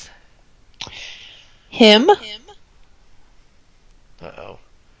ones? Him. Uh-oh.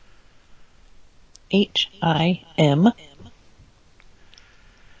 HIM.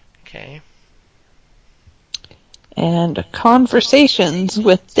 Okay. And conversations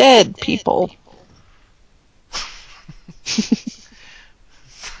with dead people.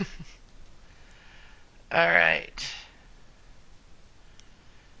 All right.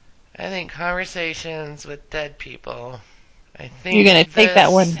 I think conversations with dead people. I think You're going to take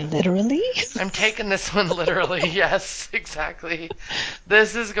that one literally? I'm taking this one literally. Yes, exactly.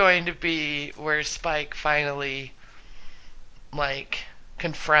 This is going to be where Spike finally, like,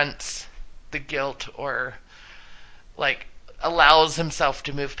 confronts the guilt or, like, allows himself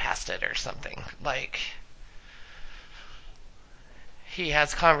to move past it or something. Like, he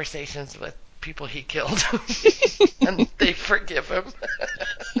has conversations with people he killed and they forgive him.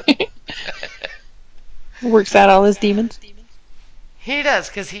 Works out all his demons. He does,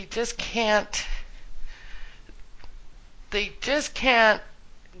 because he just can't. They just can't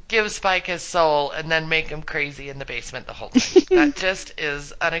give Spike his soul and then make him crazy in the basement the whole time. That just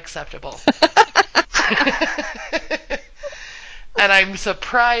is unacceptable. And I'm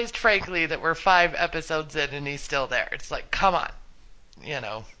surprised, frankly, that we're 5 episodes in and he's still there. It's like, come on.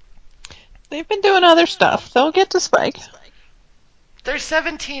 They've been doing other stuff. They'll get to Spike. There's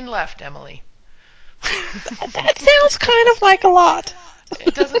 17 left, Emily. That sounds kind of like a lot.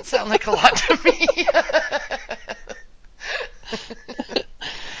 It doesn't sound like a lot to me.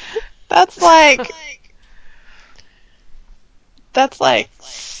 That's like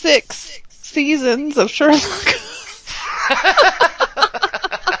 6 seasons of Sherlock.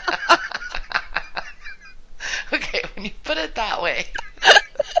 Okay, when you put it that way.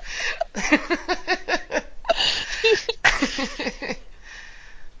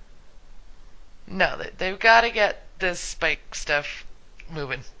 No, they've got to get this Spike stuff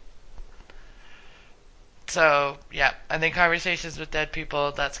moving. So, yeah, I think conversations with dead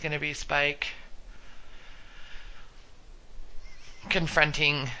people, that's going to be Spike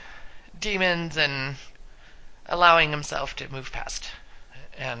confronting demons and allowing himself to move past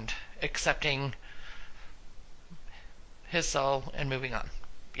and accepting his soul and moving on.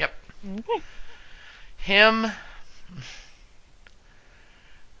 Yep. Okay. Him,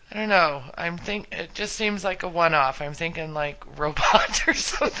 I don't know. It just seems like a one-off. I'm thinking like robot or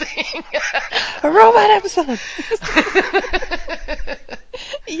something. A robot episode.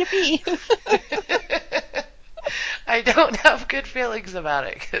 Yippee. I don't have good feelings about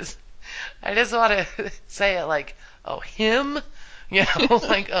it because I just want to say it like, oh, him? You know,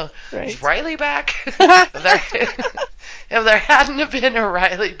 like, oh, Right. is Riley back? If there hadn't have been a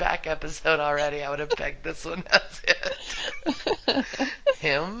Riley back episode already, I would have pegged this one as it.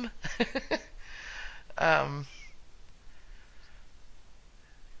 Him? um,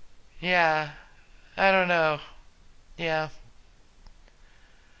 yeah, I don't know. Yeah.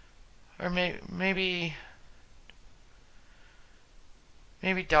 Or maybe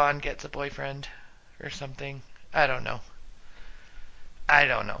Dawn gets a boyfriend or something. I don't know. I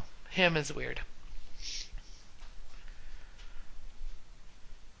don't know. Him is weird.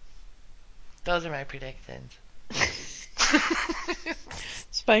 Those are my predictions.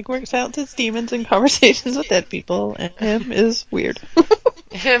 Spike works out his demons in conversations with dead people, and him is weird.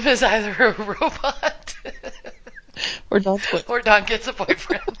 Him is either a robot Or Dawn's boyfriend. or Dawn gets a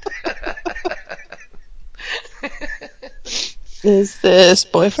boyfriend. Is this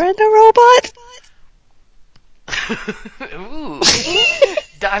boyfriend a robot? Ooh.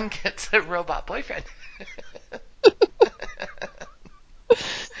 Dawn gets a robot boyfriend.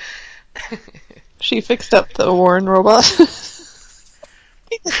 She fixed up the Warren robot. He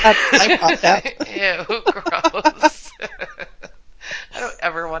just had his eye popped out. Ew, gross. I don't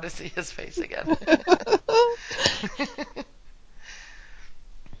ever want to see his face again.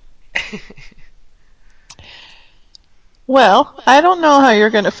 Well, I don't know how you're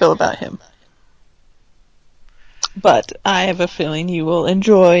going to feel about him. But I have a feeling you will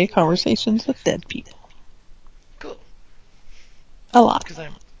enjoy conversations with dead people. Cool. A lot. Because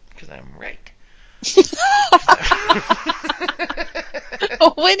I'm right.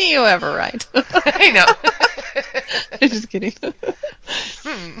 When are you ever right? I know. I'm just kidding. True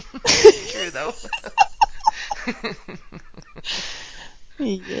though.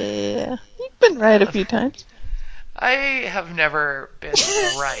 Yeah. You've been right a few times. I have never been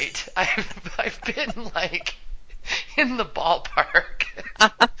right. I've been like in the ballpark.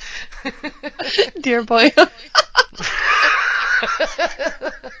 Dear boy.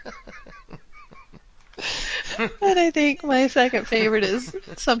 And I think my second favorite is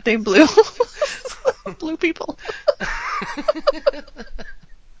something blue. Blue people.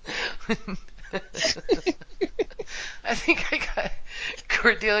 I think I got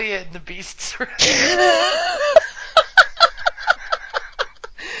Cordelia and the Beasts right.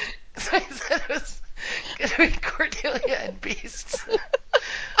 So I said it was going to be Cordelia and Beasts.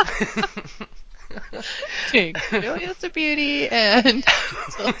 Okay, Cordelia's the beauty and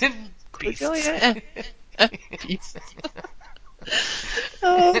And Cordelia and Beast.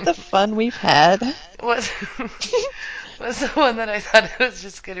 Oh, the fun we've had. was the one that I thought it was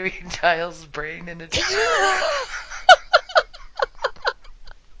just going to be Giles' brain in a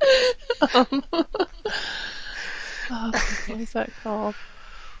What is that called?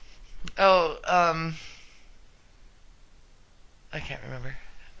 Oh, I can't remember.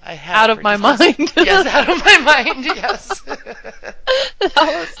 I had Out it of for my just a mind. Yes, out of my mind. Yes. that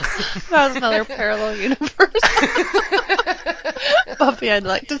was another parallel universe. Buffy, I'd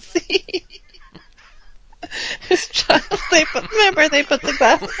like to see. His child. Remember they put the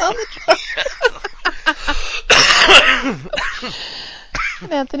glasses on the child.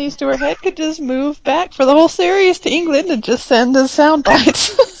 And Anthony Stewart Head could just move back for the whole series to England and just send us sound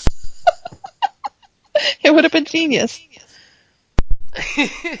bites. It would have been genius.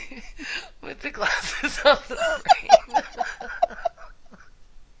 With the glasses on the brain.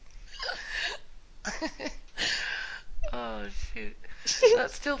 Oh shoot,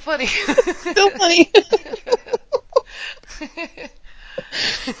 that's still funny. Still funny.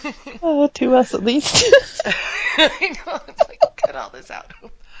 To us at least. I know, it's like, cut all this out.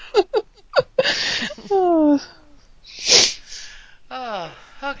 Oh, Oh,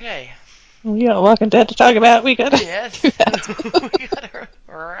 okay. we got Walking Dead to talk about. We gotta Yes, do that. we gotta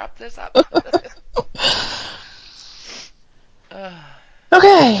wrap this up.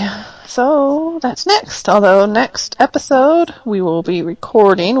 Okay, so that's next. Although next episode we will be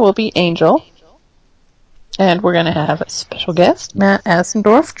recording will be Angel. And we're going to have a special guest, Matt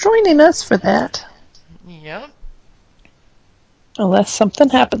Asendorf, joining us for that. Yep. Unless something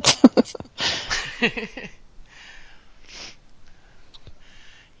happens.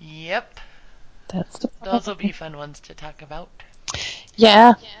 Yep. That's the Those will be fun ones to talk about.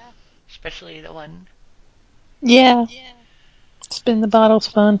 Yeah. Especially the one. Yeah. Spin the bottle's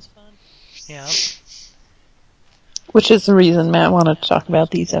fun. Yep. which is the reason Matt wanted to talk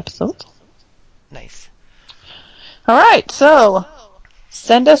about these episodes. Nice. All right, so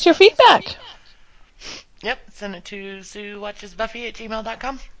send us your feedback. Yep, send it to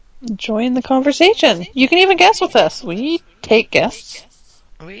SueWatchesBuffy@gmail.com. Join the conversation. You can even guess with us. We take guests.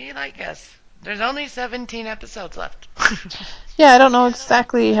 We like guests. There's only 17 episodes left. Yeah, I don't know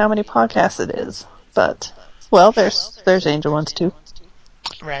exactly how many podcasts it is, but well, there's Angel ones too.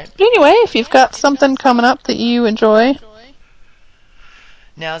 Right. But anyway, if you've got something coming up that you enjoy,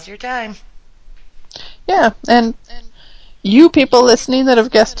 Now's your time. yeah, and you people listening that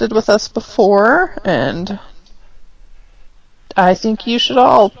have guested with us before, and I think you should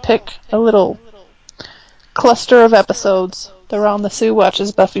all pick a little cluster of episodes that are on the Sue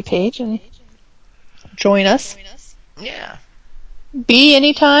Watches Buffy page and join us. Yeah. Be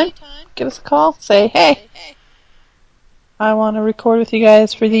anytime. Give us a call. Say, hey, I want to record with you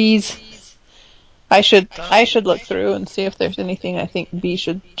guys for these. I should look through and see if there's anything I think B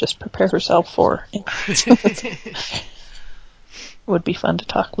should just prepare herself for. Would be fun to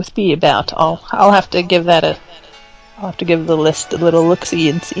talk with B about. I'll have to give that I'll have to give the list a little look-see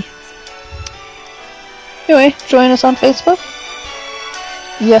and see. Anyway, join us on Facebook.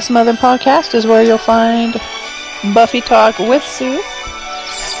 Yes Mother Podcast is where you'll find Buffy Talk with Sue.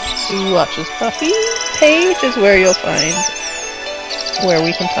 Sue Watches Buffy page is where you'll find where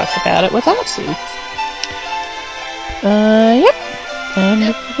we can talk about it without Sue. Yep.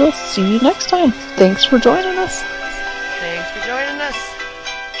 And we'll see you next time. Thanks for joining us. Thanks for joining us.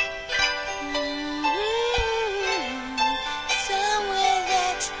 Somewhere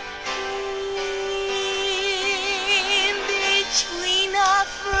that's in between a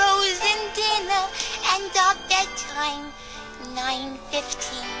frozen dinner and our bedtime,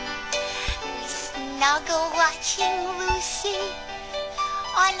 9:15. We snuggle watching Lucy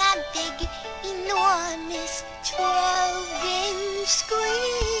on a big, enormous 12-inch screen.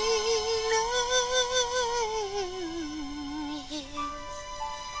 His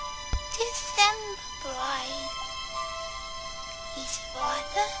December bride, his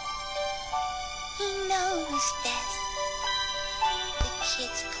father, he knows best. The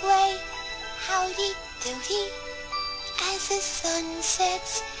kids play howdy-doody as the sun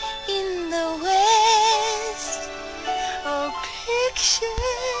sets in the west. A picture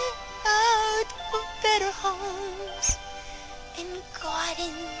out of better homes and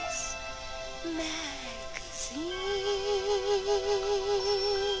gardens magazine.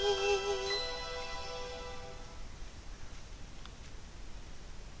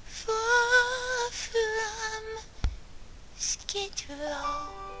 Far from Skid Row,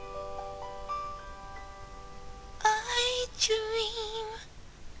 I dream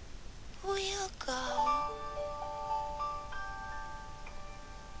we'll go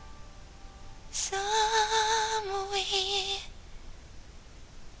somewhere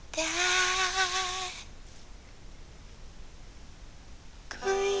that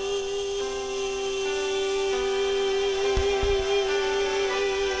green.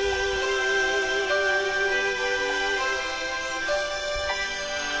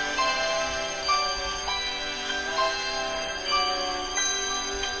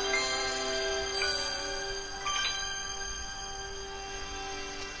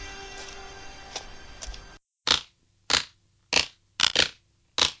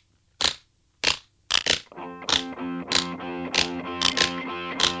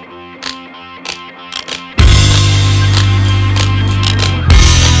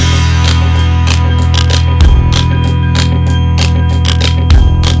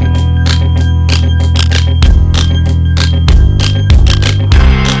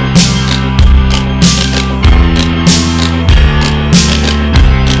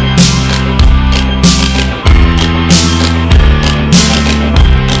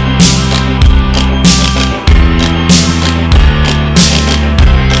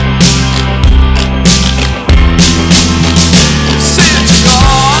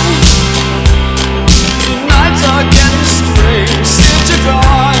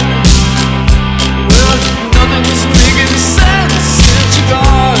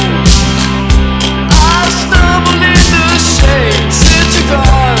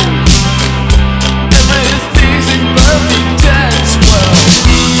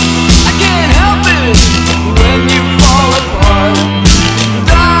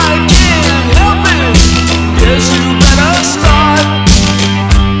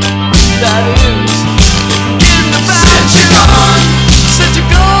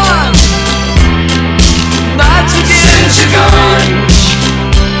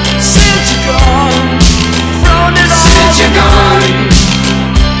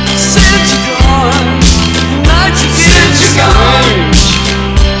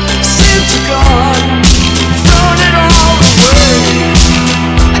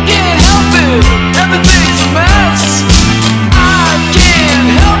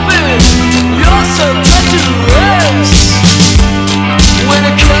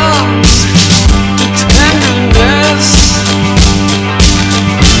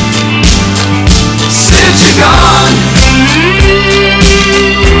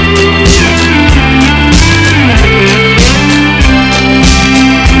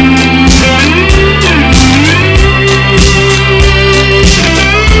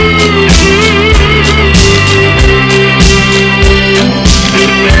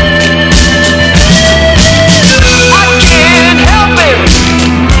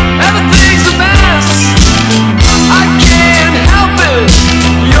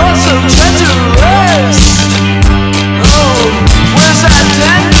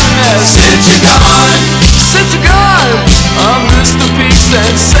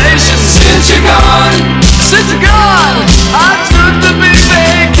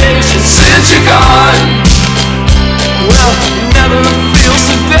 you're gone. Well, never feel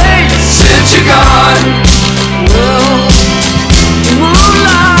so bad since you're gone. Well,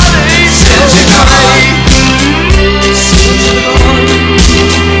 moonlight ain't since you're gone. Since you're gone.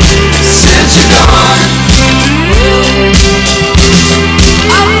 Since you're gone. Well,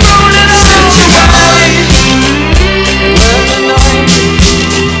 I've thrown it all away. Well, enough.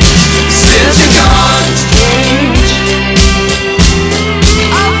 Since you're gone. Strange.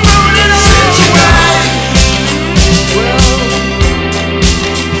 I've thrown it all away. Well, since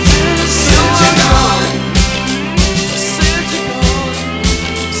you're gone. Since you're gone.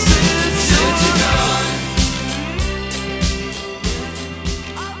 Since you're gone.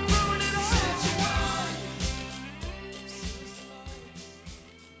 I've thrown it all away.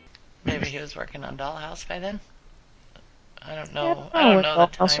 Maybe he was working on Dollhouse by then. I don't Yeah, I know. don't I know don't what know the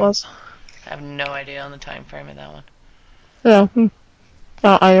Dollhouse time. was. I have no idea on the time frame of that one. Yeah.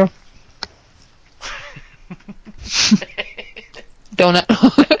 Not either.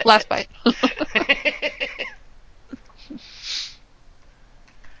 Donut. Last bite.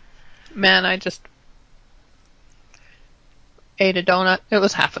 Man, I just ate a donut. It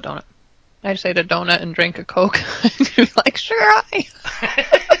was half a donut. I just ate a donut and drank a Coke. You're like, sure, I.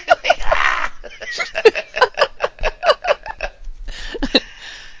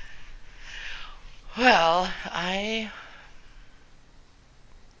 Well, I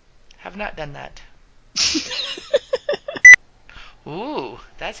have not done that. Ooh,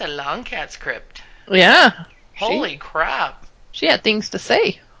 that's a long cat script. Yeah. Holy crap. She had things to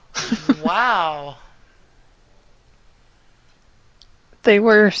say. Wow. They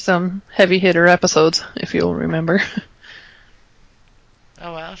were some heavy hitter episodes, if you'll remember.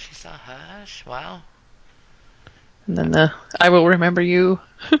 Oh, wow, she saw Hush. Wow. And then the I Will Remember You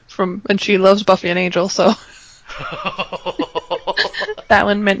from and she loves Buffy and Angel, so that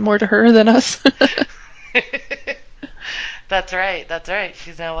one meant more to her than us. That's right. That's right.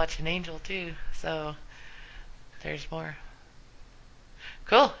 She's now watching Angel too. So there's more.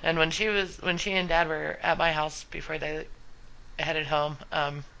 Cool. And when she and Dad were at my house before they headed home,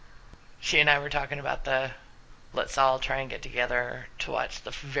 she and I were talking about the let's all try and get together to watch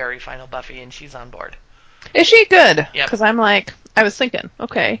the very final Buffy, and she's on board. Is she good? Yep. Because I was thinking,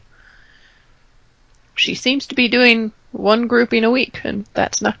 okay, she seems to be doing one grouping a week, and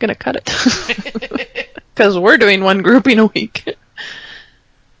that's not going to cut it. Because we're doing one grouping a week.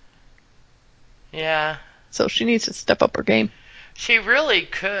 Yeah. So she needs to step up her game. She really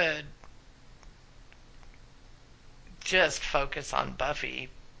could just focus on Buffy,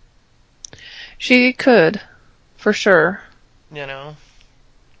 She could, for sure. you know,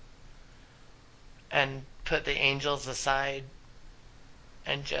 and put the angels aside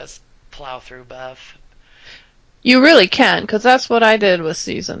and just plow through Buff. You really can, because that's what I did with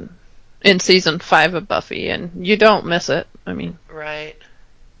in season 5 of Buffy, and you don't miss it. I mean, Right.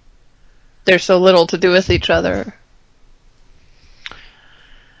 there's so little to do with each other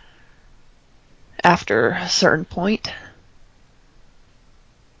after a certain point.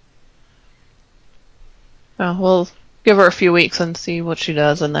 Well, we'll give her a few weeks and see what she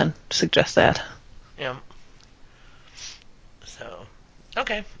does, and then suggest that. Yeah. So,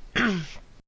 okay.